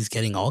TV is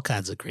getting all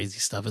kinds of crazy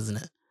stuff, isn't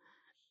it?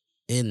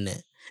 Isn't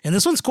it? And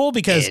this one's cool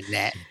because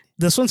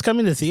this one's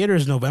coming to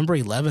theaters November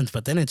 11th,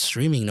 but then it's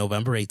streaming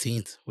November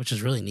 18th, which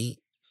is really neat.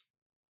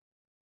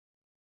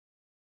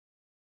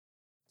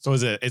 So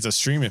it's a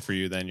stream it for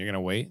you then? You're going to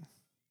wait?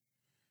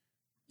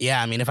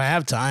 Yeah, I mean, if I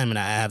have time and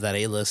I have that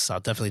A-list, I'll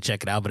definitely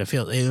check it out. But I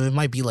feel it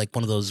might be like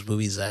one of those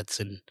movies that's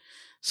in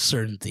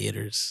certain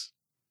theaters.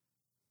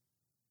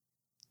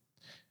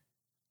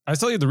 I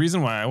tell you, the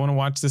reason why I want to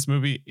watch this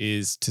movie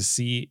is to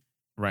see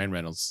Ryan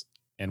Reynolds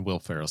and Will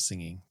Ferrell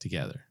singing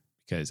together,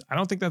 because I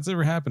don't think that's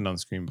ever happened on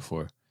screen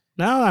before.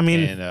 No, I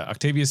mean, and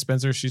Octavia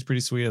Spencer, she's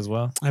pretty sweet as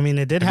well. I mean,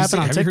 it did happen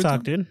on have you heard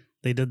TikTok, them? dude.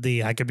 They did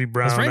the "I Could Be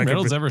Brown." Has I Ryan Could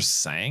Reynolds Be- ever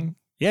sang?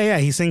 Yeah,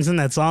 he sings in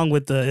that song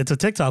with the. It's a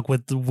TikTok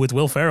with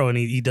Will Ferrell, and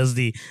he does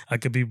the "I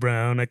could be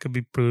brown, I could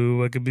be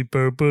blue, I could be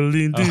purple,"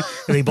 and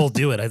they both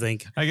do it. I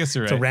think. I guess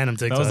you're right. It's a random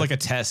TikTok. That was like a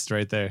test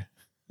right there.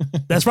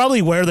 That's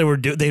probably where they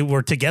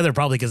were together,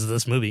 probably because of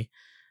this movie.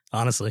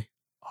 Honestly,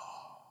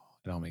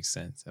 It all makes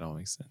sense.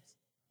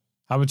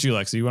 How about you,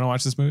 Lex? You want to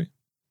watch this movie?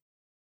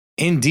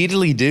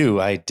 Indeedly do.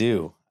 I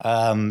do.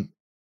 I'm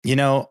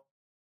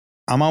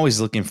always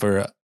looking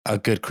for a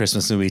good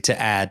Christmas movie to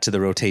add to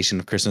the rotation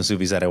of Christmas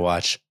movies that I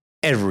watch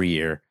every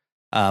year.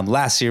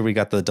 Last year we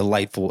got the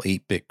delightful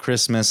 8-Bit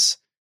Christmas,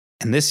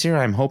 and this year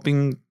I'm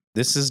hoping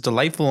this is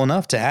delightful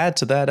enough to add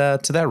to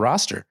that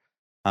roster.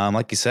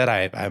 Like you said,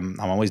 I'm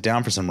always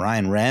down for some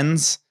Ryan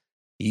Reynolds.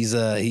 He's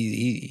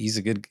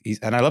a good,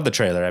 and I love the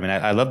trailer. I mean,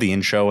 I love the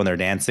intro when they're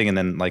dancing, and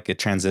then like it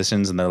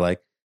transitions, and they're like,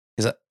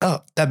 he's like, oh,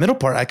 that middle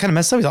part, I kind of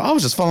messed up. He's like, I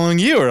was just following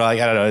you, or like,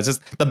 I don't know. It's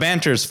just the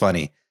banter is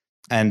funny,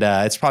 and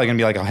it's probably gonna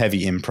be like a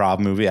heavy improv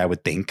movie, I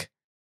would think.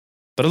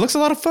 But it looks a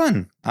lot of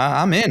fun.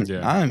 I'm in.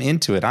 Yeah. I'm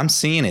into it. I'm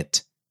seeing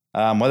it.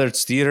 Whether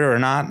it's theater or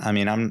not, I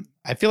mean,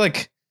 I feel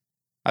like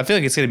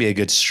it's gonna be a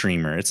good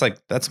streamer. It's like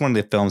that's one of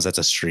the films that's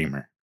a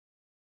streamer.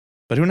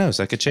 But who knows?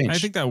 That could change. I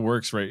think that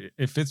works right.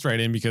 It fits right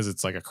in because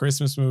it's like a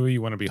Christmas movie.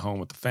 You want to be home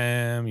with the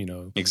fam,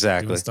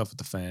 Exactly. doing stuff with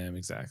the fam.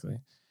 Exactly.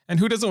 And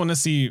who doesn't want to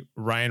see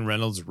Ryan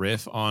Reynolds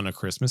riff on A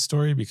Christmas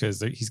Story? Because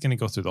he's going to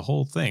go through the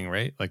whole thing,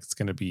 right? Like it's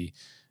going to be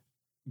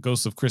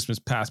Ghosts of Christmas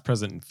Past,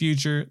 Present, and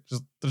Future.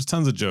 There's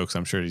tons of jokes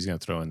I'm sure he's going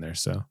to throw in there.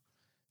 So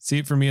see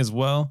it for me as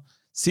well.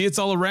 See it's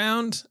all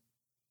around.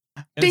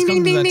 And Ding, it's ding,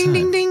 coming to ding, that ding,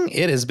 ding, time. ding.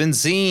 It has been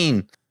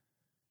seen.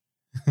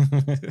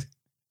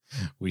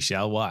 We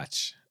shall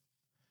watch.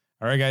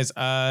 All right, guys.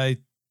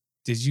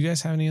 Did you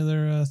guys have any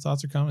other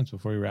thoughts or comments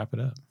before we wrap it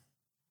up?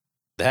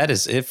 That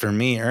is it for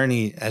me,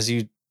 Ernie. As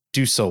you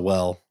do so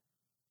well,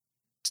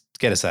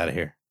 get us out of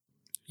here.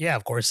 yeah,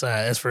 of course.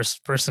 As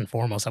first and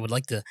foremost, I would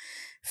like to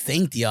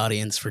thank the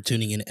audience for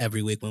tuning in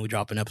every week when we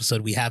drop an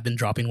episode. We have been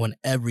dropping one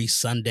every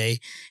Sunday,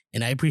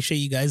 and I appreciate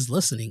you guys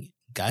listening,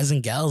 guys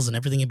and gals, and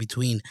everything in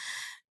between.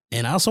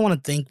 And I also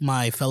want to thank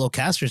my fellow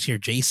casters here,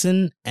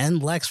 Jason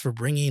and Lex, for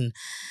bringing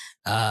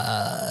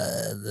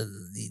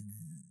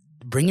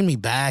bringing me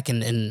back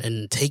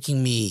and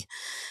taking me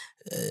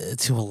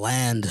to a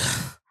land.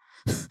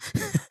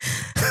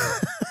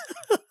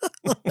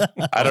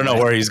 I don't know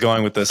where he's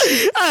going with this.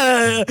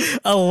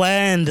 A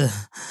land,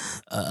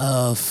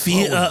 a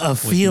feeling,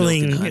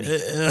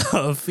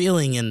 a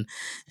feeling,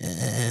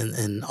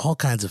 and all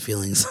kinds of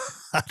feelings.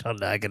 I don't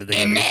know. I gotta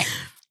think of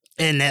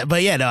it.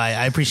 But yeah, no,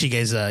 I appreciate you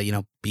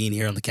guys, being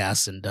here on the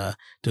cast and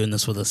doing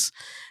this with us,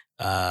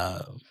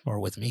 or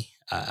with me.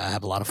 I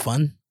have a lot of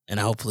fun, and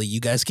hopefully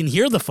you guys can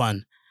hear the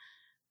fun.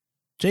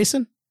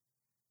 Jason?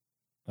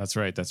 That's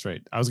right.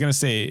 I was going to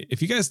say,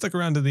 if you guys stuck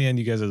around to the end,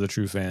 you guys are the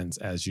true fans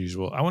as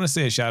usual. I want to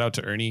say a shout out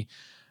to Ernie,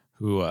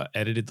 who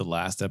edited the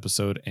last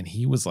episode, and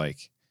he was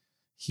like,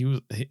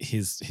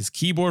 his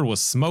keyboard was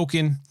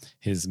smoking,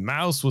 his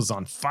mouse was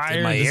on fire.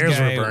 Dude, my This ears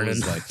were guy burning.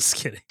 was like, Just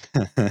kidding.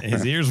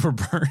 his ears were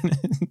burning.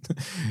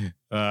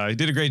 He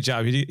did a great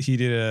job. He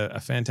did a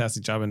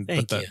fantastic job, and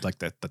Thank you.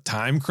 the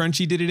time crunch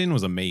he did it in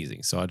was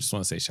amazing. So I just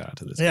want to say shout out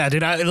to this. Yeah,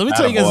 dude. Let me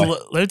tell you guys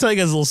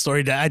a little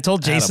story. I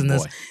told Jason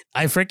this.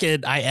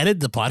 Attaboy. I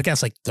edited the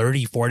podcast like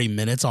 30, 40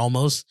 minutes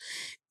almost,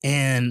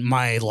 and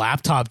my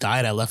laptop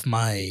died. I left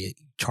my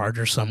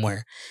charger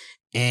somewhere,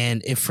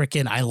 and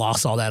I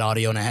lost all that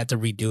audio, and I had to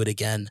redo it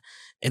again.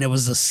 And it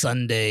was the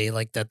Sunday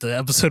like that the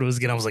episode was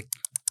getting. I was like,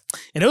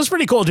 and it was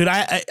pretty cool, dude.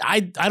 I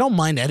don't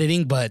mind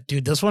editing, but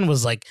dude, this one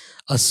was like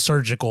a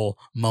surgical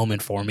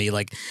moment for me.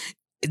 Like,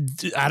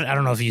 I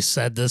don't know if you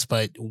said this,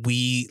 but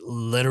we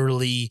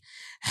literally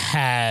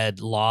had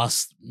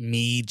lost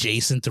me,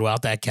 Jason,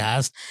 throughout that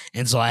cast,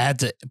 and so I had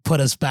to put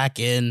us back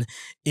in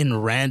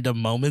random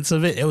moments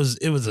of it. It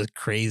was a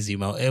crazy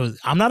moment.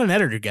 I'm not an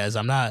editor, guys.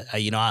 I'm not.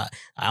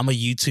 I'm a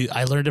YouTube.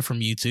 I learned it from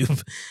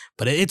YouTube,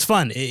 but it's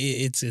fun.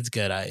 It's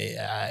good.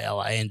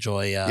 I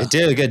enjoy. You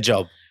did a good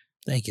job.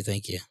 Thank you.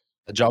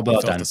 A job He well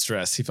felt done. the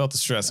stress. He felt the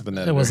stress of an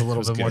editor. It was a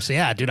little bit more. So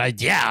yeah, dude.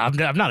 I'm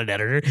not an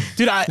editor,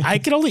 dude. I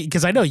can only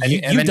because I know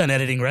you've done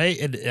editing, right?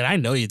 And I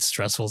know it's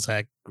stressful as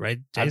heck, right?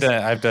 Jason?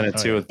 I've done it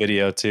too with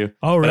video too.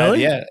 Oh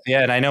really? Yeah.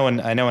 And I know when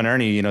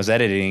Ernie is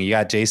editing, you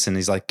got Jason.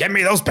 He's like, "Get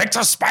me those pics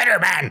of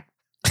Spider-Man."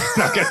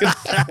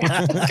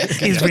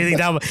 He was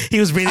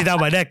breathing down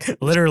my neck.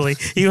 Literally,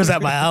 he was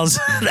at my house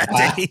that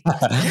day.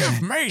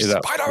 He's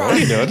like, what are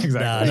you doing?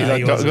 Exactly. He's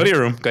like, go to your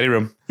room. Go to your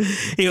room.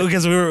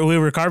 Because we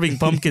were carving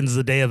pumpkins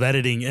the day of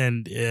editing,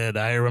 and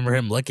I remember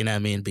him looking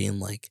at me and being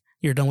like,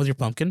 "You're done with your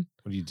pumpkin?"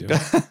 What are you doing?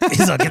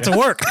 He's like, "Get to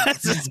work."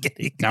 Just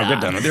kidding. Now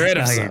get done with your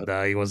episode.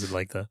 No, he wasn't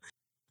like that.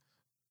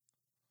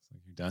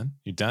 You done?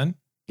 You done?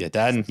 Yeah,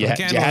 done. You had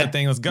that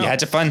thing. Let's go. You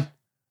had your fun.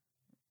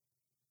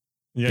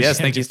 Yes, Yes,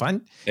 thank you.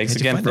 Fun. Thanks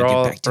Had your again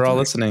fun. for all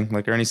listening.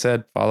 Like Ernie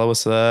said, follow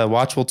us,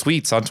 Watchful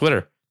Tweets on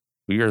Twitter.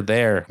 We are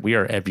there. We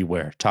are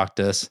everywhere. Talk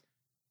to us.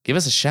 Give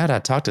us a shout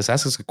out. Talk to us.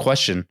 Ask us a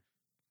question.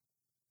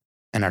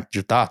 And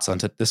your thoughts on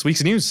this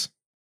week's news.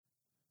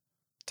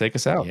 Take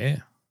us out. Yeah.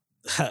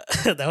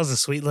 That was a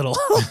sweet little.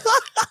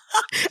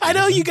 I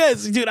know you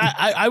guys, dude.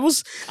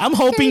 I'm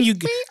hoping you.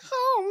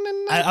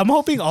 I'm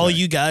hoping all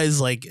you guys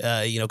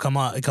come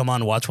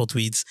on Watchful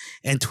Tweets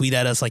and tweet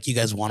at us like you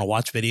guys want to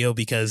watch video,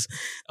 because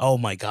oh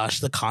my gosh,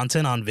 the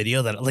content on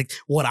video that like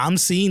what I'm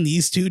seeing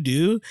these two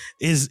do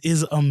is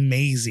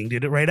amazing,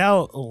 dude. Right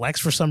now, Lex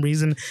for some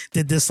reason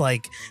did this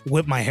like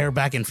whip my hair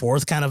back and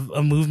forth kind of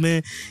a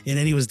movement, and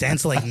then he was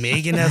dancing like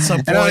Megan at some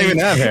point. I don't even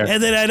have hair.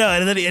 And then I know,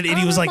 and then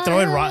he was like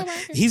throwing rock.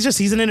 He's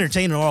an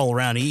entertainer all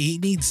around. He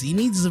needs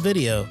the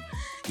video.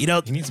 You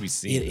know, He needs to be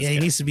seen. he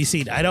needs to be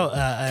seen. I don't,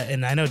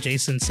 and I know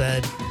Jason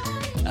said,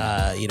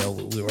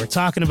 we were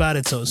talking about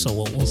it, so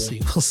we'll see.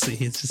 We'll see.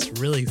 It's just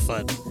really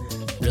fun.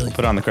 Really.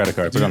 Put on the credit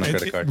card. Put on the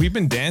credit card. We've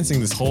been dancing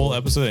this whole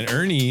episode, and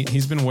Ernie,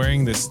 he's been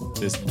wearing this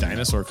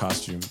dinosaur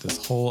costume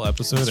this whole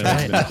episode, and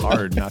it's been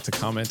hard not to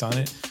comment on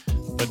it.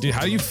 But dude,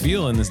 how do you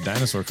feel in this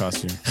dinosaur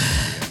costume?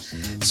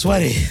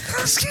 Sweaty.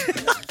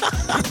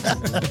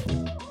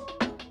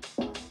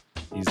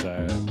 He's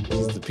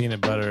the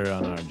peanut butter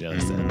on our jelly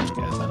sandwich,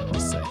 guys. I don't know what to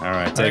say. All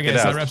right, take it guys,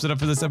 out. that wraps it up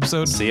for this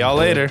episode. See y'all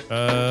later.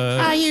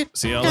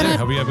 See y'all later.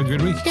 Hope you have a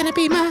good week. Gonna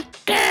be my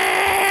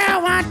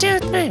girl. 1, 2,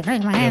 3.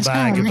 Bring my hands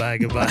on me.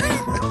 Goodbye.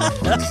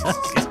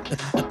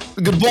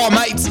 Goodbye,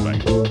 mates.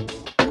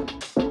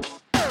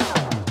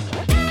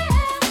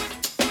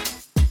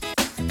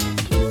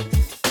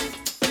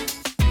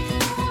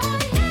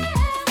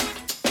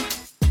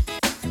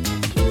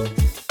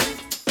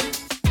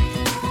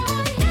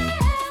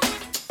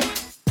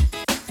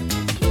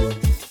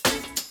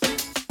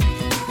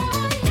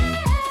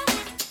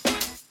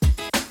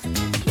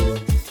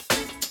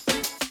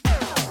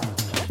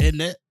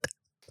 Isn't it?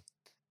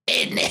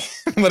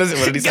 What is it?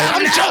 What did he say?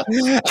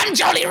 I'm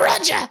Jolly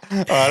Roger.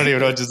 Oh, I don't even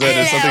know what you said.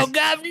 There's Hello, something.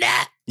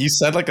 Governor. You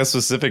said like a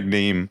specific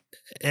name.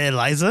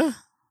 Eliza?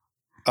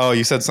 Oh,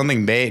 you said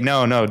something.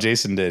 No,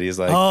 Jason did. He's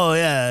like Oh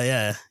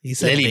yeah. He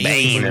said Lily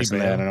Bailey. Bane or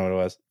something. I don't know what it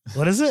was.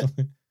 What is it?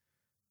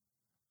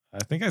 I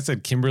think I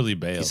said Kimberly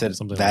Bale. He said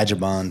something like that.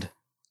 Vagabond.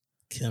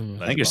 Kim.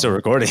 I think you're still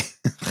recording.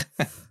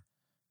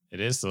 It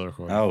is still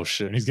recording. Oh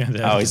shit. And he's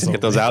gonna He's gonna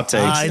get those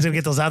outtakes. He's gonna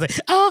get those out there.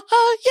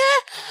 Oh yeah.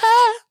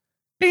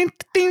 Dude,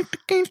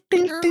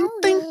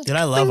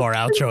 I love our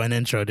outro and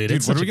intro, dude. Dude,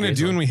 It's what are such we a gonna great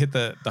do song. when we hit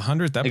the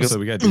 100th goes, episode?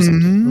 We gotta do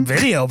something.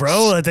 Video,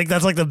 bro. I think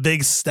that's like the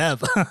big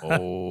step.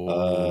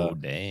 Oh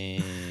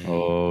dang!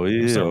 Oh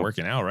I'm yeah. start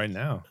working out right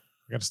now.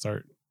 I got to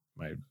start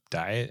my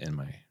diet and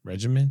my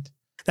regimen.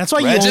 That's why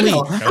you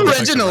Reginald. only.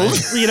 Reginald.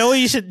 You know what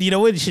you should. You know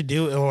what you should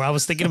do. Or I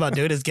was thinking about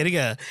doing is getting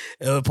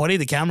pointing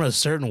the camera a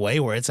certain way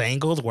where it's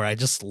angled, where I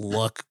just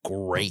look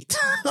great.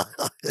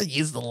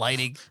 Use the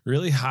lighting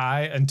Really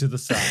high and to the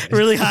side.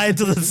 really high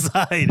to the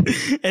side,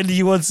 and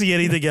you won't see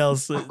anything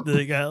else.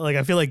 Like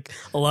I feel like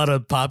a lot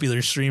of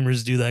popular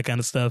streamers do that kind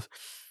of stuff.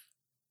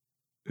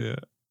 Yeah.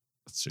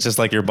 That's true. Just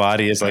like your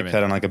body is like Right,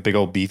 cut on like a big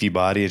old beefy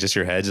body. It's just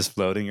your head just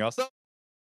floating. You're also